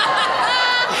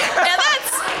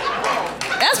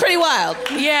 that's pretty wild.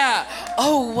 Yeah.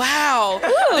 Oh, wow.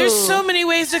 Ooh. There's so many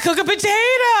ways to cook a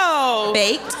potato.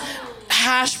 Baked.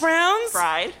 Hash browns.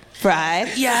 Fried.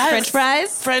 Yes. French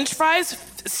fries. French fries.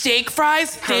 Steak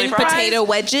fries. Curly Thin fries. Potato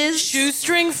wedges.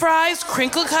 Shoestring fries.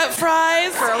 Crinkle cut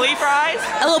fries. Curly fries.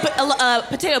 A little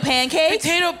potato pancake.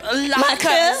 Potato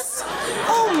latkes.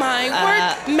 Oh my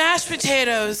word. Mashed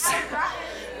potatoes.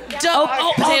 Potato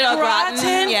au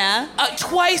gratin. Yeah.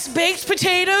 Twice baked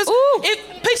potatoes. Ooh.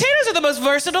 Potatoes are the most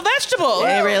versatile vegetable.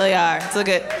 They really are. It's a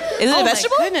good. Is it a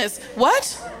vegetable? Oh my goodness.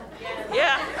 What?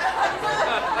 Yeah.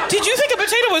 Did you think a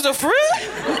potato was a fruit?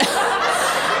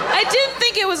 I didn't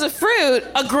think it was a fruit.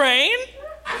 A grain?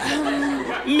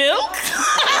 Milk?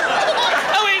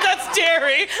 Oh wait, that's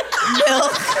dairy.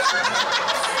 Milk.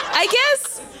 I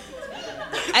guess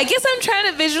I guess I'm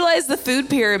trying to visualize the food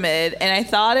pyramid, and I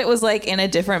thought it was like in a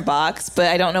different box, but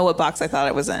I don't know what box I thought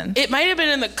it was in. It might have been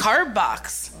in the carb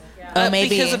box. Oh, maybe.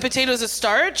 Because the potato is a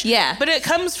starch. Yeah. But it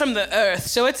comes from the earth,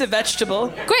 so it's a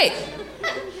vegetable. Great.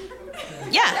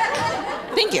 Yeah.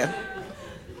 Thank you.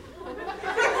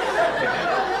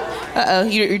 Uh-oh,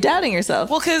 you're doubting yourself.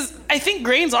 Well, because I think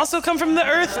grains also come from the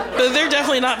earth, but they're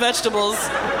definitely not vegetables.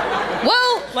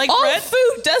 Well, like all bread,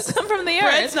 food does come from the earth.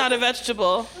 Bread's not a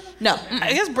vegetable. No.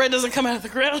 I guess bread doesn't come out of the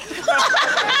ground.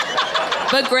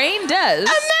 But grain does.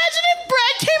 Imagine if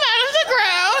bread came out of the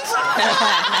ground.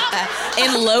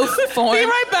 In loaf form. Be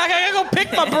right back. I gotta go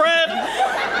pick my bread.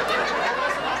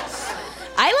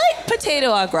 I like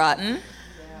potato au gratin.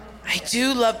 I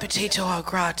do love potato au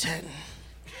gratin.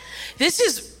 This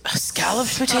is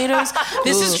scalloped potatoes.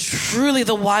 This is truly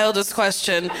the wildest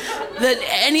question that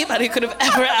anybody could have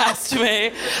ever asked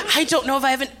me. I don't know if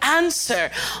I have an answer.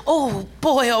 Oh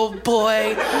boy, oh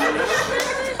boy.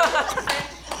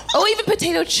 Oh, even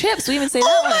potato chips. We even say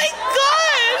that one. Oh my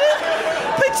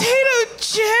God! Potato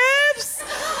chips?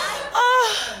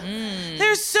 Oh,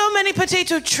 there's so many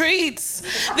potato treats.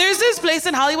 There's this place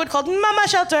in Hollywood called Mama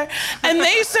Shelter, and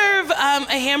they serve a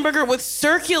hamburger with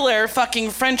circular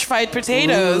fucking French fried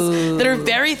potatoes that are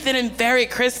very thin and very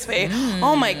crispy.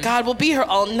 Oh my God, we'll be here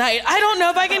all night. I don't know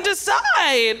if I can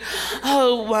decide.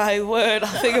 Oh my word,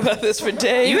 I'll think about this for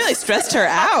days. You really stressed her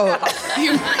out.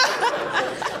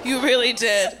 You really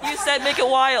did. You said make it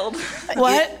wild.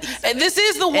 What? This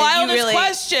is the wildest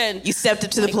question. You stepped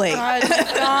up to the plate.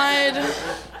 God.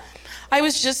 I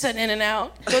was just at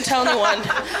In-N-Out. Don't tell anyone.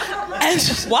 And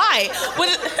why?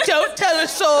 Don't tell a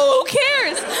soul. Who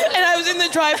cares? And I was in the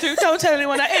drive-thru. Don't tell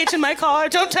anyone. I ate in my car.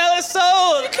 Don't tell a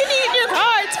soul. You can eat in your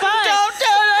car. It's fine. Don't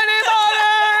tell anybody.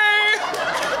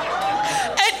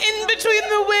 And in between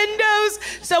the windows,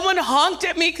 someone honked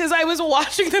at me because I was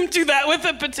watching them do that with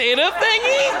a potato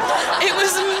thingy. It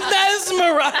was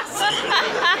mesmerizing.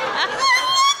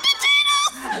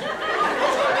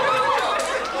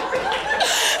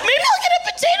 Maybe I'll get a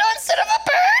potato instead of a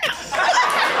bird.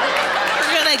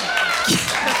 You're gonna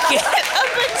get a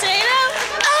potato?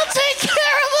 I'll take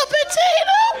care of a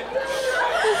potato.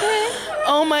 Okay.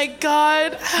 Oh my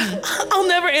God. I'll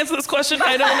never answer this question.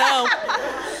 I don't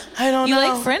know. You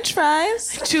like French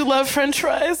fries? I do love French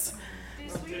fries.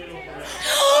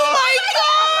 Oh my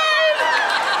God!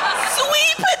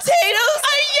 Sweet potatoes?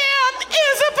 A yam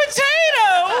is a potato!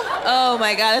 Oh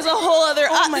my God, there's a whole other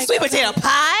sweet potato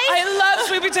pie? I love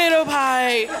sweet potato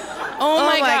pie. Oh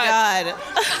my God.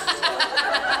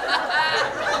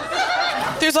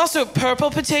 There's also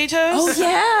purple potatoes. Oh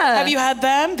yeah. Have you had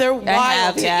them? They're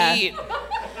wild to yeah. eat.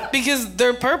 Because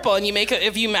they're purple, and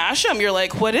if you mash them, you're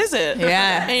like, what is it?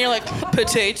 Yeah. And you're like,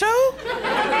 potato?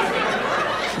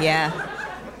 Yeah.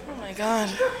 Oh my God.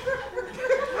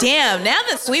 Damn, now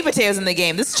that sweet potato's in the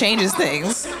game, this changes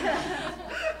things.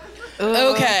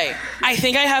 Okay, I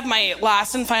think I have my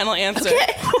last and final answer.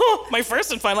 Okay. My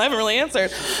first and final, I haven't really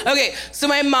answered. Okay, so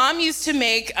my mom used to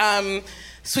make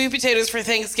sweet potatoes for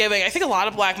Thanksgiving. I think a lot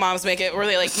of black moms make it where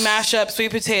they like mash up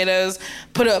sweet potatoes,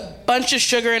 put a bunch of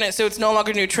sugar in it so it's no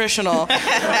longer nutritional,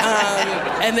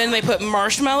 and then they put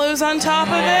marshmallows on top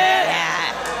of it. Yeah.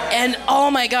 And oh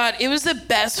my God, it was the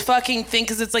best fucking thing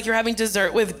because it's like you're having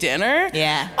dessert with dinner.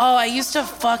 Yeah. Oh, I used to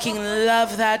fucking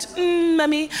love that.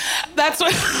 Mommy. That's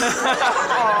what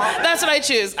That's what I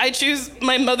choose. I choose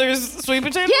my mother's sweet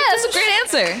potato. Yeah, that's a great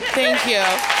answer. Thank you.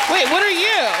 Wait, what are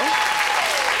you?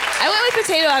 I went with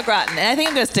potato au gratin, and I think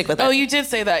I'm gonna stick with it. Oh, you did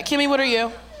say that. Kimmy, what are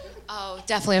you? Oh,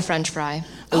 definitely a French fry.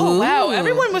 Oh, wow.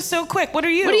 Everyone was so quick. What are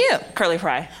you? What are you? Curly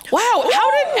fry. Wow.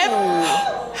 How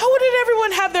did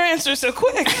everyone have their answer so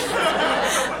quick?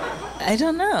 I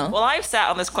don't know. Well, I've sat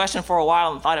on this question for a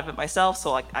while and thought of it myself,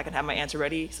 so like I can have my answer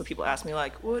ready. So people ask me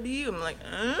like, "What do you?" I'm like,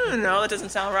 "No, that doesn't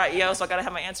sound right." Yo, so I gotta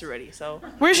have my answer ready. So.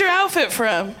 Where's your outfit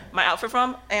from? My outfit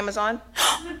from Amazon.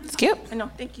 It's cute. I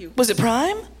know. Thank you. Was it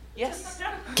Prime? Yes.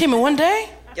 Came in one day?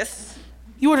 Yes.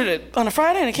 You ordered it on a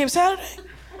Friday and it came Saturday?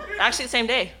 Actually, the same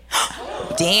day.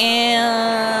 Damn.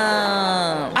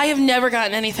 I have never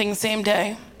gotten anything same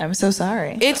day. I'm so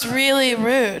sorry. It's really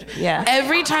rude. Yeah.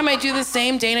 Every time I do the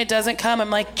same day and it doesn't come, I'm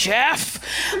like, Jeff,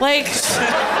 like...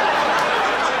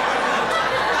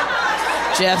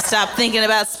 Jeff, stop thinking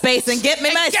about space and get me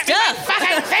my Get stuff. me my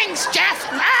fucking things, Jeff!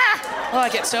 Ah! Oh, I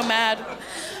get so mad.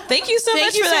 Thank you so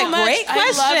much for that great I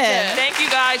loved question. it. Thank you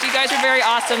guys. You guys are very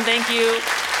awesome. Thank you.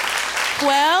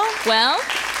 Well,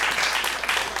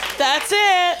 that's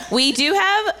it. We do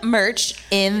have merch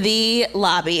in the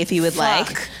lobby if you would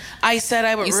like. I said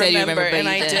I would You remember, said you remember, but and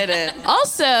you I didn't. didn't.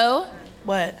 Also,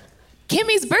 What?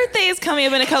 Kimmy's birthday is coming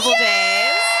up in a couple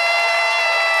days.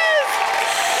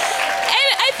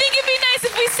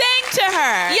 to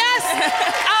her. Yes,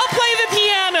 I'll play the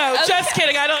piano. Okay. Just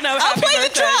kidding. I don't know. I'll Happy play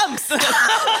birthday. the drums.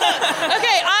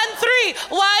 Okay, on 3.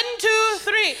 1, 2,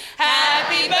 3.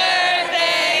 Happy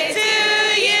birthday to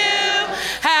you.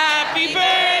 Happy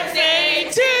birthday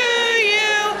to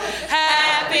you.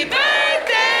 Happy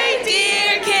birthday,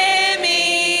 dear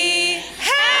Kimmy.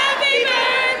 Happy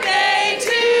birthday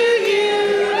to you.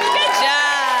 Good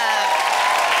job.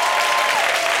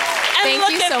 And Thank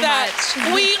look you at so that.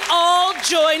 much. We all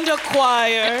joined a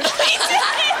choir.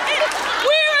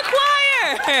 We're a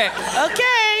choir.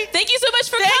 Okay. Thank you so much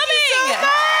for Thank coming. you so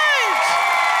much.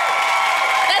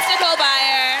 That's Nicole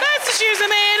Byer. That's the shoes I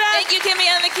made up. Thank you, Kimmy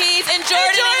on the keys, and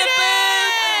Jordan in the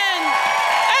booth.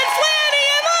 And Flanny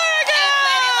and Largo.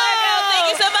 Thank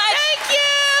you so much. Thank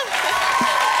you.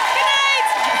 Good night.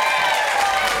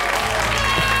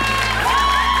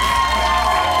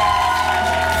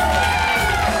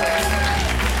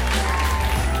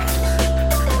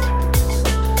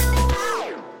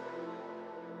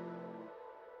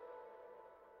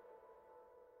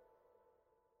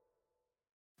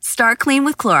 Start clean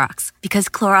with Clorox, because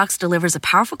Clorox delivers a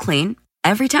powerful clean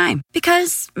every time.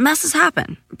 Because messes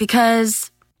happen.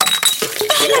 Because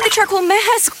I need the charcoal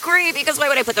mask. Great, because why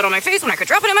would I put that on my face when I could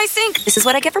drop it in my sink? This is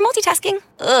what I get for multitasking.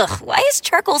 Ugh, why is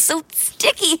charcoal so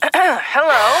sticky?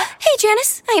 Hello? Hey,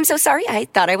 Janice. I am so sorry. I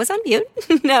thought I was on mute.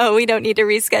 No, we don't need to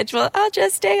reschedule. I'll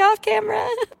just stay off camera.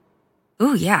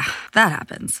 Ooh, yeah, that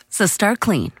happens. So start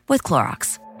clean with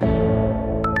Clorox.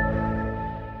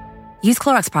 Use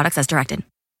Clorox products as directed.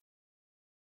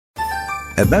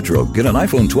 At Metro, get an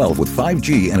iPhone 12 with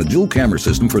 5G and a dual camera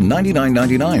system for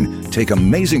 $99.99. Take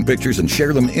amazing pictures and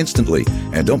share them instantly.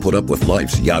 And don't put up with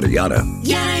life's yada yada.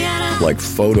 Yada yada. Like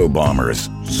photo bombers.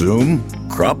 Zoom,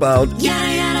 crop out,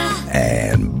 Yada yada.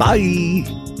 and bye.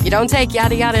 You don't take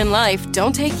yada yada in life,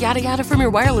 don't take yada yada from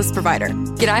your wireless provider.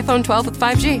 Get iPhone 12 with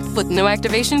 5G with no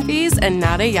activation fees and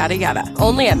nada yada yada.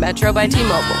 Only at Metro by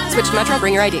T-Mobile. Switch to Metro,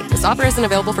 bring your ID. This offer isn't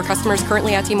available for customers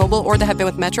currently at T-Mobile or that have been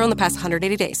with Metro in the past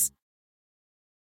 180 days.